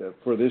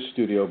for this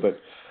studio, but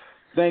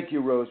thank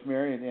you,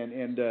 Rosemary,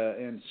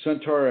 and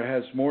Santara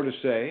has more to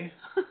say.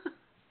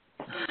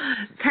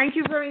 Thank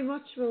you very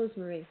much,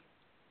 Rosemary.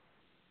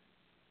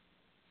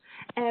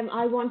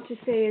 I want to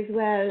say as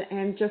well,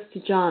 just to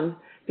John,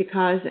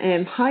 because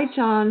hi,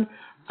 John.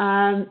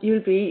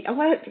 You'll be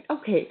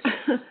okay.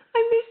 I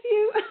miss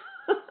you.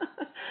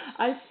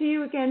 I'll see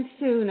you again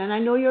soon, and I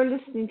know you're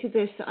listening to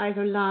this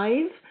either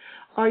live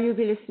or you'll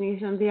be listening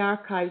to it on the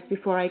archives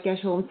before I get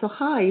home. So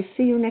hi,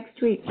 see you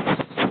next week.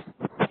 I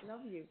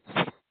love you.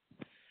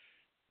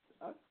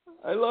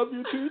 I love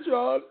you too,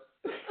 John.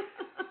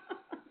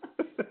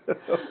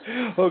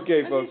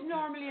 Okay, folks. He's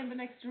normally in the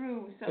next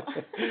room. So.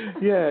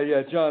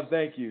 Yeah, John.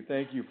 Thank you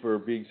for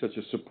being such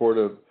a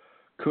supportive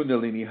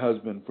Kundalini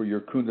husband for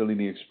your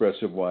Kundalini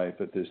expressive wife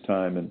at this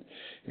time,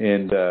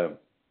 and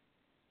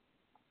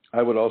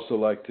I would also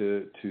like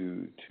to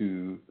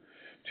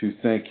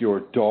thank your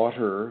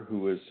daughter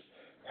who is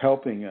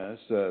helping us,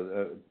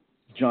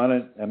 John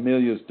and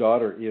Amelia's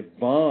daughter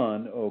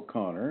Yvonne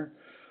O'Connor,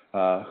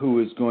 who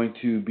is going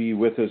to be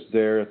with us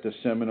there at the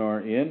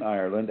seminar in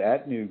Ireland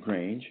at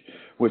Newgrange,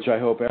 which I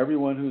hope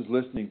everyone who's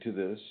listening to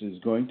this is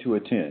going to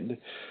attend.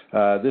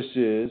 This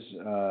is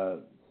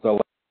the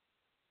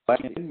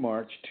last in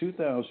March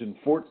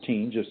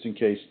 2014, just in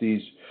case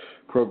these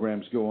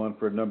programs go on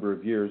for a number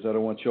of years. I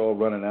don't want you all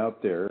running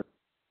out there.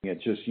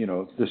 It's just,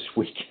 this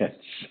weekend.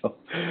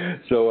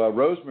 So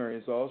Rosemary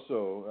is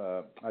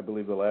also, I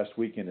believe, the last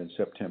weekend in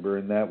September,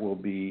 and that will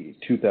be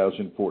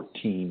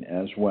 2014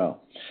 as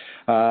well.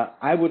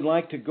 I would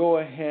like to go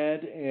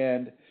ahead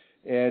and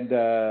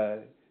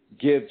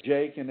give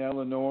Jake and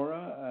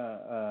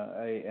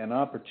Eleonora an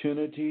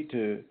opportunity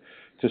to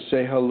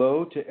say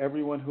hello to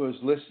everyone who is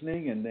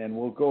listening, and then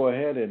we'll go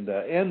ahead and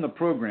end the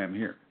program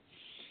here.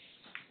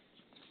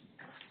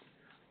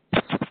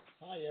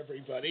 Hi,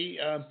 everybody.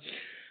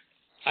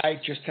 I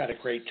just had a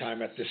great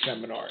time at the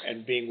seminar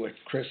and being with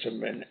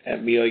Chrism and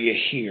Amelia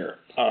here.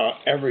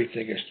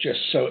 Everything is just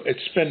so,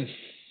 it's been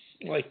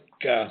like,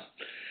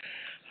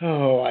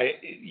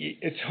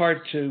 it's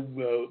hard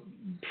to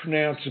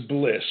pronounce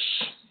bliss,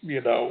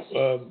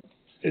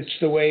 it's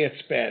the way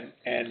it's been.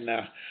 And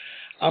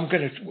I'm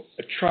going to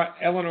try,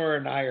 Eleonora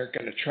and I are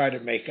going to try to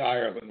make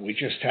Ireland. We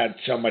just had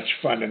so much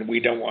fun and we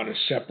don't want to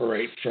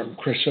separate from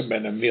Chrism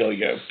and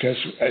Amelia because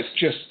it's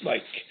just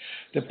like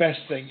the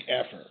best thing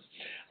ever.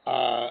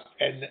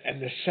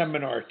 And the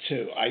seminar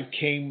too. I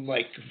came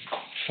like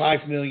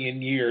 5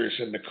 million years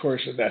in the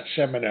course of that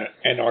seminar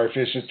and our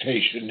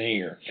visitation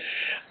here.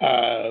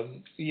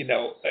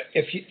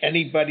 If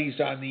anybody's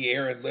on the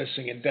air and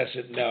listening and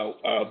doesn't know,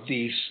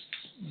 these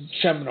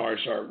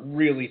seminars are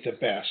really the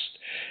best,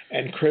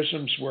 and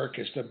Chrism's work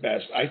is the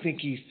best. I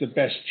think he's the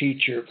best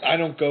teacher. I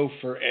don't go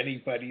for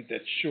anybody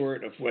that's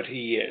short of what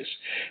he is,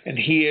 and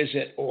he is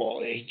it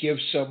all. He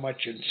gives so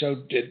much, and so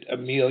did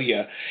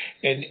Amelia,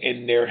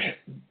 and their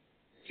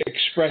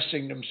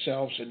expressing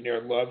themselves and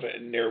their love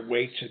and their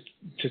way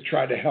to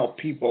try to help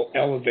people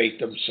elevate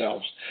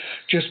themselves.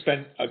 Just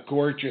been a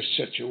gorgeous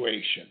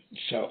situation.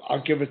 So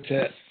I'll give it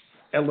to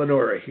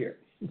Eleonora here.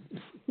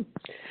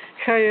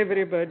 Hi,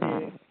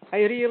 everybody. I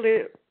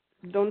really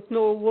don't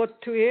know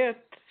what to add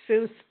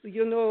since,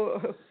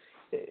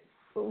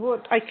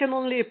 what I can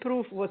only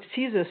approve what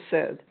Caesar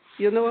said,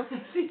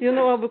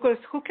 because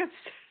who can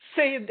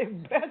say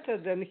it better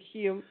than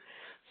him?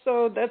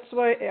 So that's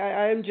why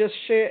I'm just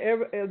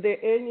share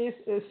any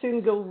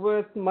single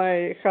word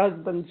my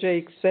husband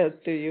Jake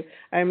said to you.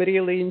 I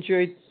really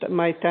enjoyed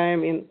my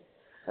time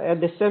at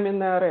the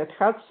seminar at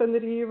Hudson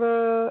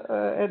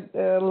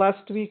River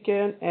last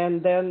weekend,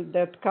 and then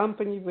that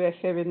company we're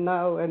having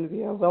now, and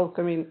we are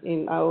welcoming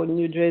in our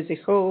New Jersey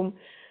home,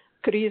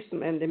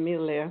 Chrism and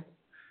Amelia.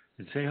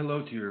 And say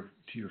hello to your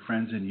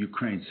friends in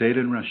Ukraine. Say it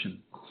in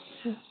Russian.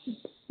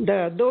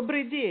 Да,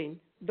 добрый день,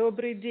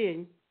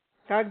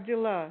 как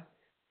дела?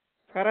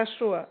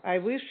 Хорошо. I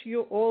wish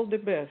you all the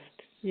best.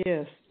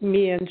 Yes,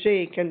 me and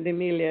Jake and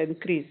Amelia and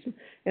Chrism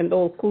and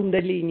all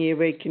Kundalini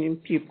awakening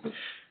people.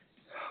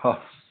 Oh,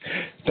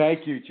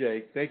 thank you,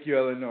 Jake. Thank you,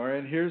 Eleonora.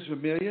 And here's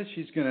Amelia.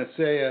 She's going to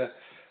say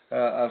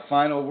a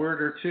final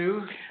word or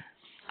two.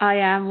 I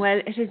am. Well,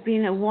 it has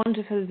been a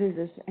wonderful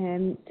visit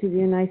to the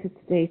United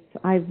States.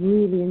 I've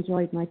really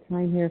enjoyed my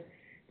time here.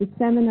 The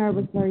seminar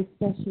was very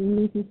special,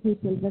 meeting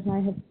people that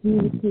I have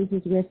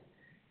communicated with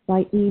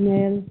by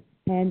email,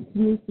 and to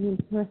meet them in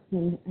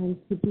person and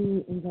to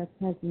be in their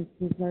presence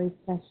was very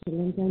special.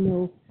 And I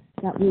know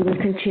that we will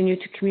continue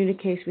to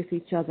communicate with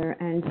each other.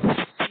 And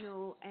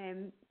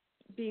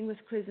being with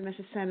Chrism at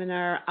a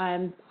seminar.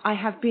 I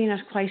have been at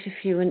quite a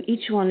few, and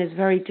each one is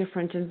very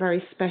different and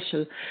very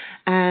special.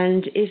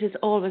 And it is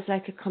always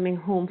like a coming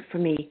home for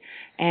me,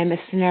 a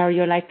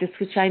scenario like this,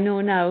 which I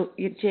know now,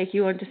 Jake,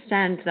 you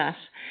understand that.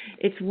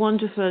 It's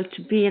wonderful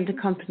to be in the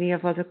company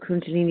of other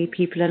Kundalini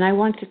people. And I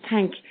want to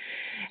thank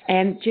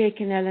Jake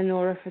and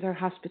Eleonora for their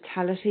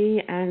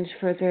hospitality and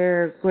for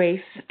their grace,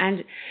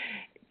 and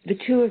the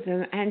two of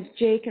them, and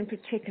Jake in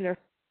particular.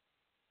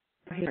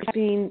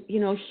 Being,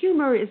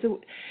 humor is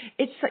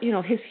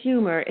his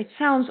humor. It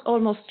sounds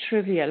almost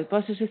trivial,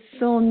 but it is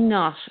so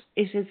not.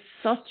 It is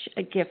such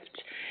a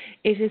gift.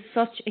 It is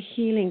such a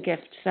healing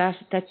gift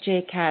that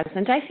Jake has,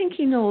 and I think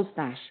he knows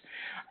that.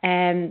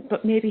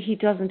 But maybe he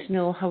doesn't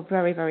know how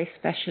very, very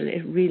special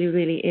it really,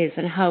 really is,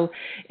 and how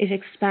it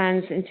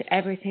expands into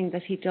everything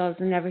that he does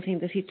and everything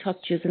that he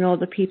touches and all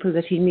the people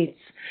that he meets.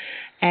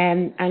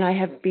 And I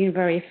have been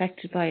very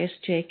affected by it,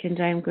 Jake, and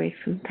I am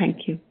grateful.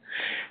 Thank you.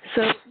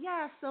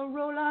 So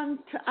roll on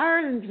to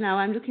Ireland now.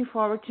 I'm looking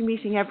forward to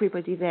meeting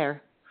everybody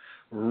there.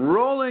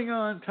 Rolling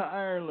on to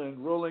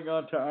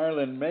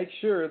Ireland. Make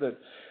sure that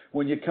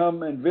when you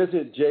come and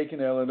visit Jake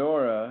and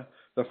Eleonora,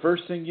 the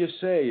first thing you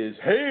say is,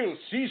 "Hail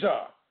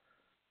Caesar!"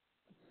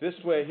 This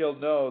way he'll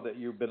know that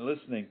you've been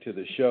listening to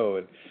the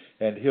show,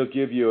 and he'll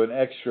give you an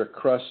extra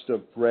crust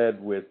of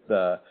bread with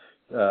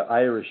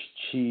Irish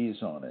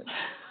cheese on it.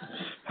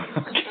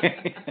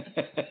 Okay.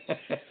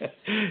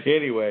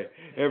 Anyway,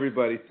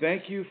 everybody,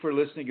 thank you for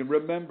listening. And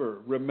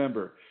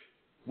remember,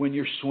 when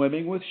you're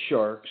swimming with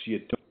sharks, you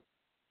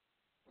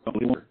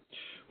don't.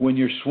 When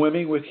you're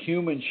swimming with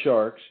human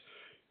sharks,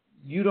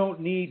 you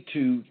don't need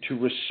to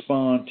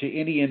respond to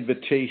any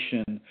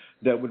invitation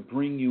that would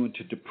bring you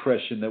into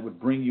depression, that would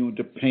bring you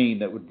into pain,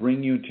 that would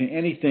bring you into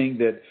anything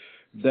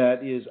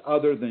that is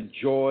other than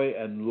joy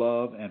and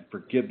love and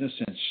forgiveness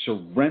and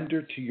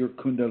surrender to your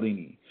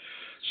Kundalini.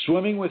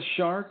 Swimming with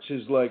sharks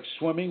is like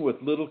swimming with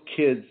little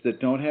kids that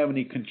don't have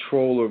any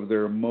control over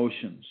their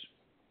emotions.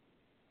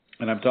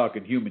 And I'm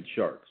talking human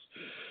sharks.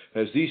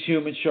 As these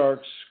human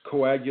sharks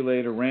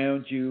coagulate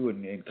around you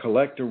and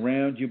collect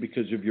around you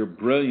because of your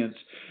brilliance,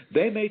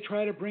 they may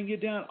try to bring you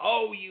down.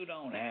 Oh, you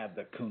don't have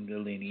the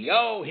Kundalini.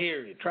 Oh,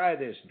 here, try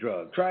this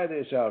drug, try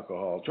this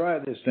alcohol, try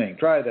this thing,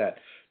 try that.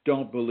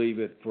 Don't believe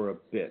it for a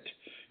bit.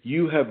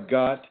 You have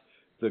got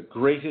the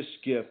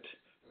greatest gift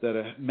that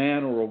a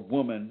man or a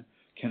woman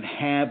can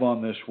have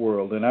on this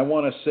world. And I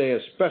want to say a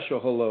special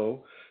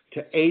hello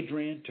to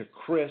Adrian, to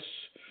Chris,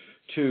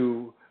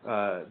 to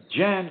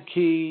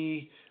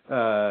Janki,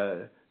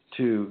 to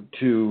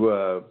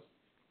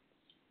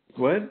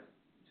what?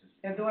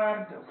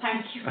 Eduardo,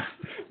 thank you.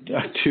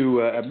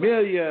 To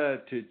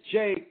Amelia, to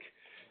Jake,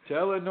 to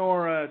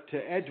Eleonora, to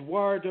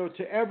Eduardo,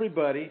 to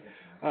everybody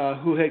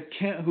who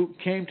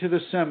came to the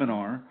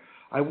seminar.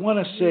 I want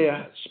to say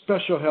a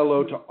special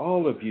hello to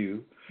all of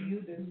you.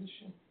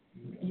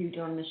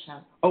 Ido and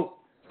Michelle. Oh,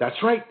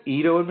 that's right.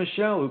 Ido and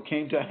Michelle, who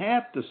came to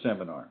half the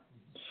seminar.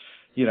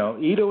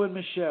 Ido and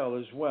Michelle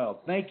as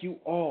well. Thank you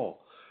all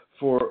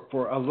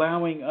for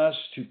allowing us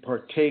to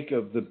partake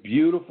of the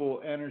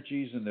beautiful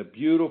energies and the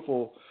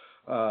beautiful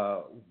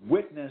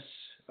witness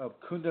of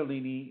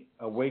Kundalini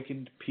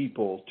awakened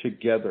people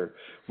together.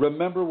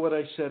 Remember what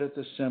I said at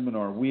the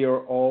seminar. We are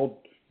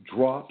all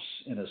drops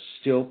in a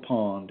still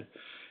pond,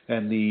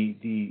 and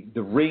the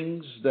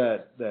rings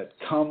that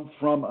come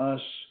from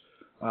us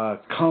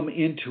come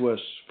into us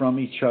from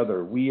each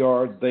other. We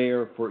are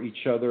there for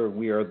each other.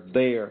 We are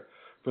there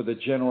for the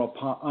general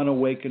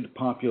unawakened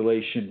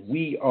population.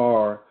 We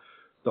are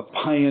the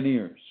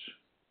pioneers.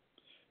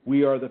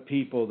 We are the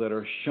people that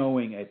are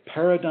showing a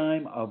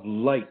paradigm of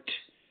light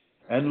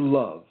and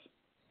love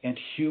and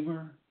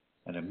humor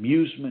and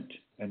amusement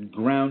and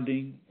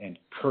grounding and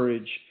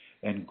courage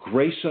and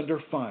grace under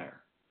fire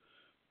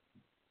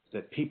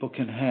that people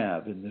can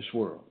have in this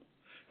world.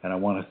 And I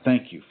want to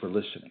thank you for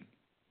listening.